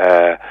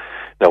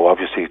 Now,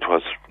 obviously, it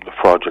was a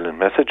fraudulent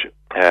message.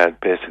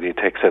 Basically, a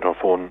text said her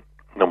phone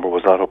number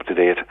was not up to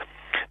date.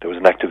 There was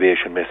an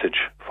activation message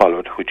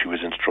followed, which he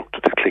was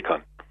instructed to click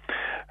on.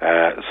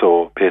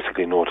 So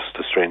basically noticed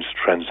a strange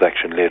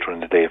transaction later in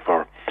the day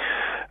for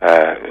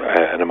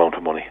an amount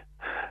of money.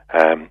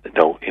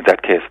 Now, in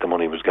that case, the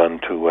money was gone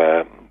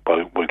to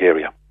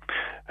Bulgaria,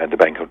 and the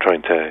bank are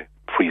trying to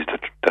freeze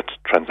that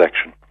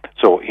transaction.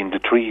 So in the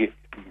three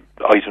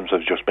items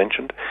I've just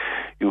mentioned,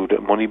 you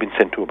had money been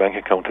sent to a bank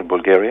account in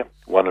Bulgaria,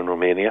 one in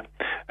Romania,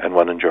 and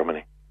one in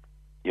Germany.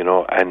 You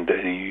know, and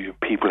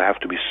people have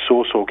to be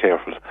so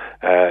careful.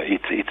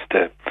 It's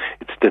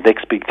the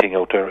next big thing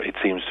out there. It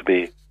seems to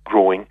be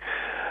growing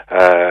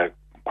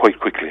quite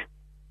quickly.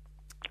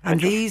 And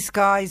these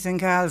guys and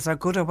gals are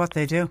good at what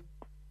they do.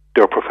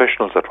 They're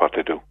professionals at what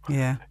they do.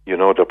 Yeah. You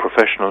know, they're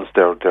professionals.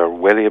 They're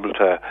well able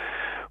to,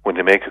 when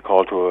they make a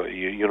call to,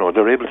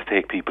 they're able to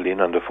take people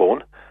in on the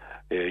phone,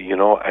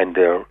 and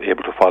they're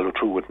able to follow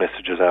through with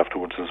messages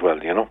afterwards as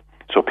well, you know.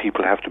 So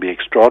people have to be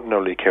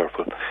extraordinarily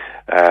careful,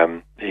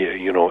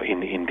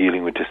 in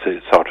dealing with this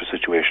sort of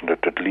situation, that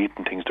they're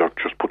deleting things, they're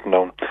just putting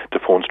down the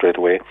phone straight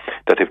away,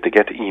 that if they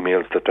get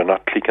emails that they're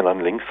not clicking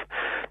on links,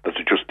 that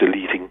they're just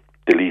deleting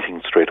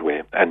straight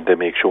away, and they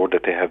make sure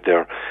that they have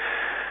their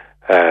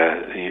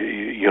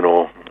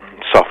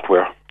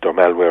software, their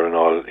malware and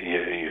all,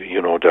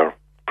 their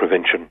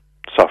prevention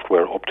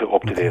software up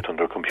to date on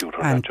their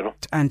computer.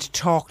 And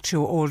talk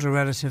to older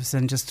relatives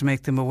and just to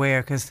make them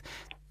aware, because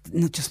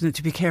just need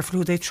to be careful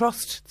who they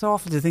trust. It's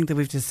awful to think that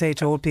we've to say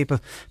to old people,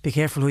 be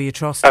careful who you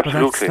trust.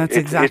 Absolutely. But that's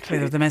exactly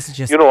the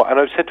messages. And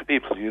I've said to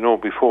people,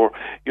 before,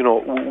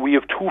 we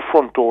have two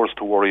front doors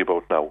to worry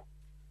about now.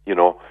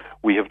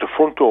 We have the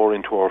front door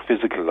into our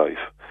physical life,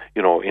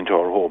 into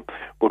our home,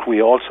 but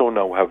we also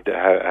now have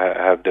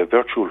the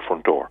virtual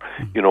front door,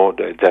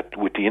 that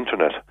with the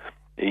internet,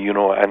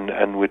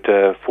 and with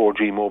the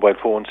 4G mobile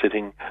phone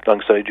sitting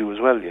alongside you as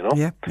well,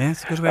 Yeah,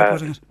 it's a good way of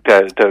putting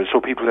it.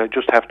 So people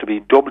just have to be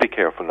doubly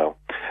careful now.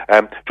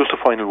 Just a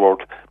final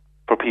word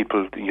for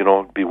people,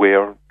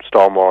 beware,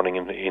 storm warning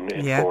in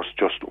force,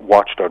 just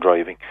watch their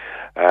driving.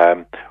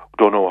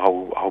 Don't know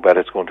how bad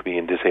it's going to be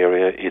in this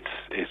area.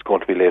 It's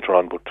going to be later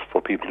on, but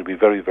for people to be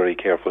very, very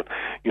careful,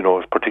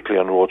 particularly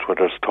on roads where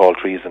there's tall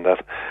trees and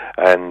that.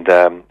 And,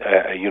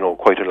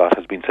 quite a lot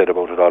has been said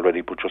about it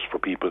already, but just for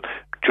people,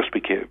 just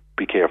be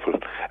careful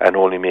and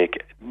only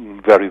make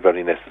very,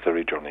 very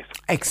necessary journeys.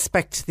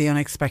 Expect the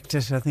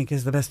unexpected, I think,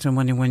 is the best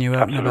one when you're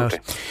out and about.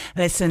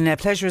 Listen,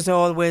 pleasure as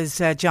always,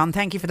 John.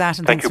 Thank you for that,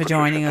 and thanks for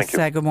joining us.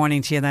 Good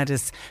morning to you. That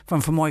is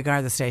from Fermoy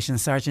Garda Station,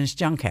 Sergeant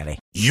John Kelly.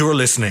 You're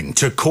listening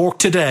to Cork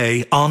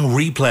Today on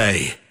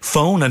replay.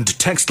 Phone and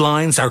text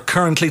lines are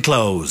currently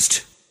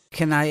closed.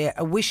 Can I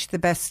wish the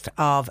best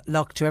of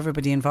luck to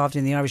everybody involved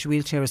in the Irish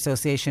Wheelchair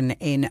Association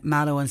in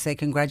Mallow and say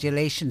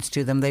congratulations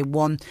to them. They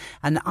won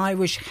an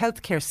Irish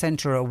Healthcare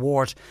Centre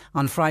Award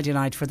on Friday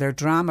night for their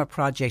drama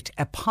project,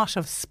 A Pot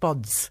of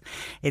Spuds.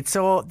 It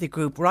saw the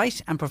group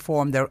write and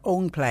perform their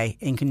own play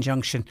in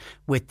conjunction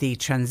with the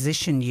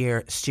transition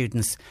year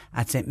students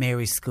at St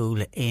Mary's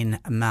School in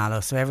Mallow.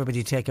 So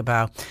everybody take a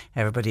bow,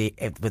 everybody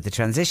with the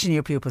transition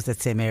year pupils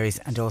at St Mary's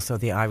and also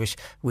the Irish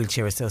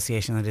Wheelchair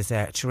Association. It is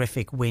a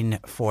terrific win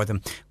for them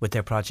with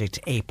their project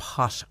A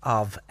Pot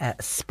of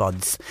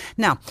Spuds.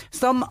 Now,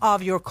 some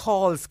of your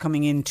calls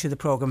coming into the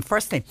programme.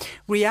 Firstly,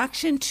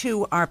 reaction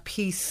to our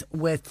piece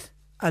with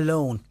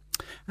Alone.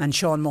 And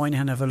Sean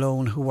Moynihan of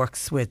Alone, who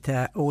works with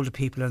older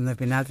people, and they've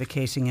been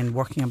advocating and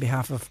working on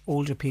behalf of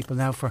older people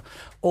now for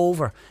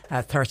over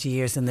 30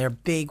 years, and their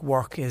big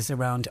work is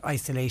around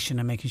isolation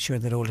and making sure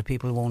that older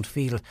people won't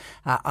feel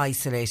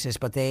isolated.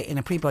 But they, in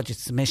a pre-budget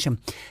submission,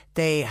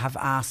 they have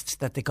asked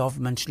that the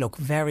government look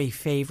very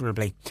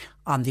favourably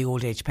on the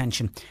old age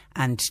pension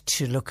and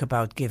to look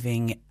about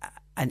giving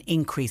an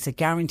increase, a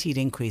guaranteed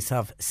increase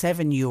of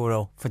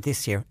 €7 for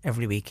this year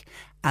every week,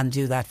 and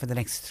do that for the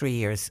next 3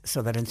 years,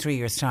 so that in 3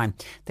 years' time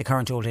the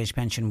current old age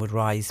pension would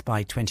rise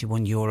by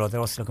 €21. They're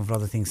also looking for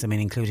other things,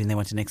 including they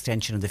want an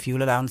extension of the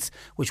fuel allowance,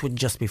 which wouldn't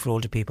just be for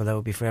older people, that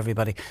would be for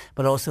everybody,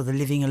 but also the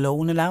living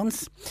alone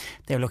allowance.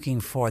 They're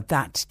looking for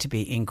that to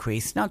be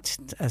increased, not,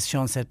 as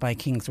Sean said, by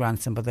King's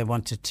ransom, but they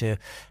wanted to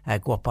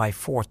go up by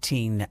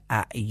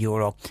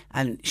 €14.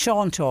 And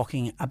Sean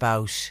talking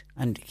about,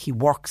 and he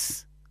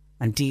works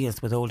and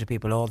deals with older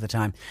people all the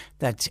time,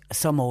 that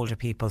some older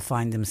people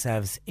find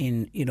themselves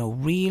in,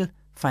 real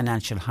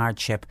financial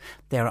hardship.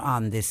 They're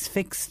on this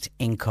fixed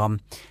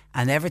income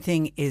and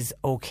everything is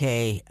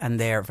okay, and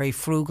they're very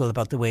frugal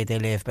about the way they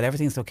live, but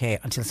everything's okay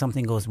until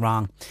something goes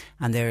wrong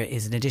and there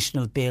is an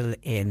additional bill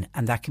in,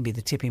 and that can be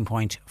the tipping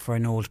point for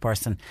an old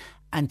person.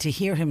 And to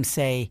hear him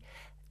say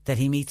that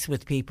he meets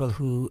with people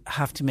who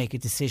have to make a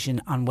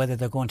decision on whether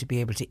they're going to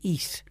be able to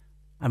eat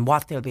and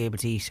what they'll be able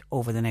to eat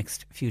over the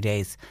next few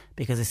days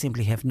because they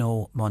simply have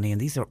no money.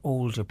 And these are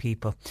older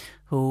people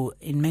who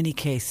in many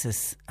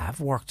cases have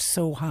worked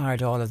so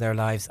hard all of their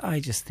lives. I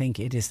just think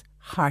it is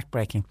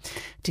heartbreaking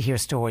to hear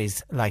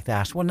stories like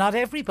that. Well, not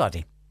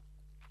everybody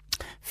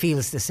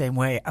feels the same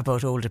way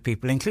about older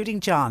people, including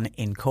John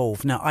in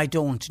Cove. Now, I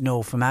don't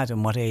know from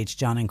Adam what age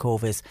John in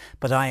Cove is,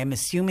 but I am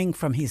assuming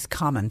from his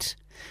comment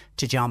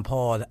to John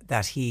Paul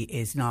that he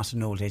is not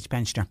an old age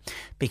pensioner,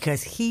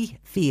 because he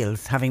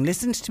feels, having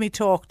listened to me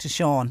talk to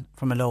Sean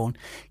from Alone,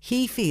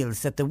 he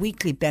feels that the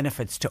weekly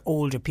benefits to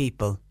older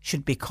people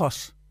should be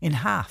cut in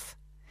half,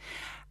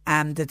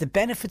 and that the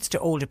benefits to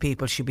older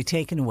people should be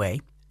taken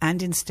away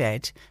and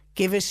instead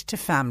give it to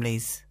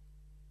families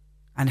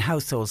and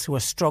households who are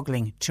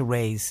struggling to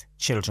raise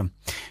children.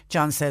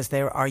 John says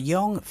there are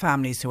young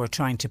families who are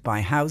trying to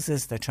buy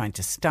houses, they're trying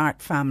to start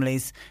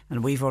families,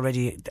 and we've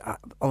already,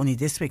 only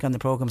this week on the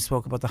programme,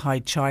 spoke about the high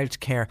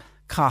childcare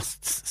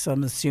costs, so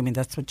I'm assuming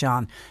that's what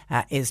John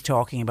is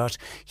talking about.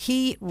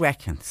 He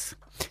reckons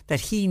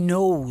that he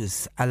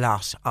knows a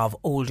lot of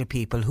older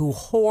people who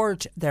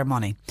hoard their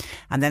money,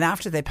 and then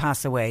after they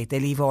pass away they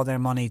leave all their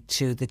money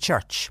to the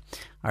church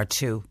or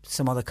to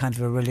some other kind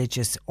of a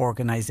religious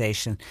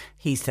organisation.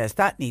 He says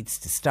that needs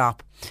to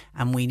stop,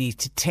 and we need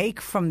to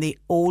take from the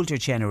older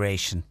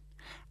generation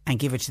and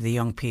give it to the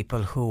young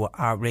people who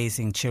are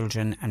raising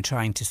children and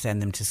trying to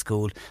send them to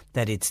school.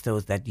 That it's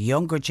that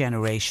younger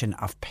generation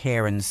of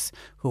parents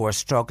who are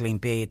struggling,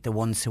 be it the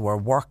ones who are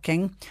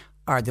working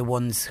or the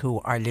ones who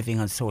are living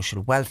on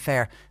social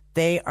welfare.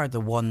 They are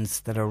the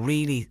ones that are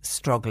really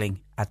struggling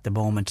at the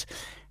moment.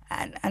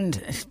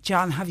 And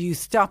John, have you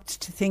stopped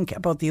to think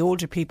about the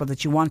older people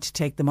that you want to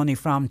take the money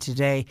from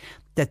today,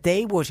 that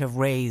they would have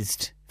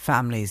raised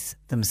families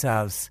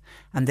themselves,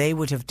 and they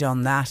would have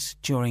done that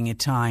during a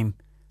time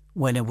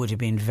when it would have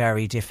been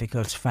very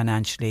difficult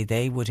financially?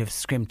 They would have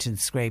scrimped and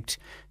scraped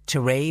to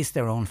raise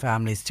their own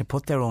families, to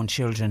put their own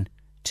children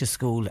to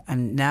school.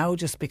 And now,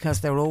 just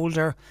because they're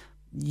older,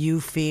 you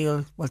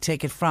feel, well,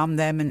 take it from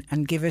them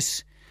and give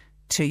it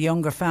to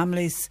younger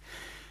families.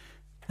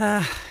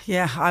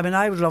 Yeah, I mean,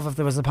 I would love if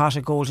there was a pot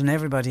of gold and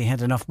everybody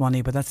had enough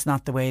money, but that's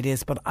not the way it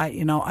is. But I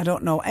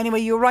don't know.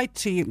 Anyway, you're right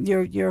to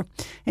you're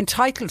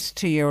entitled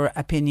to your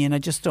opinion. I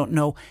just don't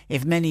know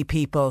if many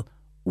people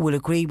will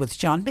agree with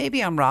John.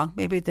 Maybe I'm wrong.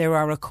 Maybe there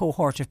are a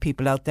cohort of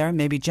people out there.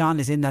 Maybe John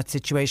is in that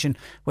situation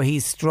where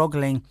he's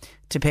struggling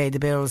to pay the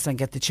bills and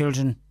get the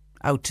children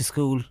out to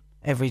school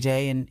every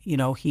day, and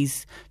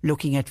he's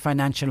looking at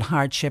financial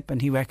hardship,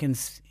 and he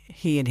reckons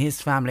he and his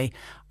family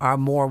are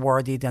more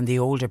worthy than the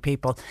older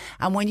people.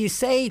 And when you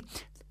say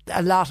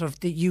a lot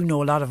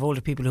of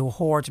older people who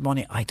hoard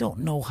money. I don't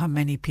know how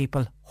many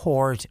people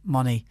hoard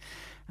money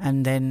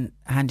and then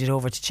hand it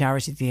over to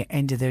charity at the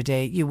end of their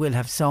day. You will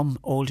have some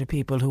older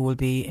people who will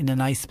be in a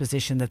nice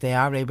position that they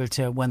are able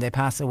to, when they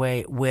pass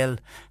away, will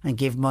and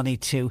give money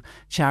to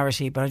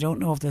charity. But I don't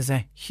know if there's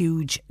a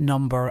huge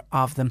number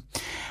of them.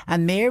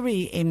 And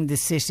Mary in the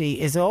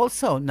city is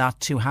also not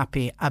too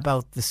happy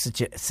about the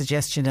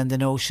suggestion and the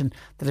notion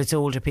that it's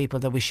older people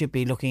that we should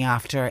be looking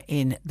after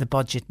in the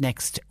budget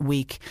next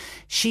week.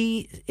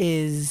 She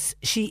is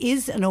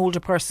an older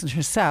person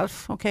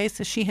herself, okay,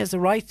 so she has a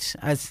right,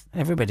 as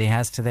everybody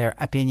has, to their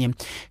opinion.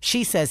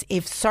 She says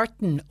if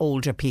certain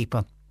older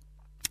people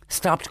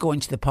stopped going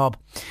to the pub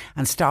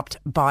and stopped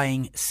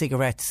buying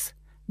cigarettes,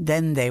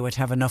 then they would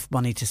have enough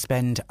money to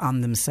spend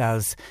on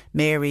themselves.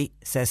 Mary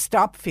says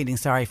stop feeling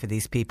sorry for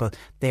these people.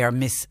 They are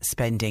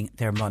misspending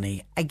their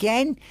money.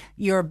 Again,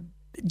 you're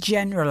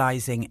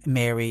generalising,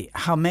 Mary.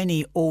 How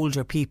many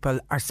older people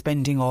are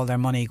spending all their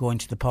money going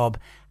to the pub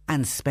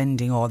and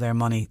spending all their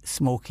money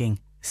smoking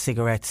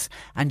cigarettes?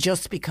 And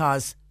just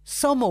because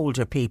some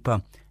older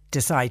people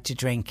decide to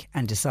drink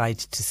and decide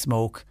to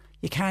smoke,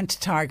 you can't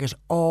target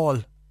all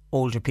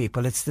older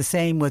people. It's the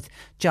same with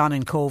John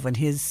in Cove and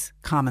his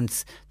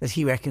comments that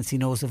he reckons he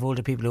knows of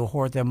older people who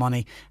hoard their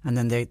money and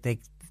then they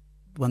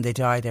when they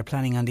die they're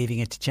planning on leaving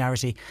it to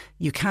charity.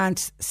 You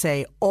can't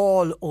say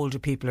all older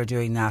people are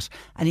doing that,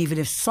 and even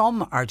if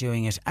some are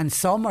doing it and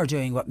some are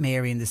doing what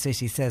Mary in the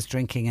city says,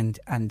 drinking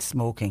and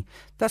smoking,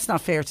 that's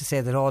not fair to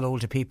say that all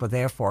older people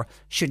therefore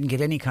shouldn't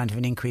get any kind of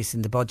an increase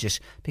in the budget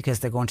because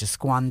they're going to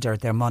squander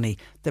their money.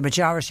 The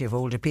majority of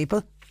older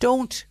people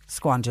don't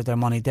squander their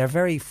money. They're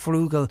very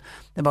frugal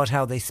about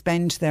how they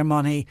spend their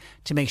money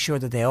to make sure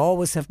that they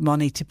always have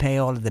money to pay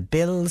all of the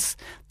bills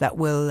that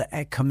will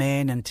come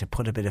in and to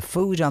put a bit of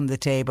food on the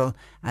table.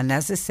 And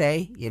as I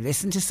say, you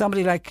listen to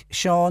somebody like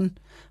Sean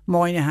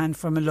Moynihan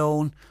from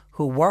Malone,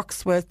 who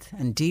works with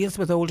and deals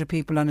with older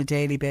people on a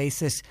daily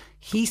basis.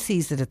 He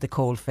sees it at the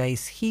cold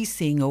face. He's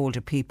seeing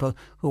older people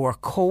who are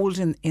cold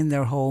in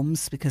their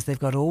homes because they've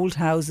got old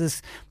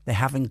houses. They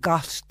haven't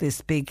got this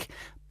big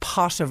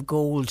pot of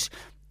gold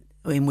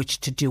in which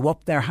to do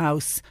up their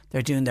house.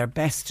 They're doing their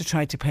best to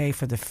try to pay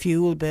for the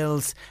fuel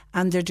bills,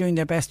 and they're doing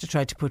their best to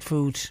try to put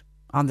food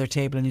on their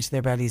table and into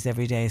their bellies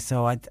every day.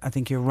 So I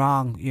think you're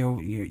wrong. You're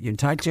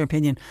entitled to your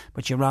opinion,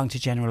 but you're wrong to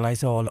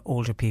generalise all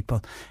older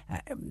people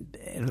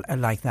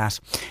like that.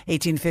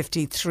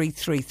 1850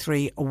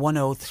 333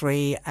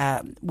 103.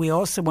 We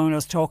also, when I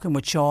was talking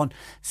with Sean,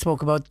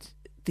 spoke about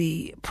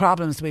the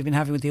problems we've been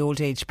having with the old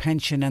age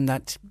pension and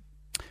that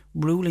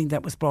ruling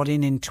that was brought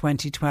in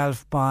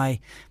 2012 by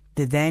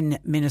the then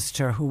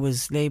minister, who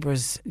was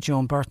Labour's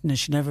Joan Burton, and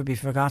she'll never be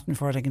forgotten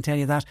for it, I can tell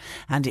you that.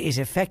 And it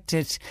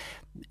affected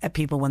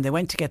people when they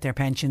went to get their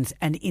pensions,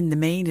 and in the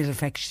main it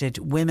affected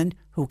women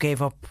who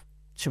gave up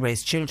to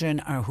raise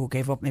children or who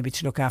gave up maybe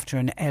to look after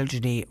an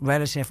elderly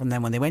relative, and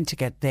then when they went to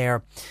get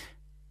their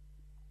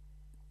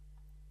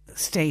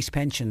state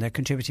pension, their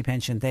contributory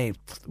pension, they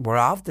were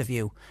of the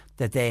view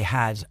that they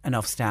had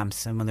enough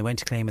stamps, and when they went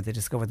to claim it they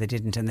discovered they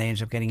didn't, and they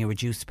ended up getting a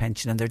reduced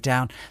pension, and they're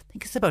down, I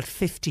think it's about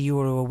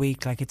 €50 a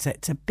week. Like it's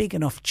a big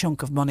enough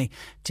chunk of money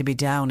to be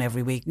down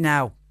every week.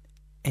 Now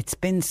it's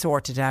been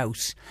sorted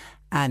out,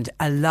 and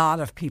a lot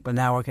of people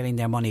now are getting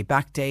their money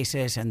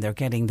backdated and they're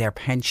getting their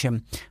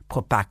pension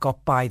put back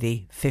up by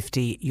the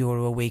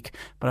 €50 a week.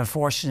 But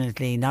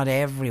unfortunately, not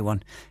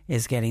everyone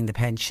is getting the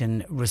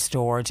pension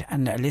restored.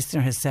 And a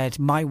listener has said,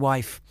 my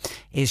wife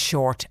is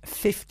short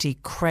 50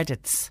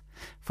 credits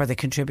for the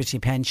contributory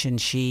pension.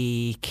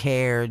 She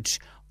cared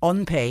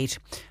unpaid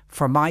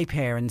for my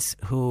parents,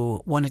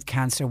 who one had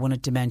cancer, one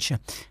had dementia,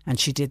 and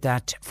she did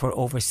that for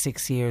over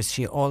 6 years.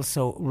 She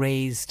also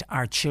raised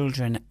our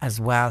children as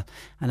well.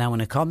 And now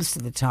when it comes to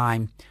the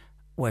time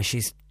where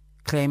she's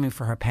claiming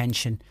for her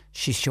pension,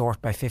 she's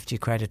short by 50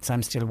 credits.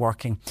 I'm still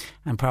working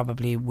and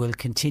probably will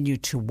continue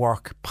to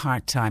work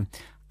part-time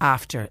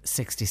after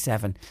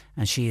 67,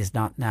 and she is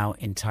not now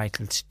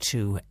entitled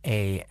to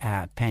a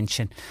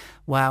pension.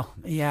 Well,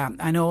 yeah,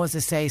 I know, as I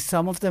say,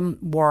 some of them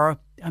were,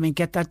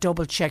 get that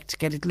double checked,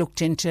 get it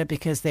looked into,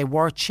 because they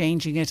were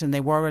changing it and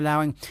they were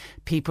allowing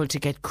people to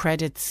get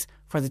credits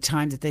for the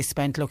time that they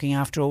spent looking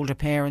after older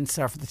parents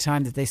or for the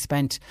time that they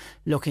spent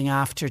looking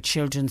after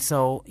children.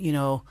 So,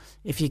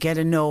 if you get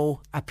a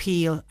no,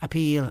 appeal,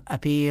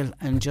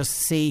 and just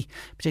see,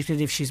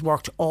 particularly if she's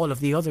worked all of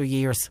the other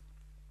years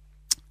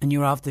and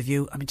you're of the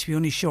view, to be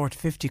only short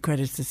 50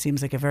 credits, it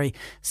seems like a very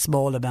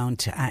small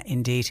amount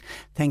indeed.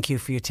 Thank you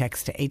for your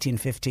text to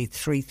 1850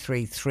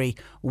 333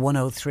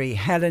 103.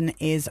 Helen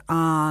is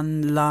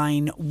on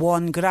line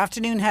 1. Good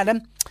afternoon,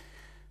 Helen.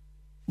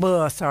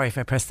 Well, sorry if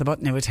I pressed the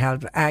button, it would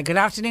help. Good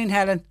afternoon,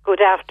 Helen.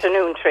 Good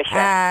afternoon,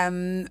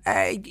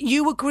 Tricia.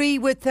 You agree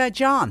with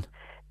John?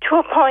 To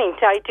a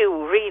point, I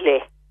do, really.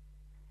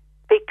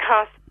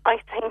 Because I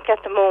think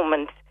at the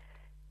moment,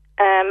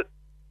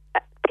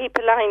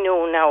 people I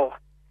know now,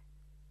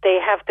 they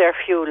have their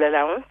fuel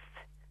allowance,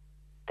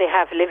 they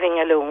have living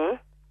alone,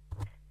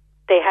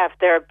 they have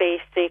their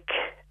basic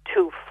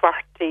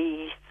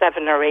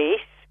 247 or 8,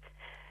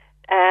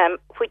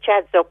 which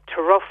adds up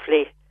to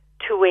roughly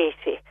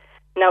 280.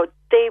 Now,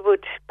 they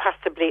would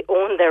possibly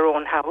own their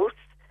own house.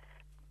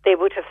 They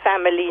would have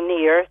family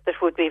near that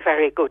would be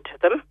very good to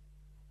them.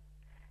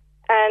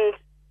 And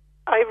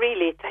I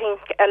really think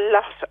a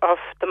lot of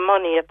the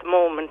money at the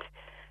moment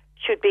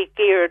should be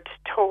geared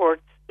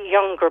towards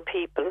younger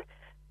people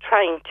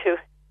trying to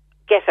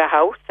get a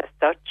house as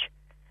such,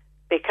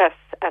 because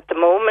at the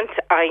moment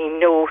I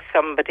know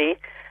somebody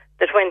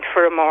that went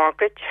for a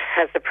mortgage,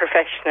 has a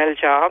professional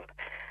job,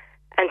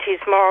 and his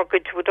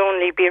mortgage would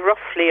only be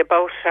roughly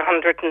about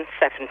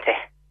 170,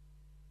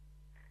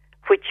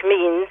 which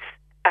means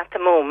at the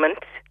moment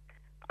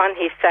on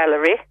his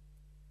salary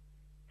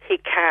he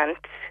can't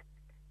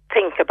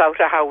think about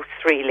a house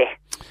really.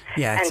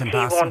 Yeah, it's and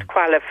impossible. He won't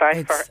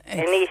qualify for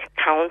any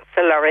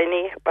council or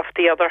any of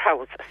the other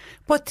houses.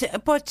 But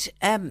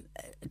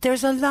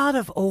there's a lot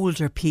of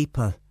older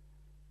people.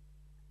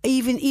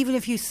 Even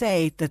if you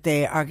say that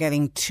they are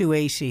getting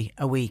 280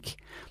 a week,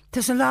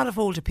 there's a lot of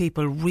older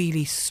people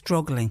really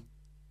struggling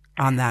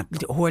on that,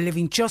 who are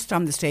living just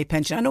on the state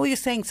pension. I know you're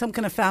saying some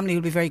kind of family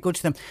will be very good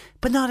to them,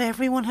 but not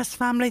everyone has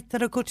family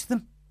that are good to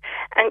them.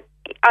 And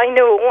I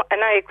know,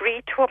 and I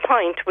agree to a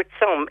point with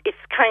some, it's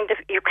kind of,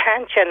 you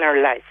can't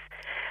generalise.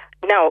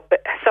 Now,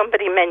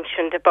 somebody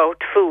mentioned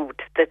about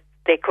food, that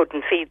they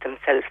couldn't feed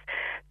themselves.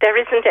 There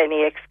isn't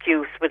any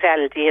excuse with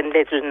Aldi and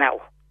Lidl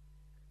now.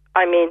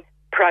 I mean,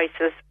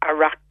 prices are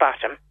rock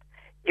bottom.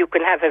 You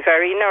can have a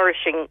very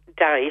nourishing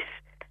diet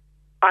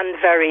on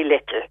very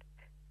little,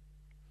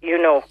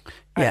 you know.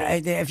 Yeah,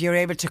 if you're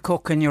able to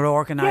cook and you're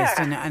organised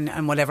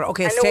and whatever.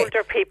 Okay, and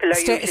older people are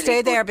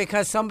stay there,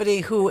 because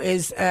somebody who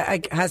is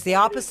has the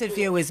opposite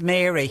view is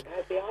Mary.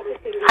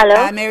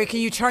 Hello? Mary,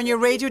 can you turn your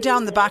radio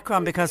down in the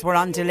background, because we're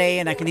on delay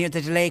and I can hear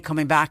the delay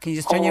coming back. Can you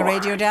just turn your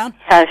radio down?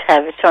 I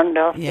have it turned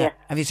off, yeah.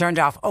 Have you turned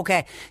off?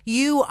 Okay.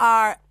 You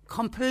are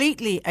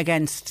completely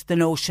against the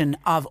notion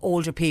of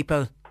older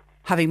people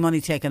having money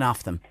taken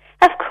off them.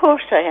 Of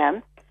course I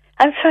am.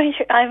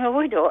 I'm a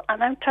widow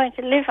and I'm trying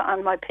to live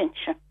on my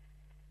pension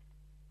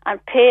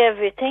and pay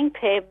everything,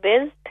 pay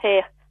bills,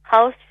 pay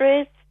house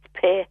rates,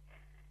 pay.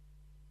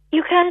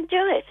 You can't do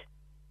it.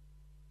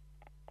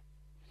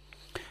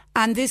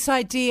 And this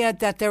idea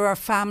that there are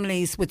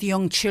families with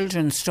young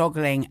children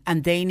struggling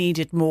and they need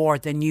it more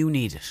than you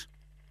need it.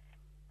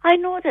 I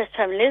know there's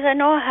families. I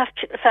know I have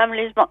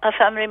a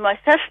family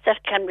myself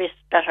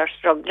that are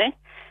struggling.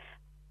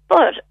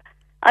 But,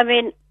 I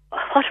mean,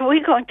 what are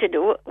we going to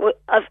do?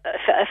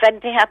 If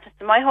anything happens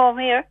to my home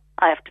here,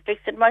 I have to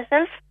fix it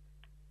myself.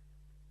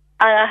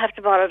 And I have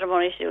to borrow the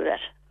money to do that.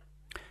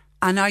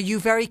 And are you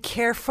very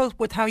careful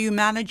with how you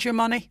manage your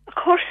money? Of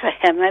course I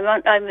am.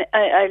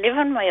 I live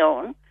on my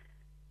own.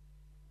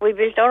 We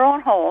built our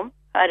own home.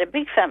 I had a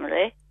big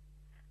family.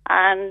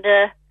 And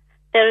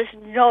there is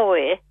no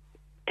way,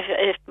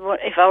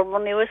 if our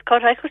money was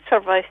cut, I could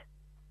survive.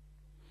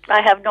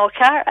 I have no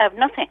car. I have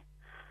nothing.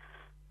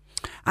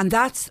 And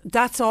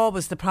that's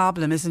always the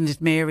problem, isn't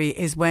it, Mary,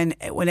 is when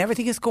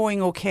everything is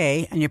going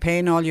okay and you're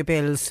paying all your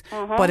bills,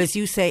 but as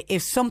you say,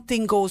 if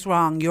something goes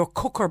wrong, your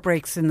cooker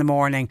breaks in the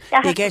morning,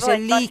 you get a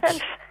leak.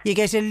 You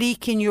get a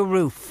leak in your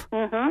roof.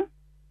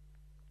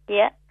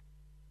 Yeah.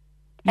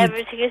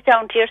 Everything is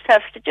down to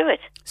yourself to do it.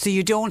 So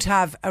you don't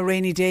have a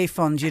rainy day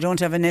fund, you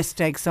don't have a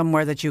nest egg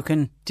somewhere that you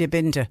can dip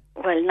into?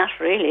 Well, not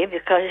really,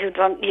 because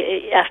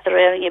after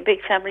having a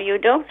big family, you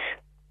don't.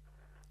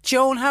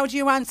 Joan, how do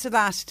you answer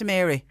that to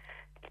Mary?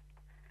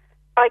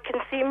 I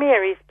can see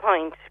Mary's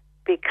point,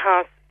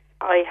 because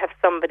I have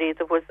somebody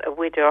that was a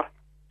widow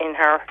in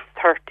her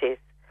 30s,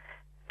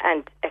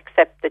 and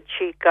except that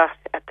she got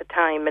at the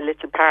time a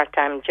little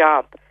part-time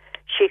job,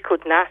 she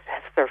could not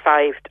have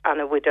survived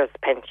on a widow's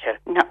pension.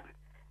 No.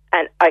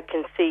 And I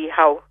can see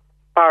how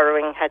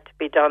borrowing had to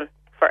be done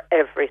for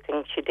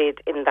everything she did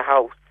in the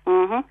house.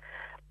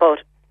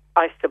 But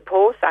I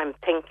suppose I'm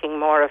thinking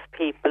more of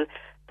people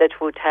that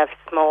would have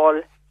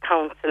small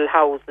council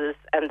houses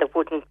and that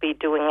wouldn't be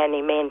doing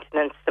any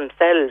maintenance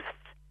themselves.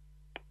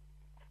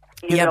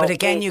 But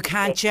again, you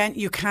can't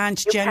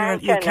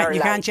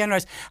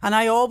generalise. And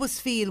I always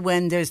feel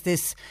when there's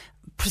this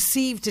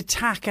perceived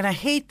attack, and I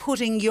hate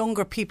putting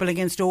younger people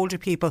against older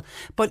people,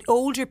 but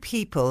older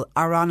people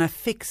are on a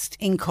fixed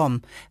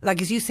income.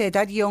 Like, as you say,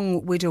 that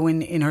young widow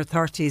in her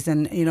 30s,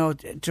 and, you know,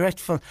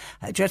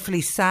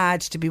 dreadfully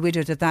sad to be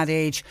widowed at that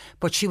age,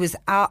 but she was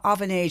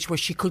of an age where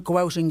she could go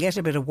out and get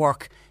a bit of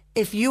work.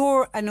 If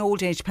you're an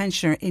old age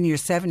pensioner in your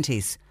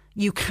 70s,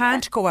 you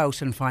can't go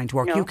out and find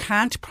work. No. You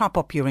can't prop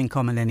up your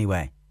income in any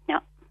way.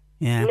 No.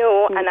 Yeah.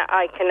 No, and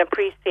I can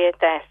appreciate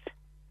that.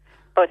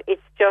 But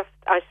it's just,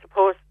 I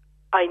suppose,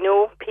 I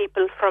know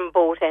people from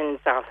both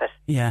ends of it.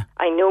 Yeah.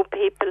 I know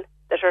people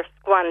that are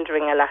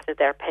squandering a lot of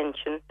their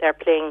pension. They're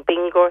playing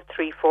bingo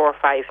 3, 4,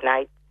 5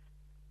 nights.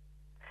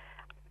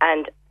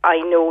 And I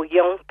know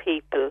young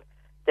people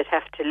that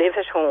have to live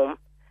at home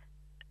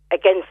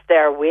against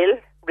their will,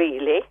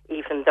 really,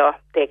 even though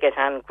they get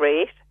on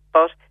great,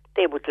 but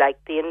they would like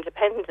the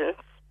independence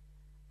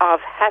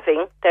of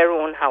having their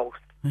own house.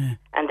 Yeah.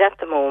 And at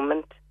the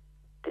moment,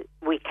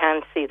 we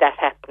can see that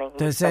happening.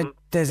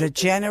 There's a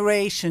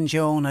generation,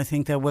 Joan, I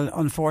think, that will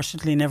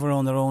unfortunately never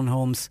own their own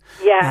homes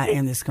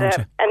in this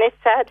country. And it's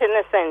sad in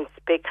a sense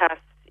because,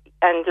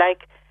 and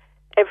like,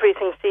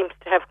 everything seems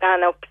to have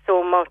gone up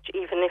so much.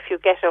 Even if you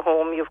get a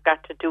home, you've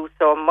got to do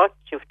so much.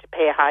 You have to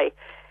pay high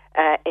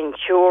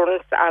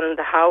insurance on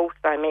the house.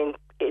 I mean,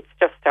 it's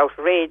just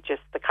outrageous,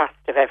 the cost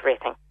of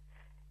everything.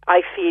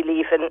 I feel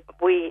even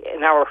we,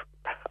 in our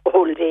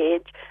old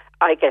age,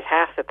 I get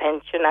half a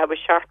pension. I was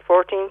short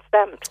 14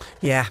 stamps.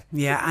 Yeah.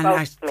 And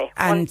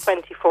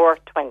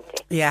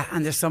 124.20. Yeah,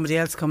 and there's somebody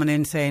else coming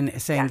in saying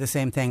the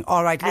same thing.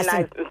 All right, listen.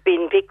 And I've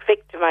been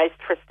victimised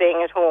for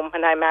staying at home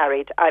when I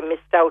married. I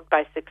missed out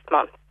by 6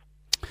 months.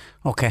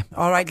 Okay.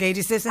 All right,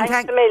 ladies. Listen,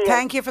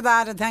 thank you for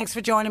that, and thanks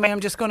for joining me. I'm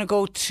just going to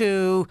go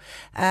to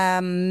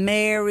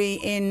Mary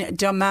in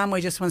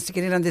Dunmanway. Just wants to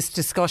get in on this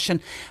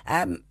discussion.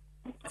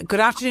 Good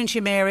afternoon to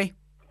you, Mary.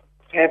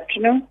 Good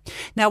afternoon.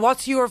 Now,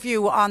 what's your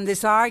view on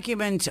this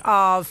argument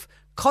of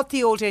cut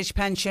the old age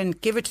pension,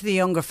 give it to the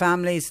younger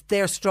families?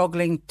 They're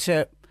struggling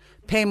to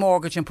pay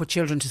mortgage and put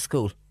children to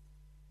school.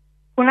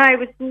 When I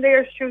was in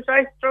their shoes,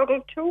 I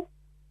struggled too.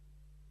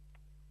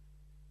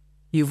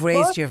 You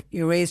raised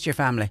your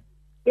family.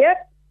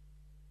 Yep.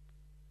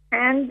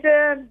 And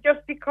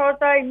just because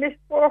I missed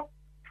work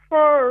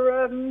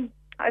for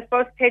I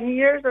suppose 10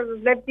 years or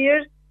 11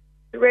 years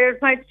to rear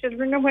my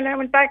children, and when I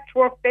went back to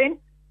work then,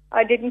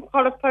 I didn't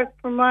qualify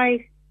for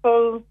my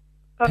full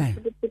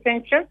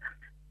pension.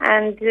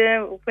 And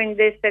when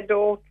they said,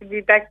 to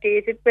be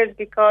backdated, well,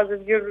 because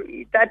of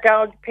that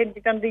all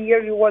depended on the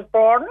year you was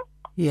born.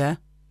 Yeah.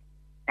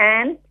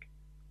 And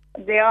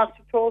they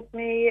also told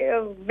me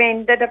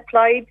men that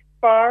applied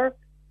for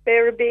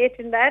their rebate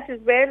in that as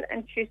well.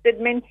 And she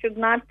said men should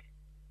not,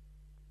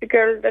 the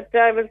girl that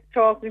I was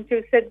talking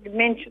to said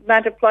men should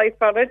not apply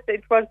for it.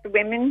 It was the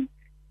women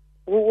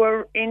who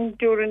were in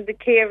during the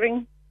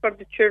caring for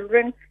the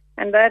children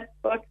and that.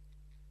 But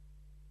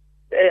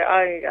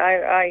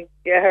I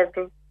heard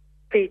of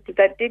people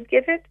that did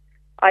get it.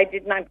 I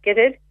did not get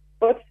it.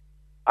 But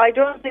I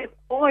don't know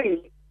why.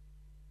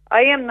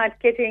 I am not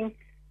getting...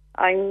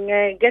 I'm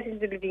getting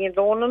the living and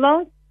loan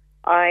allowance.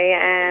 I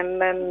am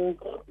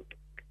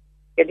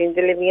getting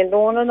the living and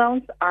loan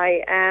allowance.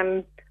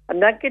 I'm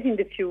not getting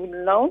the fuel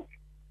allowance.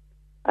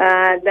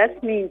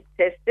 That's means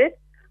tested.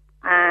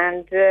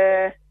 And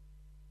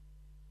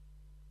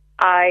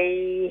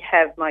I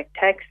have my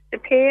tax to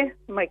pay,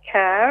 my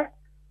car,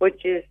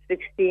 which is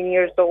 16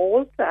 years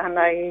old, and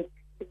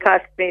it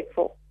cost me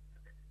 £400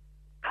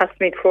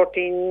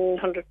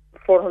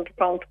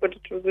 to put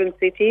it through Green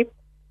City.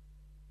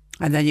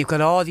 And then you've got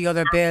all the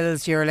other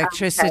bills, your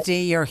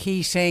electricity, your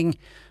heating,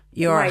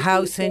 your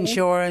house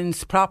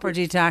insurance,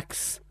 property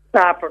tax.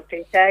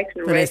 The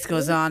list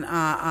goes on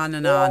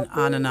and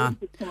on.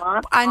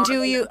 And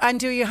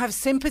do you have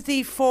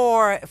sympathy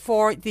for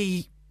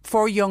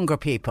younger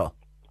people?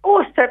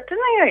 Oh,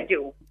 certainly I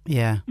do.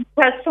 Yeah.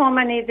 Because so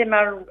many of them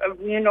are,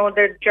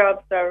 their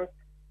jobs are,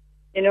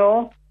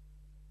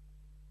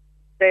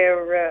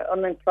 they're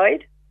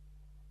unemployed.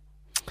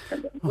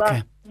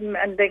 Okay.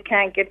 And they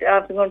can't get,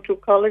 after going to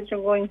college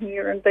and going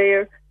here and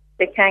there,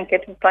 they can't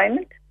get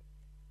employment.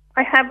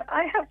 I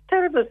have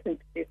terrible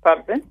sympathy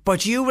for them.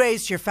 But you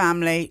raised your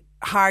family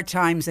hard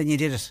times and you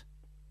did it.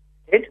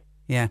 Did?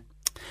 Yeah.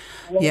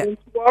 And I went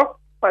to work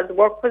while the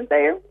work was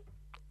there.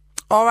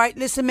 All right,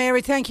 listen,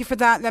 Mary, thank you for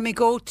that. Let me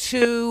go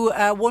to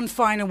one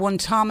final one.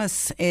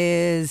 Thomas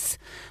is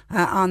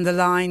on the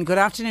line. Good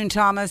afternoon,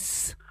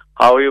 Thomas.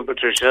 How are you,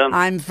 Patricia?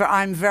 I'm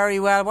very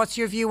well. What's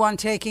your view on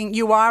taking?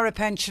 You are a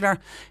pensioner.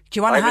 Do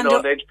you want to I'm an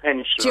old-age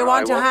pensioner. Do you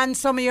want to hand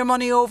some of your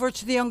money over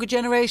to the younger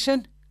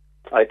generation?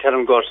 I tell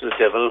them go to the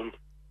devil.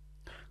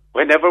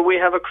 Whenever we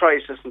have a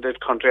crisis in this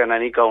country and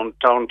any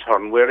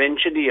downturn, we're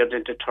engineered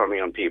into turning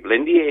on people.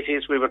 In the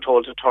 80s, we were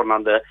told to turn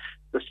on the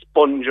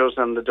spongers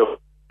and the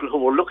people who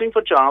were looking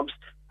for jobs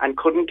and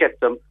couldn't get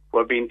them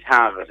were being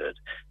targeted.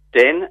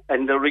 Then,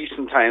 in the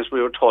recent times,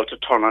 we were told to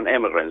turn on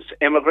immigrants.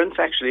 Immigrants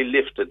actually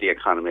lifted the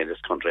economy of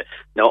this country.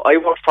 Now, I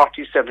worked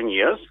 47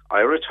 years. I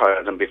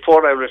retired, and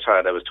before I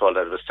retired, I was told I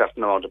had a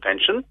certain amount of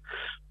pension.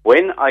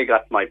 When I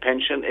got my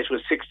pension, it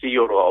was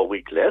 €60 a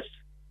week less.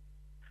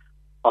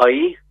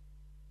 I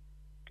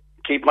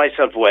keep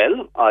myself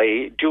well.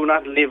 I do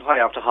not live high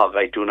off the hog.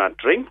 I do not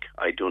drink.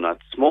 I do not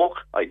smoke.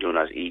 I do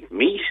not eat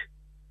meat.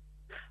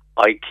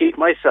 I keep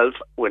myself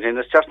within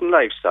a certain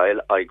lifestyle.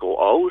 I go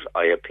out.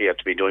 I appear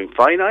to be doing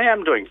fine. I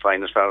am doing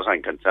fine as far as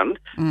I'm concerned.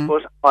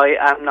 But I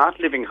am not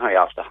living high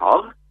off the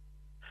hog.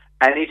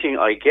 Anything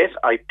I get,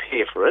 I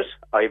pay for it.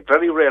 I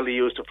very rarely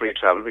use the free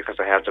travel because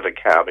I have to have a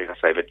car because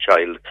I have a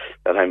child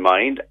that I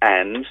mind.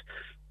 And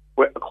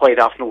quite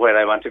often where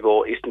I want to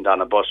go isn't on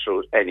a bus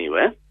route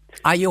anyway.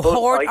 Are you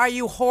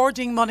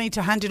hoarding money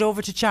to hand it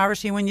over to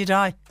charity when you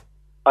die?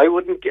 I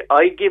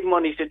give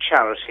money to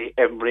charity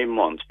every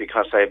month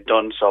because I've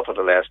done so for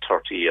the last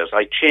 30 years.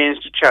 I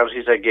changed the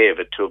charities I gave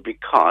it to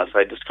because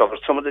I discovered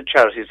some of the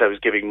charities I was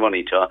giving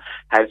money to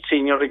had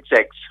senior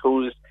execs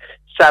whose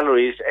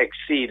salaries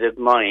exceeded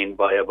mine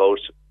by about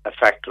a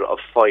factor of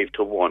 5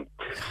 to 1.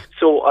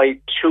 So I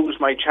choose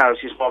my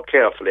charities more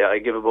carefully. I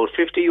give about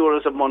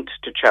 €50 a month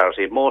to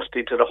charity,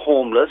 mostly to the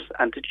homeless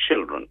and to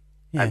children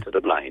and to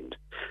the blind.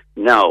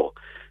 Now,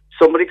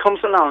 somebody comes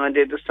along and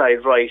they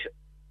decide, right,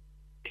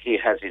 he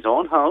has his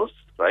own house,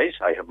 right?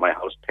 I have my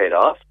house paid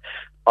off.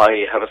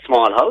 I have a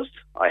small house.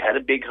 I had a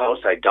big house.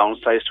 I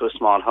downsized to a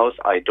small house.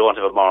 I don't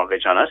have a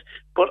mortgage on it,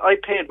 but I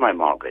paid my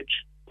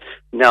mortgage.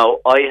 Now,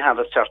 I have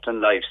a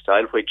certain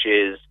lifestyle which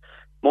is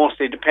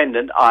mostly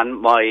dependent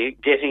on my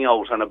getting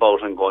out and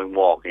about and going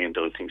walking and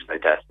doing things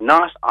like that,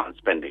 not on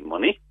spending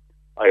money.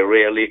 I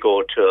rarely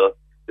go to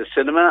the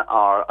cinema,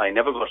 or I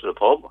never go to the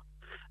pub.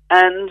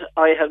 And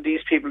I have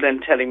these people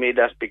then telling me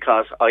that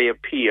because I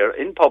appear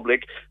in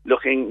public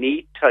looking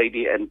neat,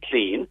 tidy and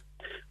clean,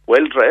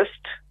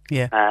 well-dressed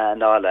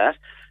and all that,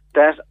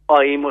 that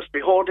I must be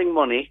hoarding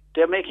money.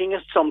 They're making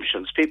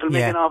assumptions. People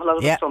make an awful lot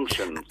of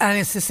assumptions. And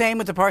it's the same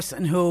with the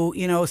person who,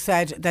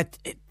 said that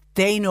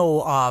they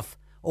know of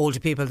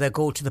older people that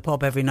go to the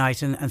pub every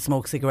night and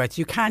smoke cigarettes.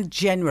 You can't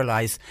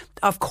generalise.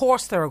 Of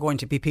course there are going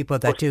to be people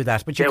that do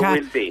that, but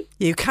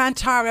you can't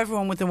tar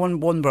everyone with the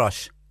one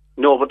brush.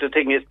 No, but the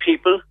thing is,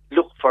 people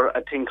look for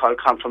a thing called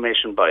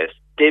confirmation bias.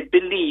 They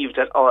believe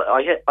that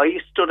I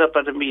stood up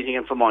at a meeting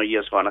in Fermoy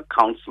years ago, and a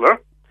councillor,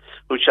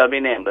 who shall be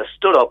named,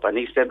 stood up and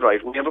he said,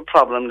 right, we have a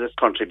problem in this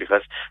country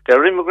because there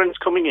are immigrants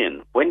coming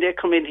in. When they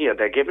come in here,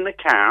 they're given a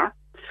car,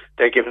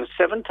 they're given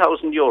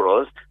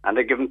 €7,000 and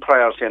they're given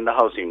priority on the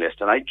housing list.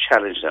 And I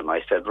challenged them.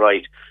 I said,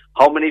 right,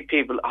 how many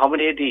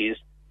of these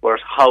were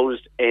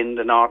housed in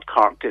the North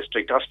Cork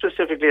district, or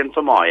specifically in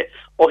Fermoy?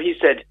 Oh, he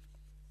said,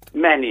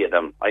 many of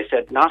them. I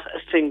said, not a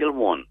single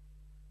one.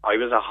 I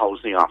was a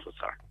housing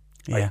officer.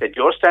 I said,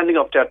 you're standing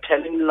up there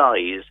telling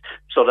lies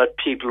so that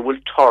people will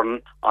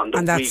turn on the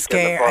and weak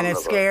and it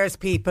scares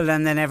people,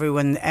 and then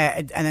everyone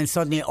and then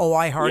suddenly,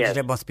 I heard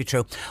it must be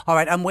true. All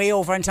right, I'm way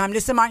over on time.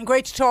 Listen, Martin,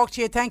 great to talk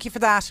to you. Thank you for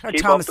that.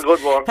 Keep Thomas, up the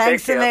good work.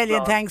 Thanks a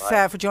million. Thanks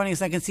for joining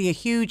us. I can see a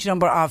huge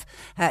number of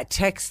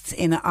texts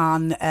in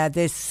on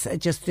this.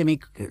 Just let me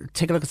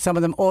take a look at some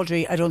of them.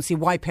 Audrey, I don't see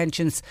why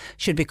pensions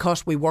should be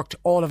cut. We worked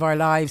all of our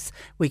lives.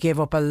 We gave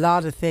up a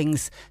lot of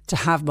things to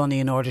have money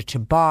in order to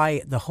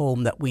buy the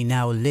home that we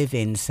now live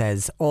in,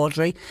 says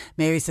Audrey.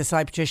 Mary says,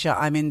 hi Patricia,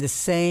 I'm in the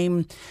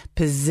same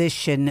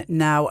position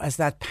now as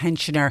that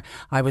pensioner.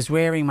 I was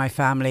rearing my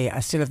family. I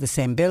still have the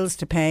same bills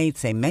to pay,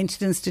 same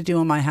maintenance to do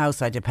in my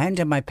house. I depend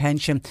on my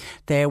pension.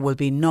 There will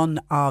be none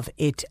of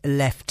it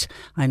left.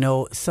 I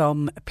know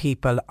some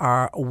people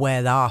are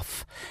well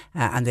off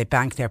and they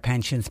bank their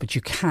pensions, but you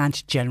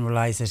can't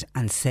generalise it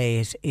and say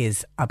it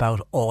is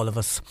about all of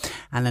us.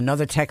 And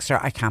another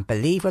texter, I can't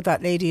believe what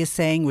that lady is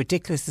saying.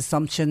 Ridiculous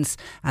assumptions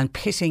and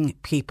pitting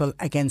people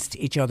against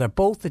each other.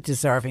 Both are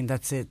deserving.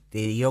 That's it.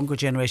 The younger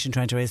generation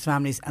trying to raise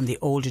families and the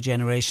older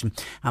generation,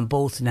 and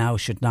both now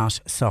should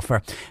not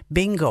suffer.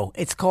 Bingo.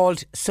 It's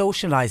called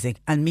socialising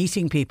and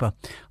meeting people.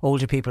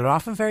 Older people are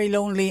often very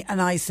lonely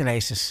and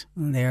isolated.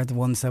 And they're the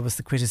ones, that was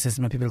the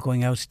criticism of people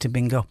going out to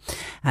bingo.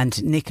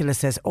 And Nicola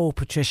says, oh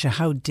Patricia,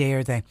 how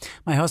dare they?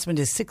 My husband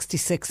is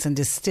 66 and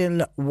is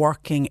still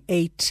working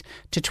 8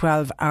 to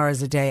 12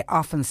 hours a day,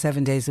 often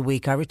 7 days a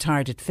week. I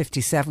retired at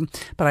 57,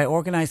 but I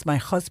organised my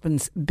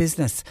husband's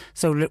business,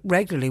 so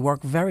regularly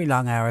work very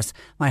long hours.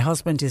 My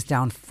husband is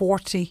down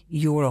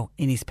 €40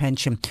 in his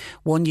pension.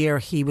 1 year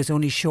he was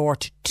only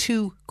short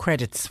 2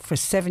 credits. For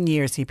 7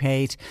 years he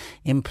paid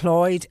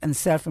employed and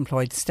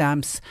self-employed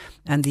stamps,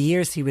 and the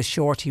years he was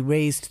short he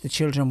raised the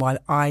children while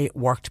I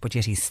worked, but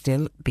yet he's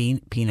still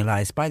being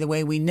penalised. By the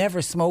way, we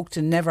never smoked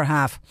and never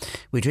have.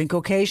 We drink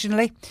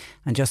occasionally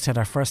and just had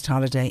our first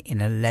holiday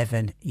in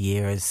 11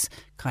 years.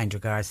 Kind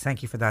regards.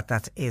 Thank you for that.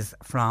 That is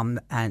from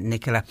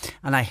Nicola.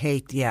 And I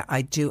hate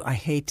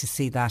to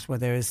see that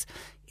where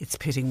it's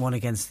pitting one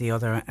against the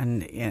other,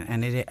 and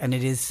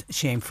it is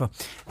shameful.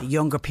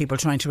 Younger people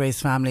trying to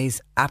raise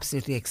families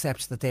absolutely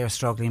accept that they are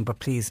struggling, but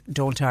please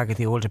don't target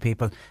the older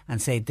people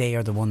and say they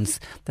are the ones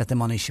that the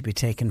money should be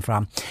taken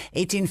from.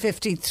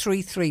 1850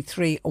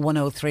 333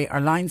 103.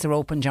 Our lines are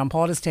open. John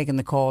Paul is taking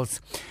the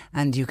calls,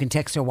 and you can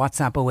text or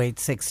WhatsApp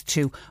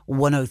 0862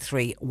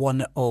 103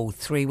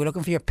 103. We're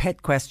looking for your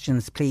pet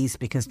questions, please,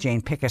 because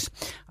Jane Pickett,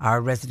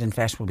 our resident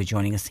vet, will be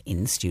joining us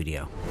in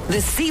studio. The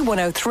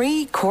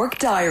C103 Cork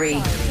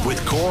Diary.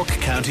 With Cork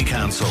County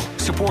Council,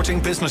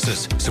 supporting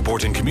businesses,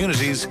 supporting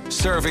communities,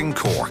 serving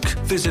Cork.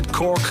 Visit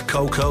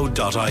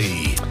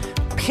corkcoco.ie.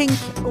 Pink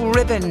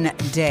Ribbon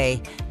Day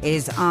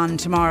is on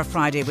tomorrow,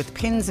 Friday, with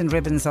pins and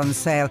ribbons on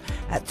sale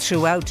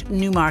throughout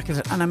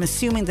Newmarket, and I'm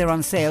assuming they're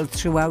on sale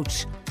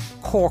throughout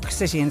Cork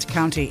City and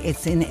County.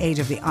 It's in aid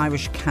of the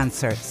Irish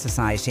Cancer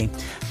Society.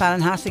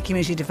 Ballinhassig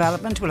Community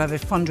Development will have a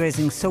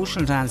fundraising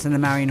social dance in the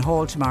Marion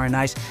Hall tomorrow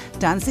night.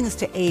 Dancing is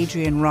to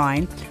Adrian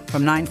Ryan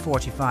from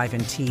 9:45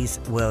 and teas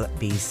will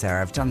be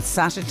served. On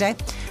Saturday,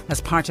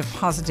 as part of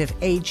Positive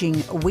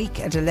Ageing Week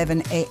at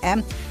 11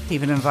 a.m,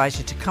 people are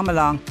invited to come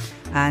along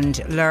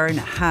and learn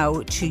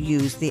how to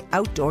use the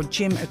outdoor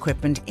gym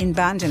equipment in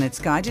Bandon. It's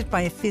guided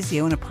by a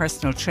physio and a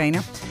personal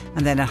trainer.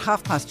 And then at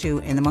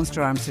 2:30 in the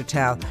Munster Arms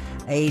Hotel,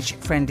 Age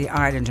Friendly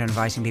Ireland are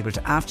inviting people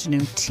to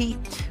afternoon tea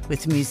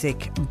with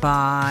music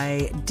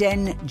by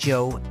Den,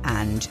 Joe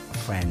and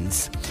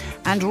friends.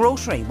 And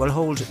Rotary will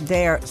hold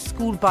their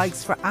School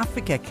Bikes for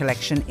Africa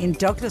collection in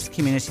Douglas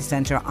Community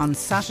Centre on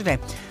Saturday.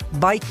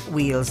 Bike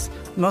wheels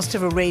must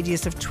have a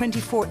radius of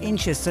 24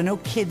 inches, so no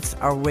kids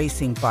are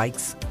racing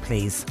bikes,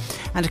 please.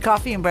 And a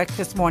coffee and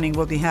breakfast morning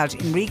will be held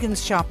in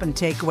Regan's Shop and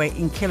Takeaway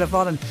in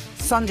Killavullen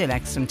Sunday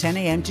next from 10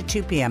 a.m. to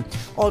 2 p.m.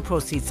 All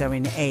proceeds are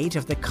in aid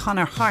of the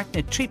Conor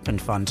Hartnett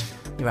Treatment Fund.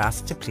 You're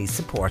asked to please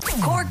support.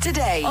 Cork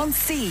Today on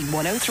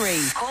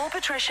C103. Call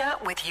Patricia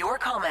with your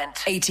comment.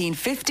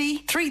 1850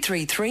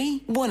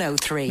 333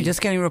 103. We're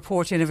just getting a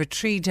report in of a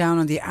tree down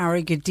on the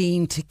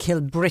Arragadeen to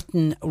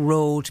Kilbrittain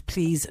Road.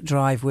 Please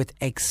drive with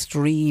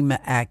extreme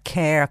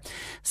care.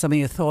 Some of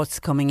your thoughts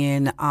coming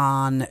in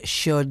on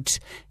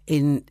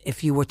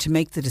if you were to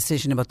make the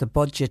decision about the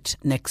budget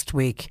next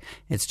week.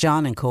 It's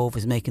John in Cove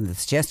is making the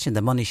suggestion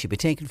the money should be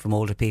taken from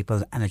older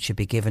people and it should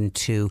be given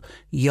to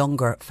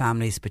younger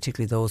families,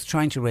 particularly those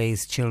trying to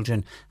raise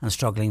children and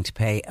struggling to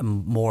pay a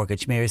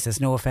mortgage. Mary says,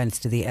 no offence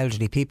to the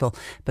elderly people,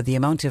 but the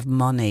amount of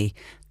money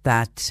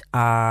that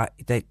are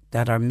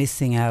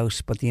missing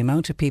out, but the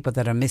amount of people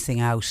that are missing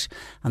out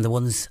and the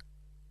ones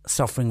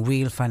suffering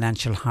real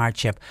financial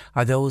hardship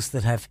are those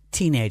that have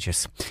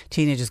teenagers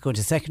going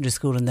to secondary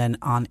school and then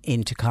on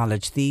into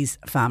college. These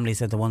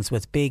families are the ones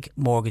with big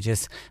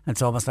mortgages, and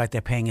it's almost like they're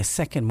paying a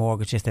second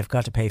mortgage if they've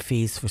got to pay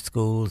fees for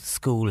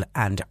school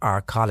and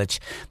our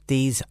college.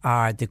 These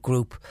are the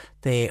group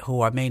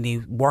who are mainly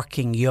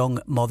working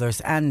young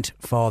mothers and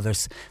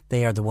fathers.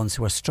 They are the ones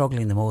who are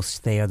struggling the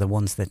most. They are the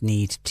ones that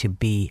need to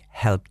be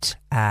helped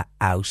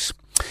out.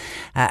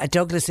 A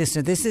Douglas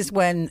listener, this is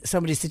when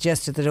somebody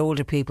suggested that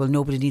older people,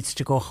 nobody needs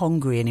to go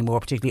hungry anymore,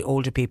 particularly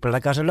older people. I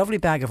got a lovely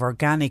bag of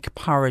organic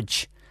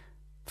porridge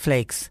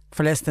flakes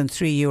for less than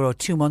 €3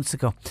 2 months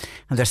ago,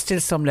 and there's still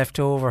some left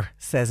over,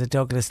 says a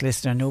Douglas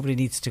listener. Nobody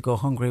needs to go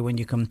hungry when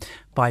you can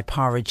buy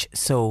porridge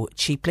so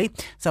cheaply.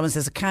 Someone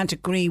says, I can't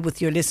agree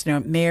with your listener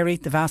Mary.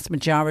 The vast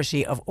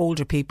majority of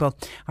older people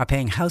are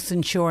paying house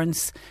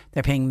insurance,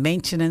 they're paying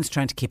maintenance,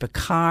 trying to keep a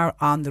car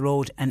on the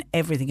road and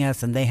everything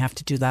else, and they have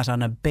to do that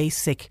on a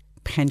basic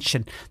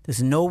pension.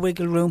 There's no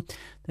wiggle room,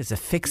 there's a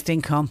fixed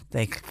income.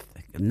 They're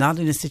not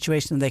in a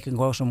situation that they can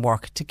go out and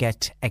work to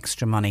get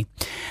extra money.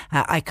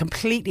 I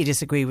completely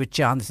disagree with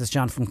John. This is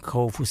John from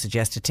Cove, who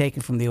suggested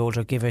taken from the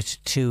older, give it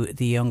to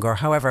the younger.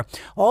 However,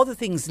 all the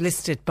things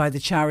listed by the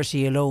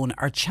charity alone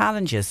are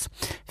challenges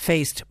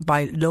faced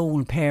by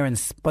lone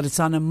parents, but it's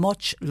on a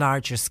much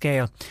larger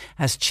scale,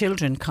 as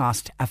children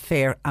cost a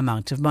fair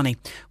amount of money.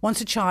 Once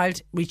a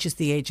child reaches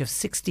the age of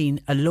 16,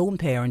 a lone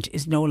parent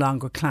is no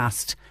longer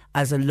classed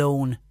as a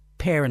lone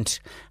parent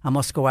and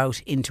must go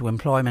out into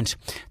employment.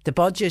 The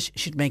budget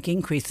should make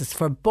increases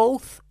for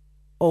both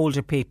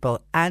older people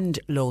and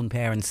lone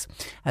parents,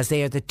 as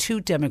they are the two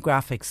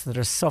demographics that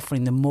are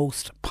suffering the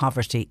most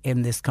poverty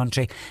in this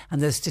country. And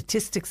there's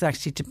statistics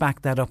actually to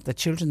back that up. The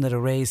children that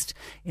are raised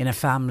in a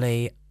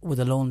family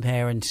with a lone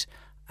parent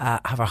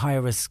have a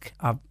higher risk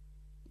of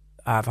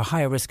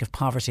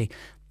poverty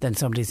than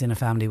somebody's in a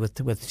family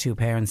with two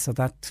parents. So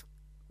that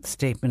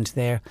statement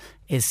there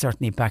is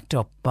certainly backed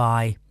up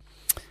by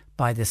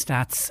the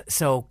stats.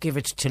 So give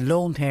it to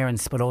lone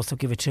parents, but also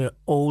give it to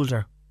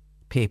older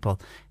people,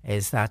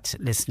 is that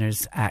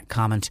listener's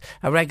comment.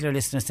 A regular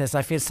listener says,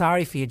 I feel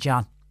sorry for you,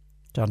 John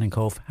in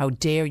Cove. How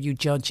dare you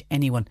judge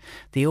anyone?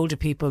 The older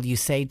people you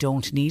say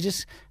don't need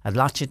it. A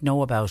lot you'd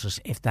know about it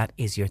if that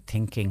is your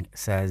thinking,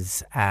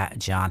 says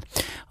John.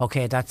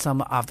 OK, that's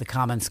some of the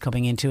comments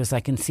coming into us. I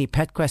can see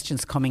pet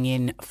questions coming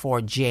in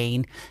for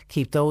Jane.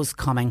 Keep those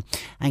coming.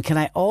 And can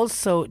I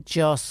also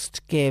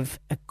just give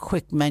a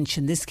quick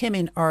mention? This came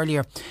in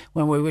earlier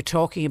when we were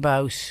talking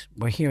about,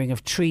 we're hearing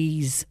of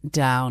trees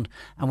down,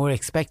 and we're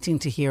expecting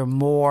to hear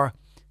more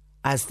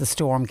as the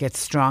storm gets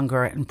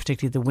stronger, and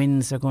particularly the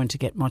winds are going to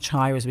get much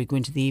higher as we go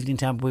into the evening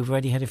time. We've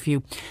already had a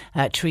few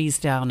trees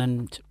down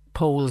and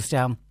poles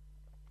down.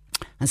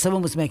 And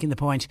someone was making the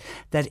point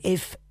that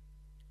if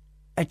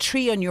a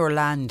tree on your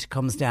land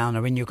comes down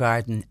or in your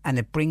garden and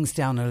it brings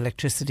down an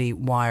electricity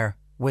wire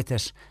with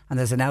it and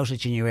there's an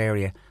outage in your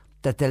area,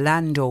 that the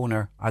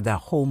landowner or the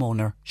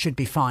homeowner should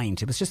be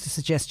fined. It was just a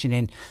suggestion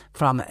in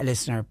from a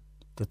listener.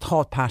 The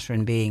thought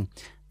pattern being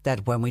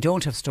that when we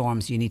don't have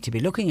storms, you need to be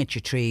looking at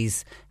your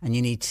trees and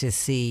you need to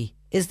see,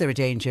 is there a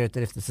danger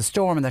that if there's a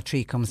storm and that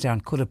tree comes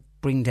down, could it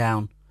bring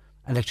down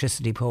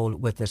electricity pole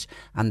with it?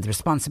 And the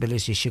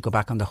responsibility should go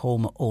back on the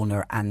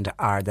homeowner and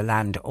the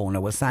landowner.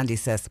 Well, Sandy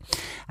says,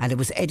 and it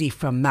was Eddie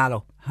from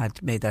Mallow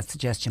had made that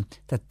suggestion,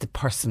 that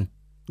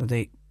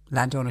the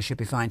landowner should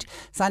be fined.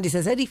 Sandy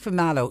says Eddie from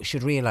Mallow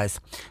should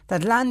realise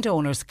that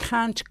landowners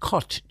can't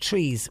cut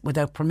trees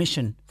without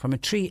permission from a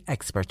tree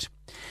expert.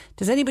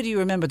 Does anybody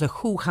remember the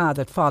hoo-ha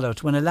that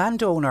followed when a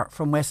landowner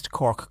from West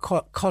Cork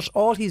cut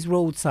all his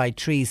roadside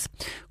trees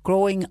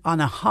growing on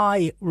a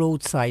high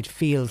roadside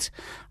field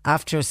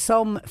after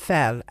some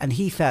fell, and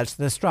he felt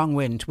that a strong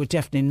wind would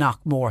definitely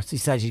knock more. So he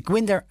decided he'd go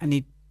in there and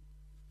he'd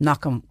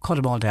cut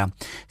them all down.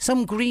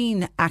 Some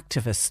green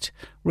activist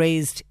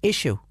raised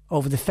issue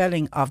over the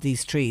felling of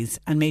these trees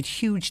and made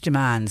huge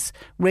demands,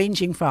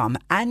 ranging from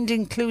and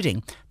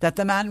including that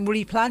the man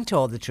replant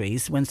all the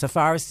trees, went so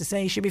far as to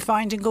say he should be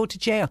fined and go to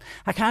jail.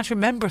 I can't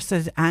remember,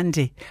 said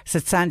Sandy,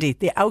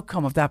 the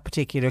outcome of that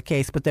particular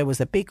case, but there was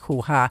a big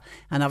hoo-ha,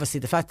 and obviously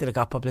the fact that it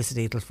got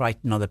publicity, it'll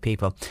frighten other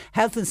people.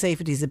 Health and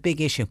safety is a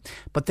big issue,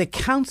 but the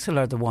council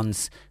are the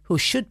ones who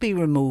should be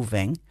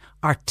removing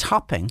or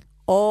topping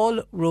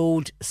all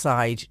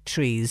roadside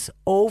trees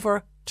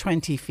over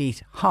 20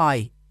 feet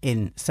high,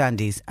 in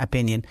Sandy's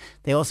opinion.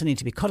 They also need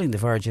to be cutting the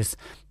verges,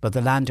 but the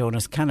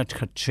landowners cannot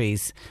cut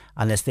trees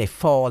unless they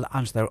fall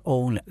onto their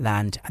own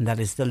land, and that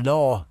is the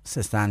law,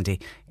 says Sandy,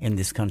 in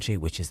this country,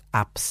 which is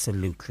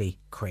absolutely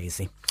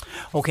crazy.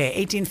 OK,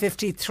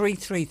 1850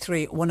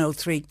 333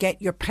 103.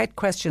 Get your pet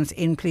questions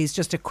in, please.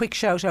 Just a quick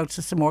shout out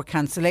to some more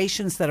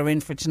cancellations that are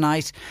in for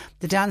tonight.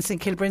 The Dancing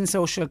Kilbrin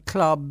Social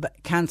Club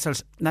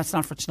cancelled. That's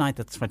not for tonight,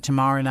 that's for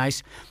tomorrow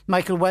night.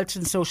 Michael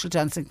Welton's social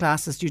dancing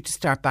class is due to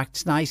start back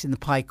tonight in the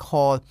Pike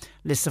Hall.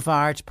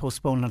 Lissavard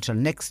postponed until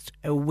next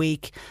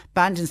week.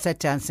 Band and set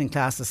dancing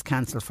classes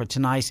cancelled for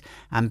tonight,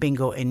 and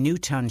bingo in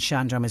Newtown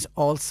Shandrum is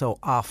also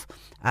off,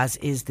 as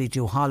is the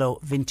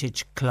Duhallow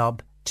Vintage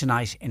Club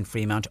tonight in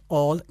Fremont,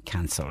 all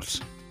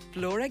cancelled.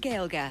 Laura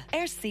Gaelga,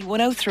 RC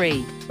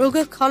 103.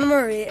 Rugga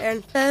Connemara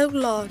an feg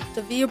lá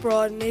de bhí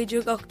abroad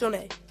néidir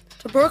gachtonné.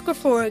 Tá burca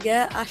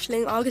fórige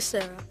Aisling agus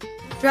Sarah.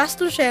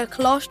 Drastal sé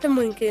cláis de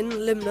muinkin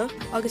limna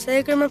agus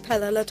éigur mar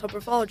pelle le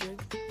tupper fádrig.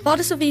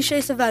 Fadas a bhí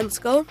sé sa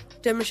Vansco,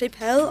 dimmer sé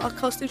pell a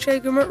costú sé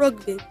gummer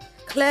rugby.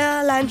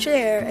 Clea lan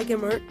sé ag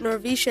immert nor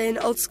bhí sé in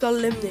oldschool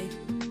limni.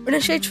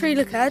 Rinne sé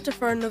trílacha de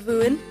fern na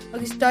bhuain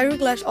agus dairg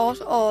leis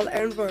át all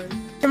an bhurn.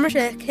 Dimmer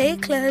sé cé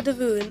clea de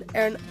bhuain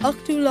an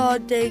 8 lá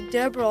déag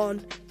de brán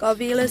gá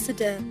bhíle sa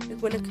de ag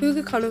bhain a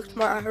cúga connacht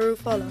mar athú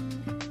falla.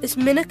 Is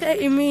minic a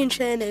imríonn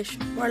sé inis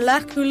mar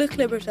lechúla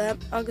clibberta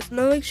agus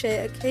nóigh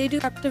sé a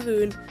céadú cap de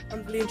bhuain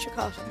an blion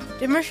sicáta.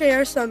 Dimmer sé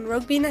ar san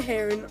rugby na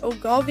hairann ó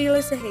gá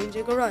bhíle sa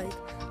héide go raig,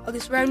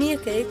 agus raní a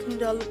cé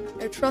chundal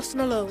ar tros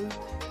na lom,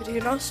 go dtí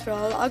an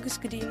Austráil agus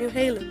go dtí New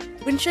Haven.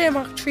 Bhain sé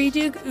amach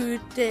 30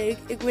 úd déag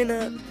ag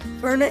bhaine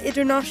bhurna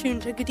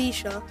idirnáisiúnta go dtí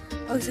seo,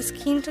 agus is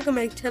cínta go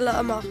méid tuile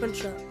amach an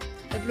seo.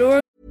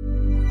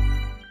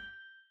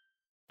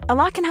 A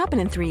lot can happen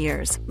in 3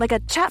 years, like a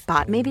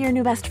chatbot may be your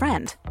new best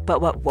friend.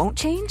 But what won't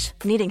change?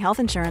 Needing health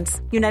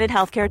insurance. United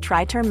Healthcare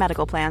Tri-Term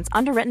Medical Plans,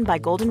 underwritten by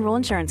Golden Rule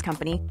Insurance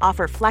Company,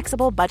 offer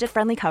flexible,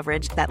 budget-friendly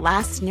coverage that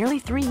lasts nearly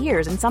 3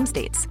 years in some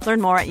states.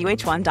 Learn more at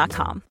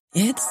uh1.com.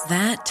 It's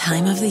that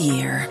time of the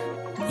year.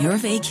 Your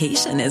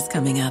vacation is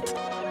coming up.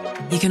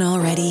 You can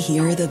already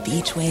hear the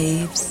beach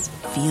waves,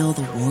 feel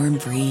the warm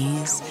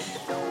breeze,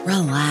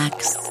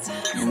 relax,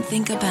 and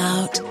think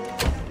about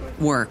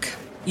work.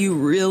 You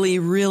really,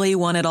 really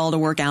want it all to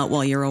work out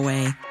while you're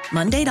away.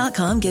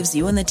 Monday.com gives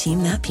you and the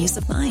team that peace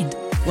of mind.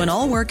 When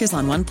all work is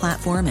on one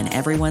platform and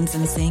everyone's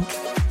in sync,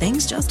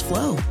 things just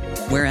flow.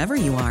 Wherever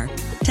you are,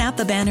 tap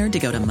the banner to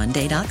go to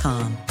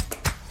Monday.com.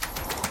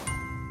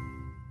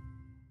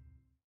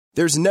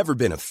 There's never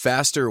been a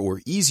faster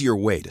or easier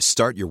way to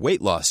start your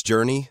weight loss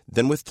journey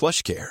than with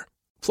PlushCare.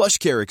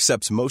 PlushCare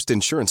accepts most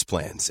insurance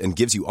plans and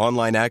gives you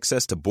online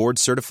access to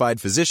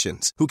board-certified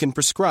physicians who can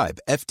prescribe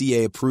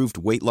FDA-approved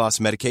weight loss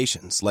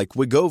medications like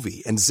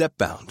Wegovy and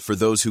Zepbound for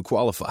those who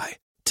qualify.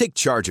 Take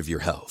charge of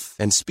your health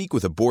and speak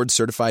with a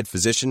board-certified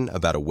physician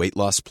about a weight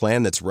loss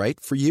plan that's right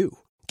for you.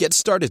 Get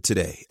started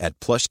today at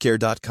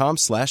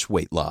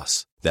plushcare.com/weight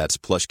loss. That's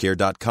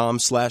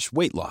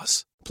plushcare.com/weight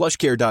loss.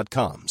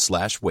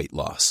 plushcare.com/weight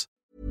loss.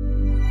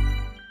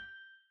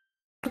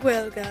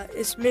 Gaelga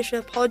is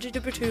Misha Podgy de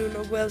Bertún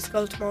of Wells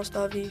Gultmos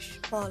Davish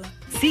Paula.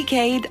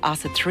 Cicade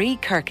Asa 3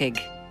 Kirkig.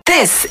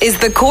 This is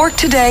the Cork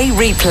Today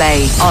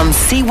replay on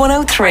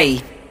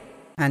C103.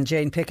 And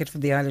Jane Pickett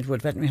from the Island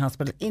Wood Veterinary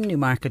Hospital in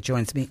Newmarket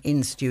joins me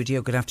in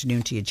studio. Good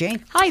afternoon to you,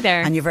 Jane. Hi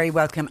there. And you're very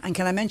welcome. And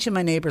can I mention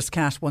my neighbour's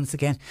cat once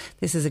again?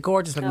 This is a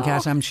gorgeous looking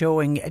cat. I'm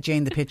showing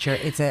Jane the picture.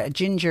 It's a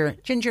ginger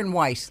and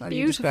white. How do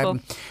you describe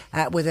him?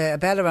 With a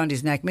bell around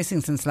his neck, missing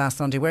since last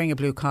Sunday, wearing a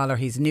blue collar.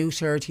 He's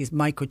neutered. He's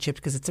microchipped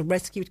because it's a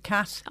rescued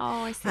cat.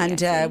 Oh, I see.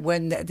 And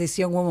when this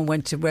young woman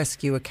went to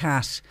rescue a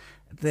cat,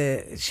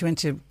 she went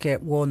to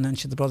get one, and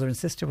the brother and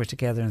sister were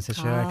together, and said,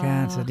 "Sure, I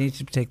can't. I need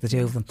to take the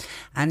two of them."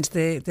 And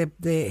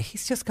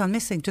he's just gone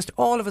missing, just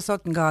all of a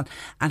sudden gone.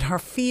 And her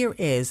fear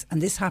is,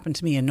 and this happened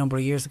to me a number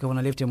of years ago when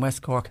I lived in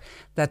West Cork,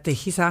 that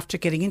he's after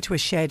getting into a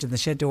shed and the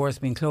shed door has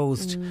been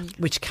closed,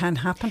 which can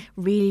happen.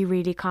 Really,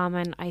 really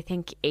common. I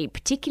think,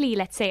 particularly,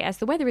 let's say, as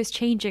the weather is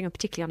changing, and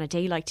particularly on a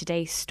day like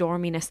today,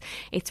 storminess,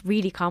 it's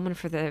really common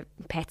for the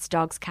pets,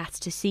 dogs, cats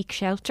to seek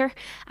shelter,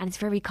 and it's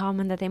very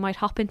common that they might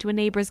hop into a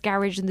neighbour's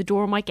garage and the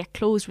door might get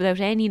closed without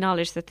any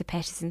knowledge that the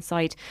pet is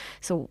inside.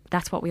 So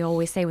that's what we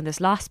always say when there's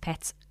lost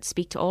pets: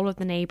 speak to all of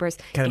the neighbours,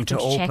 get them to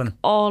check open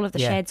all of the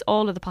sheds,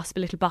 all of the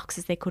possible little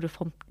boxes they could have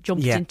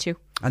jumped into.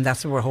 And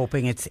that's what we're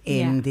hoping. It's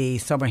in the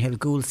Summerhill,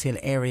 Goulshill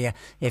area.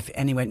 If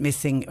any went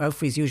missing, out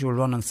for his usual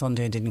run on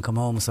Sunday and didn't come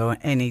home. So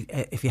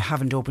if you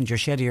haven't opened your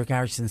shed or your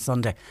garage since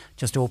Sunday,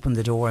 just open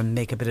the door and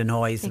make a bit of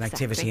noise and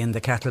activity in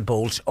the cattle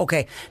bolt.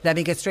 OK, let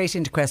me get straight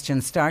into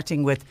questions,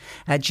 starting with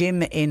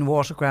Jim in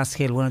Watergrass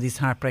Hill. One of these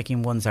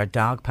heartbreaking ones. Our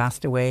dog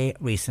passed away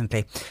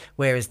recently.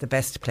 Where is the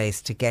best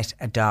place to get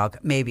a dog,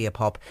 maybe a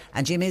pup?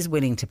 And Jim is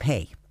willing to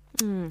pay.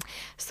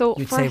 So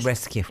you'd say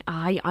rescue.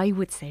 I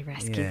would say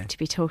rescue, to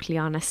be totally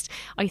honest.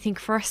 I think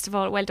first of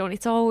all, well done.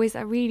 It's always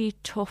a really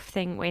tough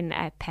thing when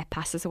a pet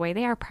passes away.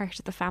 They are part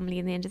of the family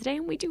in the end of the day,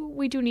 and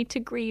we do need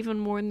to grieve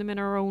and mourn them in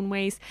our own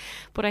ways.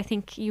 But I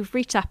think you've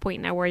reached that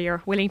point now where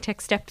you're willing to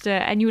accept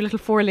a new little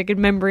four-legged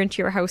member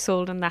into your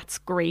household, and that's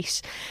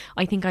great.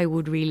 I think I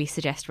would really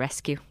suggest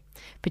rescue,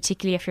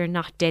 particularly if you're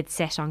not dead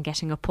set on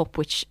getting a pup,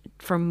 which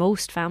for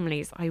most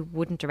families I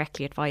wouldn't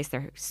directly advise.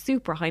 They're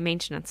super high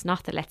maintenance.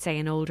 Not that, let's say,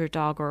 an older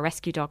dog or a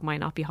rescue dog might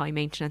not be high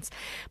maintenance,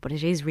 but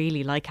it is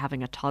really like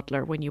having a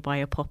toddler when you buy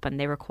a pup, and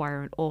they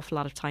require an awful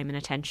lot of time and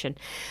attention.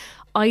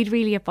 I'd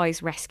really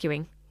advise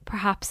rescuing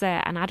perhaps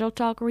an adult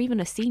dog or even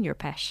a senior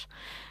pet.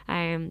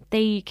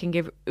 They can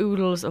give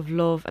oodles of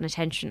love and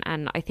attention,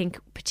 and I think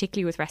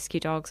particularly with rescue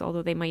dogs,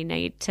 although they might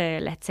need to,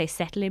 let's say,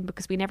 settle in,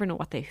 because we never know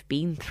what they've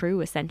been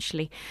through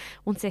essentially.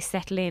 Once they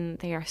settle in,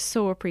 they are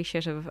so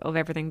appreciative of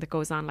everything that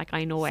goes on. Like,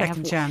 I know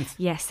second chance.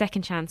 Yeah,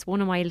 second chance.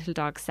 One of my little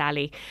dogs,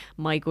 Sally,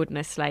 my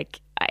goodness,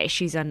 like,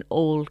 she's an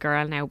old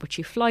girl now, but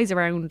she flies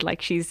around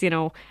like she's,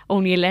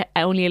 only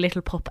a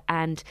little pup.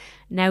 And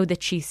now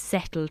that she's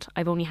settled,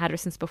 I've only had her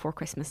since before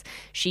Christmas,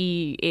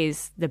 she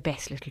is the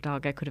best little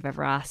dog I could have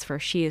ever asked for.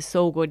 She is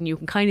so good, and you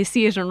can kind of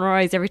see it in her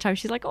eyes every time.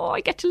 She's like, oh,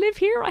 I get to live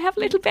here, I have a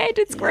little bed,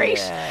 it's great.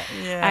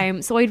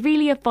 So I'd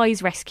really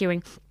advise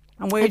rescuing.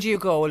 And where do you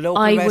go? A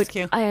local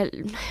rescue?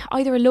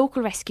 Either a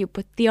local rescue,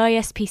 but the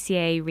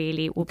ISPCA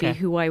really would be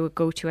who I would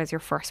go to as your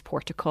first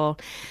port of call.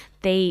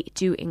 They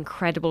do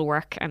incredible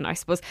work, and I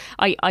suppose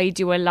I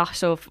do a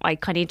lot of, I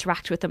kind of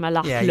interact with them a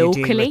lot locally. You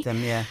deal with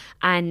them,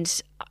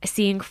 and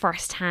seeing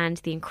firsthand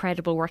the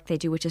incredible work they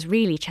do, which is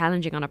really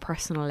challenging on a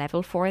personal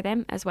level for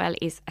them as well,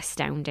 is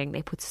astounding.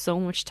 They put so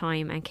much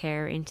time and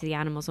care into the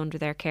animals under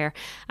their care,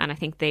 and I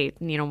think they,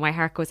 my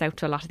heart goes out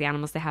to a lot of the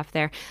animals they have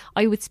there.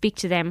 I would speak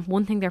to them.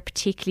 One thing they're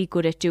particularly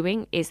good at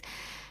doing is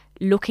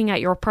looking at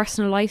your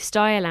personal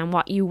lifestyle and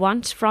what you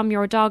want from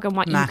your dog and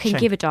what you can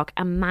give a dog,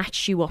 and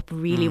match you up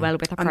really well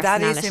with a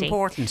personality. And that is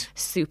important.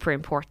 Super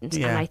important.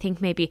 And I think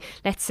maybe,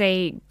 let's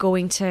say,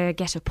 going to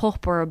get a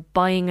pup or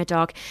buying a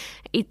dog,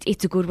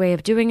 it's a good way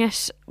of doing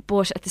it,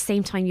 but at the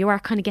same time you are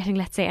kind of getting,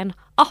 let's say, an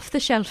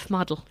off-the-shelf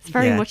model. It's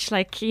very much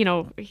like,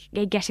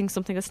 getting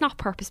something that's not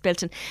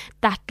purpose-built, and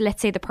that,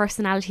 let's say, the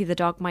personality of the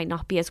dog might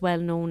not be as well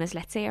known as,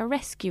 let's say, a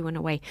rescue in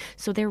a way.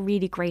 So they're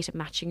really great at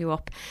matching you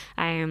up,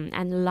 and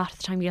a lot of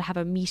the time you'll have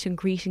a meet and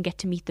greet and get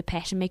to meet the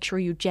pet and make sure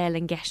you gel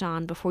and get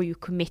on before you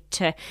commit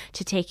to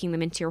taking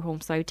them into your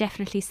home. So I would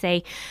definitely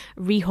say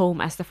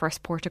rehome as the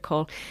first port of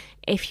call.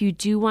 If you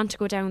do want to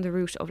go down the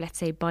route of, let's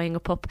say, buying a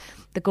pup,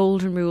 the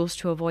golden rules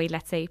to avoid,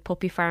 let's say,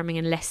 puppy farming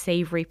and less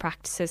savoury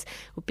practices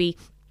would be: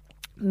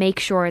 make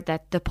sure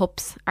that the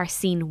pups are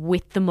seen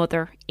with the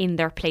mother in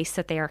their place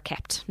that they are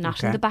kept,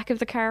 not in the back of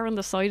the car on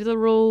the side of the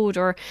road,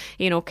 or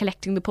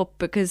collecting the pup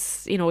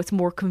because it's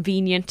more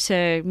convenient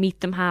to meet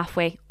them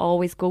halfway.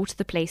 Always go to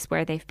the place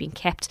where they've been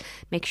kept.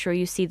 Make sure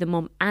you see the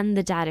mum and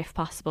the dad if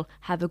possible.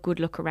 Have a good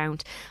look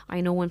around.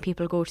 I know when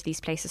people go to these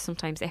places,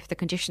 sometimes if the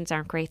conditions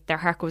aren't great, their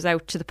heart goes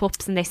out to the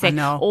pups and they say,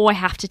 oh, I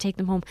have to take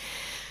them home.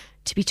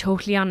 To be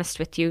totally honest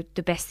with you,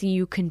 the best thing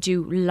you can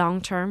do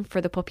long term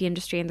for the puppy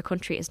industry in the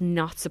country is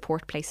not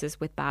support places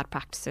with bad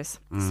practices.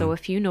 So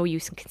if you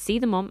can see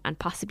the mum and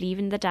possibly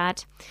even the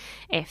dad,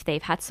 if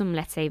they've had some,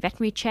 let's say,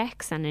 veterinary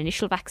checks and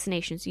initial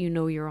vaccinations,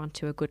 you're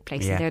onto a good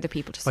place, and they're the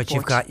people to support. But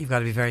you've got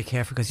to be very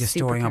careful, because you're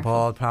storing up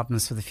all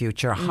problems for the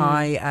future.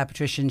 Hi,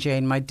 Patricia and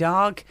Jane. My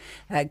dog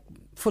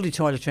fully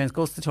toilet trained,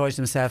 goes to the toilet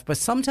himself, but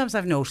sometimes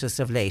I've noticed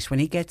of late when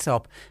he gets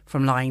up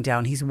from lying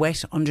down, he's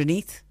wet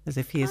underneath, as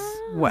if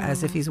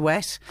he's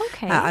wet.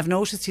 I've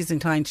noticed he's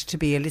inclined to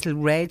be a little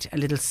red, a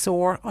little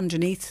sore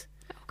underneath.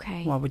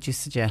 What would you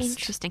suggest?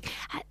 Interesting.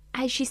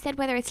 Has she said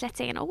whether it's, let's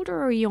say, an older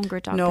or a younger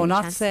dog? No,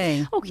 not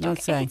saying.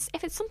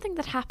 If it's something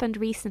that happened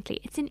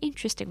recently, it's an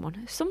interesting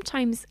one.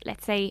 Sometimes,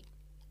 let's say,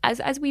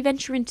 as we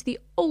venture into the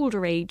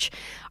older age,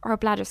 our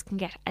bladders can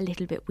get a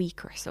little bit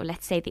weaker. So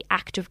let's say the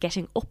act of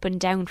getting up and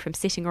down from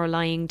sitting or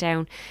lying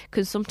down,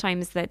 because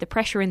sometimes the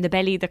pressure in the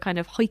belly, the kind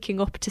of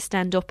hiking up to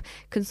stand up,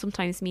 can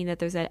sometimes mean that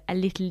there's a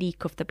little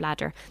leak of the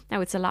bladder.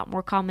 Now, it's a lot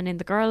more common in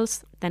the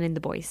girls than in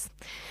the boys.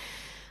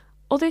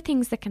 Other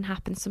things that can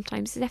happen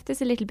sometimes is if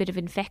there's a little bit of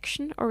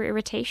infection or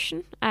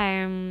irritation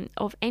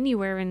of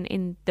anywhere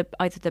in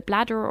either the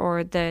bladder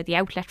or the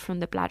outlet from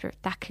the bladder,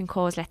 that can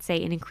cause, let's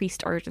say, an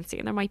increased urgency,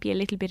 and there might be a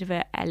little bit of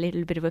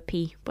a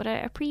pee. But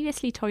a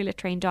previously toilet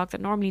trained dog that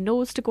normally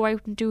knows to go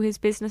out and do his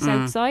business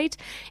outside,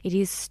 it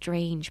is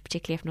strange,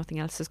 particularly if nothing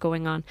else is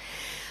going on.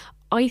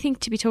 I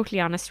think, to be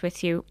totally honest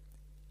with you,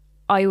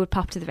 I would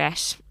pop to the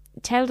vet.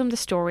 tell them the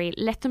story.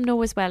 Let them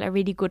know as well a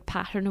really good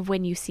pattern of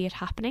when you see it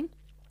happening.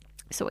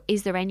 So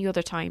is there any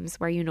other times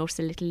where you notice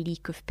a little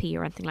leak of pee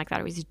or anything like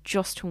that? Or is it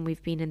just when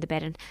we've been in the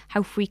bed, and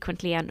how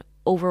frequently and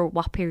over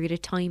what period of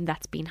time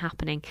that's been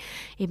happening?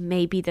 It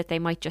may be that they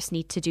might just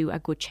need to do a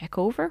good check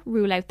over,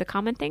 rule out the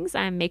common things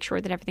and make sure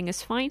that everything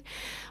is fine.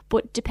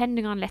 But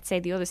depending on, let's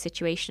say, the other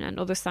situation and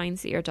other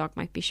signs that your dog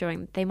might be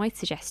showing, they might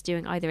suggest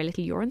doing either a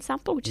little urine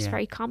sample, which is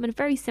very common,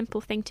 very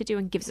simple thing to do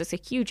and gives us a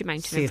huge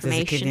amount of information. See if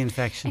there's a kidney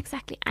infection.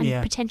 Exactly.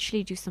 And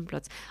potentially do some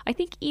bloods. I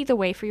think either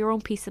way, for your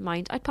own peace of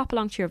mind, I'd pop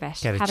along to your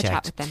vet, have a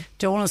chat with them.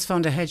 Donald's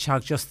found a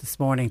hedgehog just this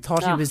morning.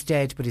 Thought he was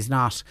dead, but he's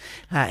not.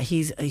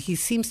 He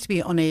seems to be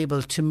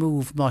unable to move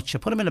much. I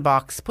put him in a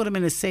box, put him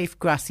in a safe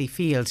grassy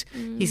field.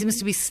 He seems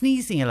to be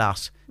sneezing a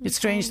lot. It's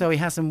strange though, he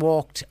hasn't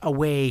walked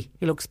away.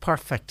 He looks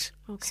perfect,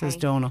 says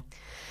Donald.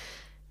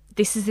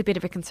 This is a bit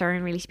of a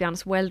concern, really, to be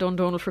honest. Well done,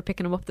 Donald, for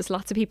picking him up. There's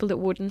lots of people that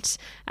wouldn't.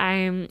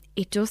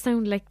 It does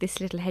sound like this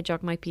little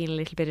hedgehog might be in a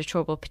little bit of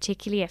trouble,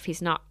 particularly if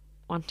he's not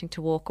wanting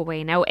to walk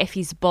away. Now, if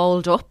he's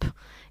balled up,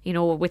 you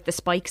know, with the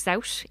spikes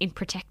out in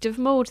protective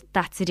mode,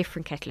 that's a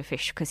different kettle of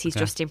fish, because he's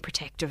just in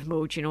protective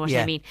mode, you know what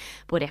I mean?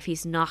 But if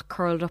he's not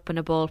curled up in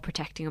a ball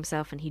protecting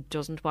himself and he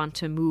doesn't want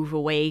to move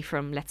away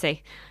from, let's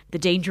say, the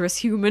dangerous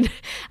human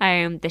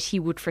that he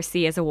would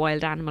foresee as a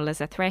wild animal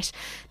as a threat,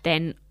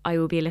 then I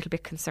will be a little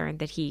bit concerned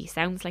that he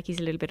sounds like he's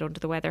a little bit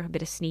under the weather, a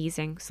bit of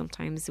sneezing.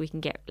 Sometimes we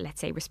can get,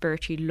 let's say,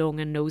 respiratory lung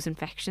and nose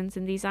infections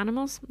in these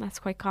animals. That's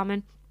quite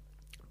common.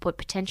 But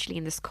potentially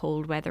in this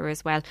cold weather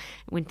as well,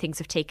 when things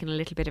have taken a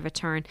little bit of a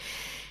turn,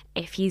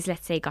 if he's,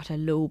 let's say, got a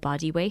low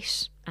body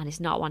weight and is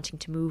not wanting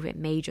to move, it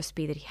may just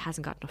be that he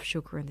hasn't got enough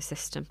sugar in the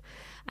system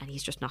and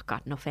he's just not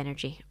got enough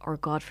energy. Or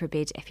God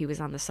forbid, if he was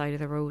on the side of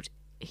the road,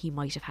 he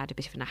might have had a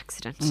bit of an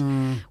accident,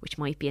 which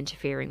might be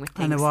interfering with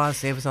things. And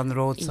it was on the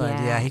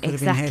roadside. He could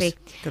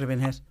have been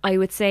hit. I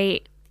would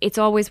say it's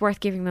always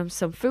worth giving them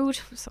some food.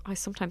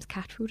 Sometimes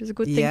cat food is a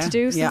good thing to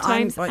do.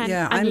 Sometimes,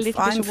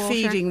 I'm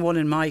feeding one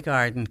in my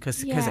garden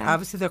because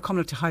obviously they're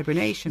coming up to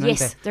hibernation.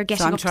 Yes, they're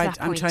getting up to that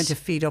point. I'm trying to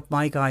feed up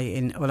my guy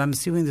in. Well, I'm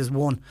assuming there's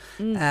one,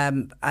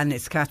 and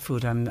it's cat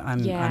food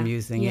I'm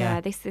using.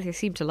 They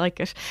seem to like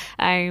it.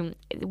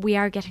 We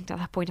are getting to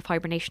that point of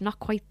hibernation. Not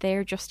quite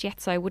there just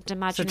yet, so I wouldn't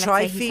imagine. So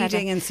try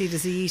feeding and see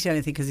does he eat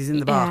anything because he's in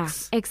the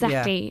box.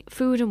 Exactly,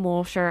 food and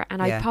water,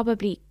 and I'd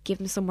probably give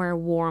him somewhere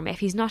warm.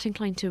 If he's not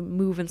inclined to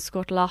move and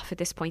scuttle off at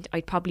this point,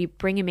 I'd probably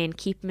bring him in,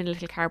 keep him in a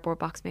little cardboard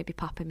box, maybe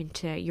pop him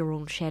into your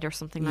own shed or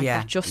something like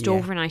that, just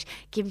overnight.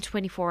 Give him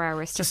 24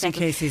 hours just to in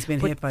case he's been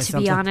hit by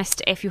something. To be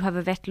honest, if you have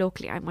a vet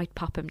locally, I might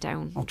pop him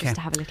down just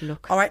to have a little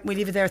look. All right, we'll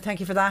leave it there. Thank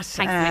you for that.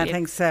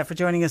 Thanks for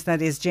joining us.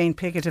 That is Jane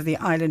Pickett of the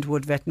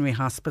Islandwood Veterinary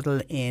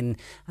Hospital in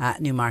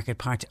Newmarket,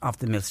 part of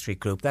the Mill Street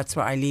Group. That's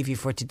where I leave you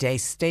for today.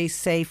 Stay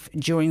safe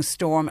during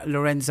Storm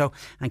Lorenzo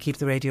and keep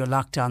the radio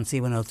locked on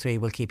C103.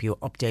 We'll keep you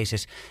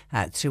updated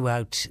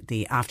throughout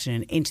the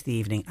afternoon into the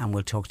evening, and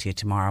we'll talk to you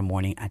tomorrow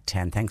morning at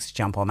 10. Thanks to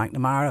John Paul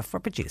McNamara for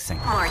producing.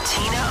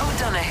 Martina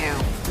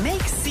O'Donoghue.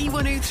 Make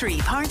C103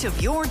 part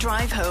of your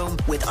drive home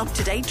with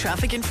up-to-date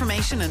traffic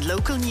information and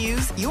local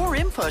news, your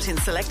input in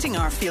selecting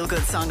our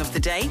feel-good song of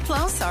the day,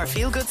 plus our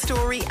feel-good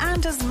story,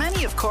 and as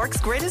many of Cork's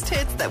greatest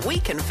hits that we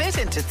can fit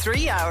into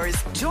 3 hours.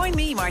 Join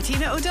me,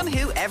 Martina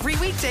O'Donoghue, every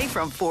weekday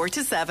from 4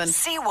 to 7.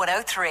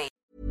 C103.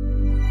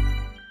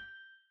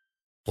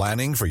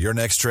 Planning for your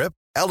next trip?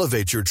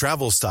 Elevate your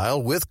travel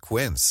style with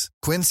Quince.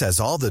 Quince has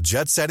all the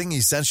jet-setting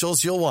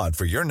essentials you'll want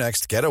for your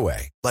next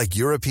getaway, like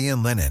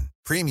European linen,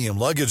 premium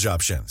luggage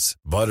options,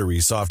 buttery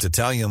soft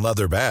Italian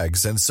leather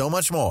bags, and so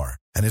much more.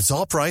 And it's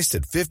all priced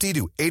at 50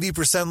 to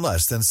 80%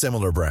 less than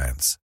similar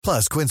brands.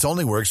 Plus, Quince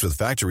only works with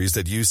factories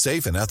that use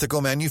safe and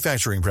ethical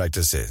manufacturing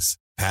practices.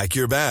 Pack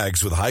your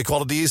bags with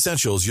high-quality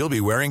essentials you'll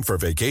be wearing for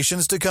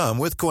vacations to come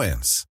with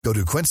Quince. Go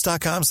to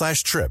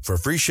quince.com/trip for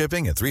free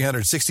shipping and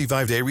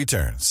 365-day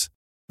returns.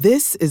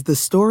 This is the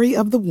story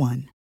of the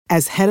one.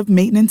 As head of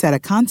maintenance at a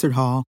concert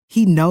hall,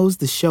 he knows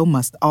the show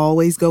must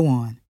always go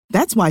on.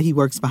 That's why he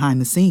works behind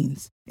the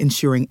scenes,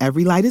 ensuring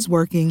every light is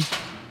working,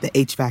 the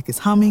HVAC is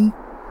humming,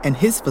 and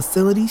his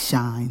facility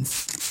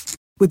shines.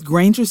 With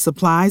Grainger's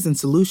supplies and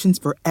solutions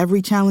for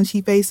every challenge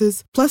he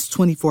faces, plus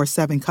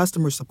 24/7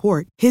 customer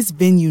support, his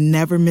venue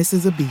never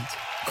misses a beat.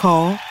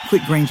 Call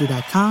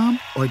quickgrainger.com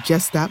or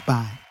just stop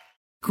by.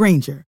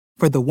 Grainger,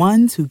 for the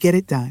ones who get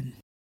it done.